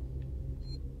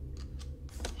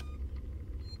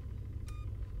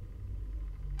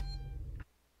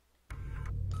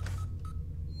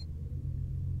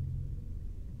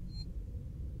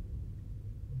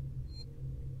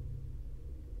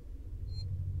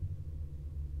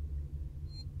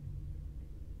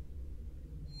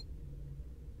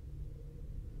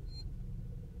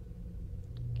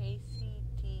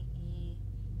 ACTE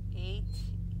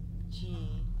 8G.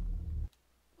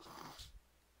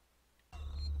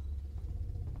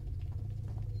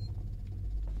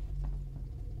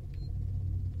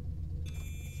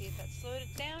 See if that slowed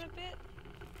it down a bit.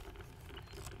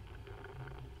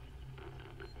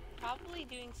 Probably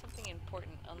doing something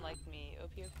important, unlike me.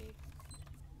 OPOP.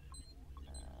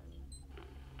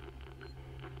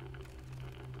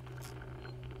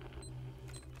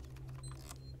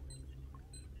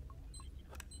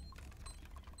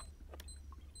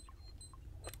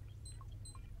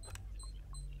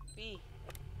 B.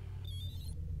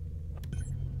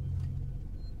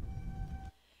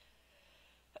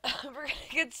 We're gonna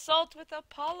consult with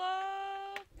Apollo.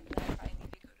 I probably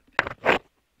need to go to bed.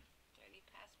 Already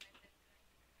past my bedtime.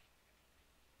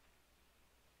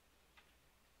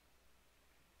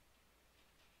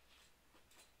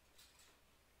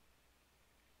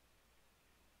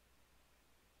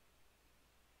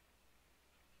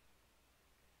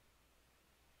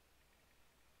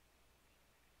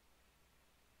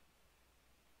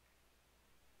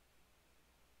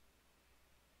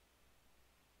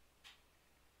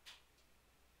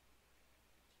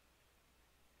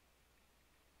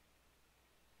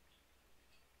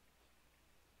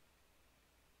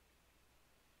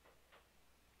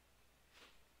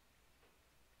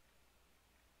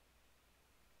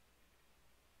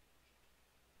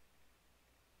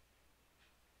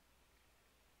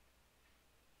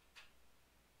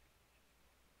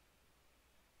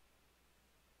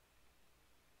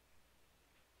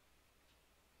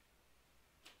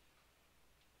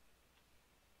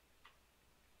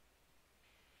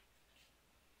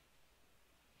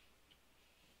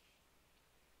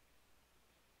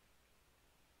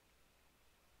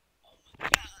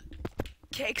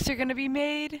 Cakes are gonna be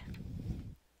made.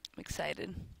 I'm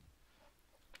excited.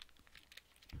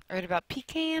 I read about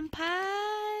pecan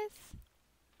pies.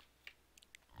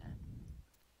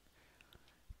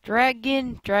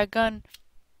 Dragon. Dragon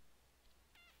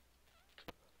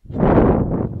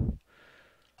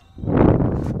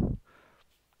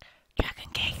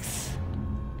cakes.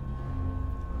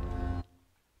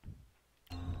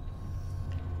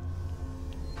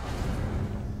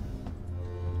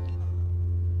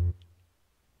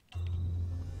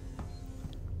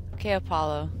 Okay,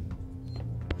 Apollo.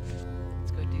 Let's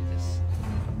go do this.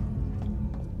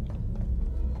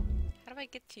 How do I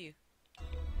get to you?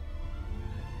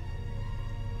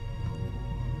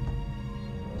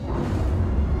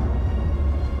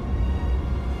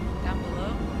 Down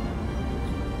below?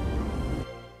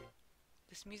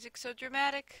 This music's so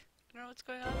dramatic. I don't know what's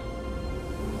going on.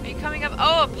 Are you coming up?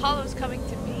 Oh, Apollo's coming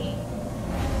to me.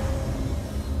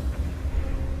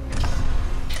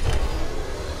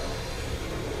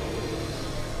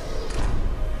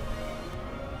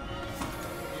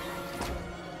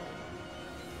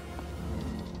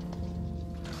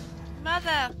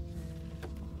 Mother!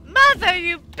 Mother,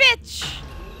 you bitch!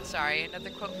 Sorry, another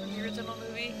quote from the original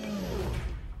movie.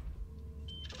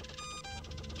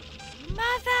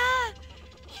 Mother!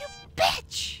 You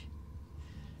bitch!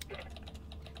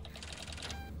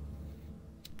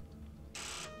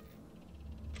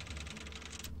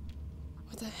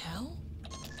 What the hell?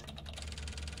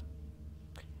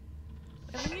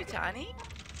 Yutani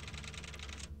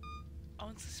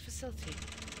owns this facility.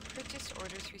 Purchase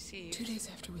orders received. 2 days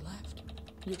after we left.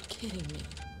 You're kidding me.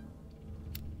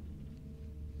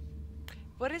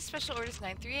 What is Special Orders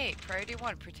 938? Priority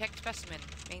 1, protect specimen.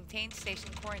 Maintain station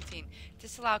quarantine.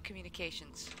 Disallow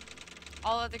communications.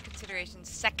 All other considerations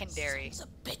secondary. Sons of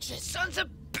bitches! Sons of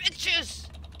bitches!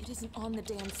 It isn't on the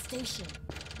damn station.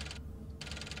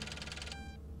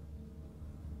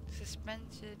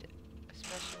 Suspended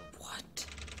special. What?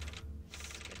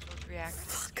 Scheduled reactor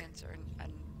scans are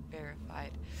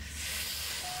unverified.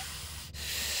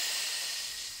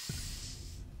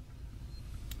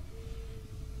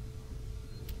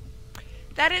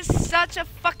 That is such a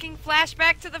fucking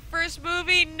flashback to the first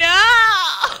movie. No!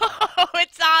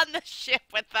 It's on the ship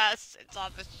with us. It's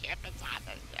on the ship. It's on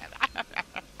the ship.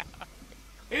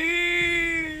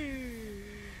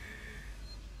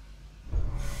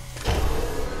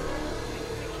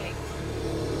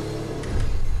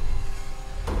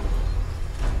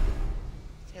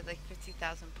 She had like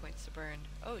 50,000 points to burn.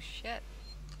 Oh shit.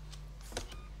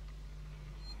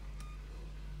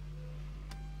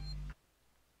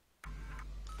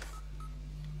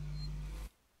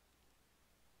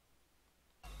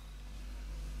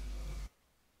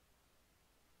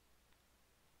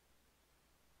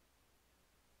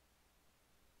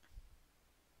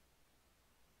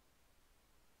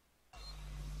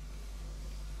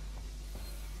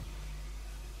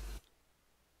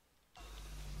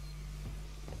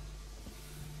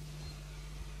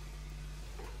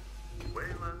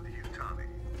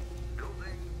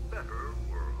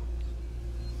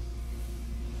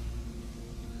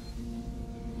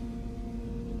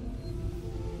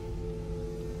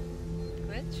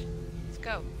 Glitch? Let's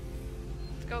go.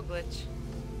 Let's go, Glitch.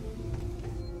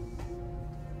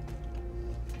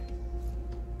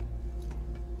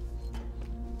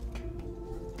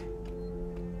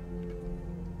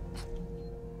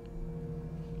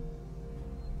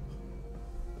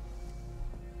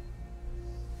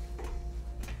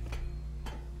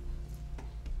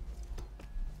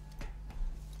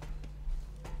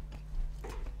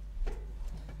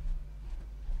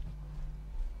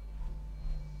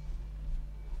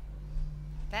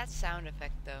 That sound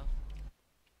effect, though.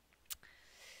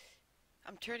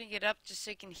 I'm turning it up just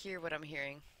so you can hear what I'm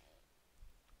hearing.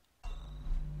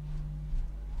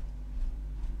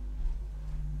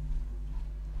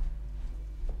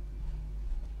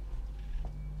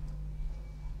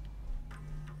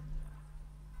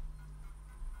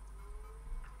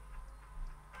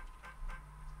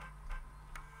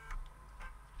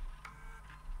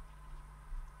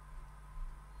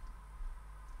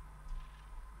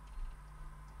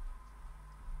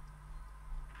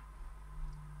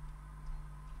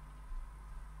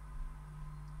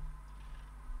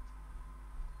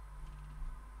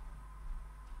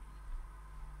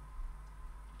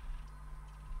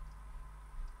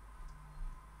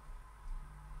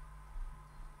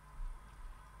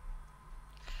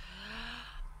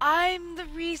 I'm the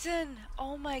reason!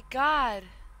 Oh my god!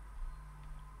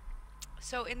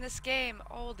 So in this game,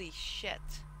 holy shit.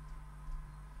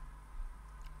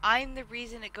 I'm the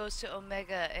reason it goes to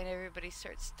Omega and everybody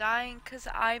starts dying because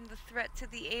I'm the threat to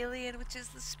the alien, which is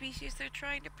the species they're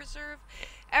trying to preserve.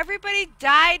 Everybody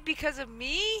died because of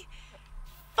me?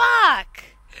 Fuck!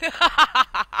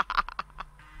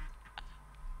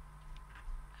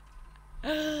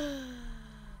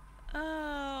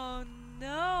 Oh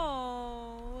no.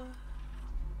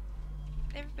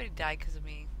 Everybody died because of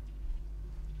me.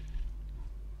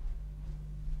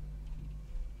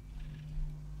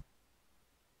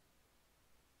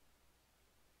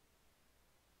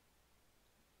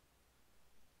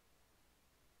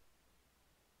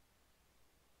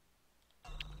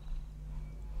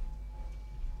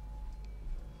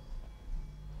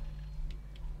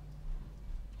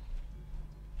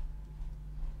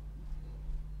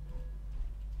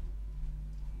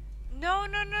 No,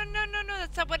 no, no, no, no, no,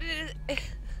 that's not what it is.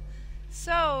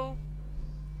 So,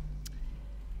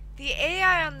 the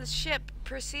AI on the ship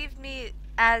perceived me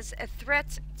as a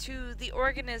threat to the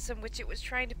organism which it was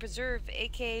trying to preserve,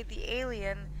 aka the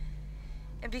alien.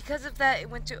 And because of that, it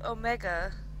went to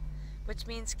Omega, which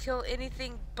means kill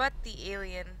anything but the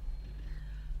alien.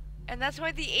 And that's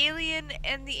why the alien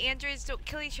and the androids don't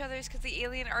kill each other, is because the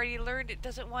alien already learned it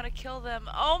doesn't want to kill them.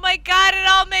 Oh my god, it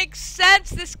all makes sense!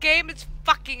 This game is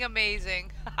fucking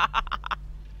amazing.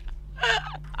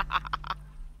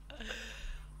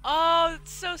 Oh,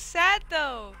 it's so sad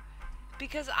though.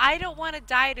 Because I don't want to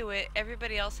die to it,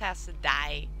 everybody else has to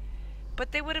die.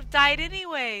 But they would have died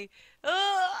anyway.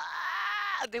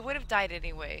 They would have died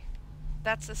anyway.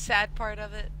 That's the sad part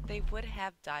of it. They would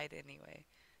have died anyway.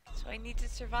 So I need to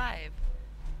survive.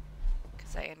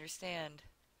 Because I understand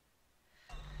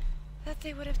that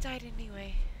they would have died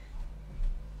anyway.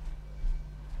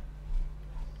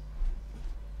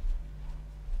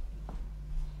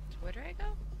 So where do I go?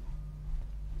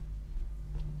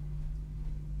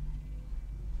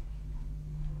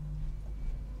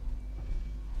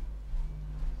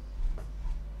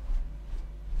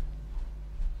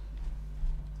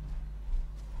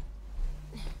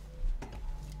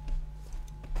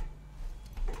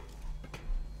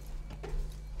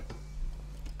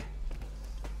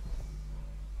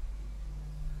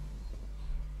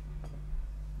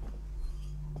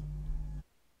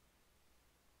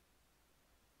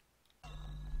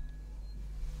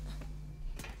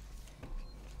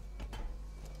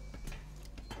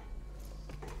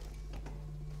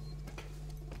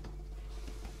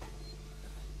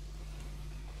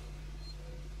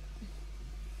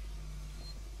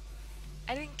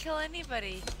 I didn't kill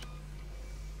anybody.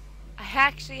 I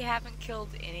actually haven't killed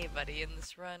anybody in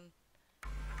this run.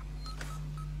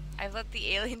 I've let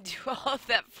the alien do all of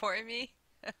that for me.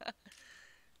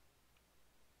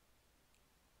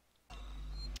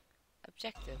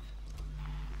 Objective.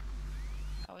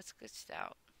 Oh, it's glitched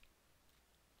out.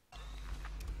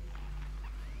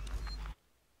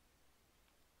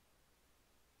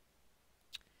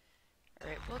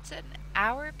 Alright, well it's an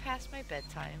hour past my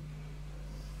bedtime.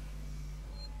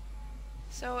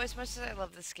 So, as much as I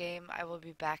love this game, I will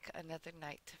be back another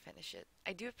night to finish it.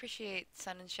 I do appreciate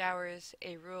Sun and Showers,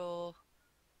 A Rule,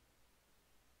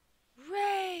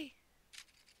 Ray,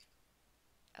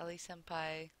 Ellie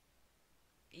Senpai,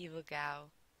 Evil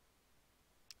Gao,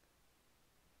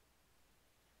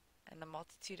 and a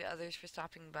multitude of others for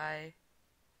stopping by.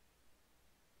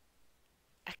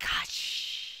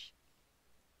 Akash,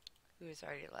 who has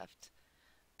already left.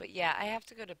 But yeah, I have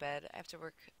to go to bed. I have to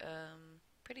work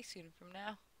pretty soon from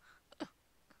now.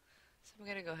 So I'm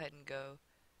gonna go ahead and go.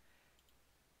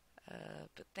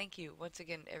 But thank you once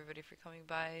again, everybody, for coming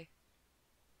by.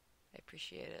 I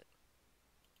appreciate it.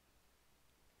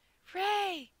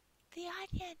 Ray! The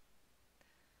onion!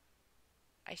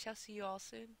 I shall see you all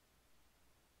soon.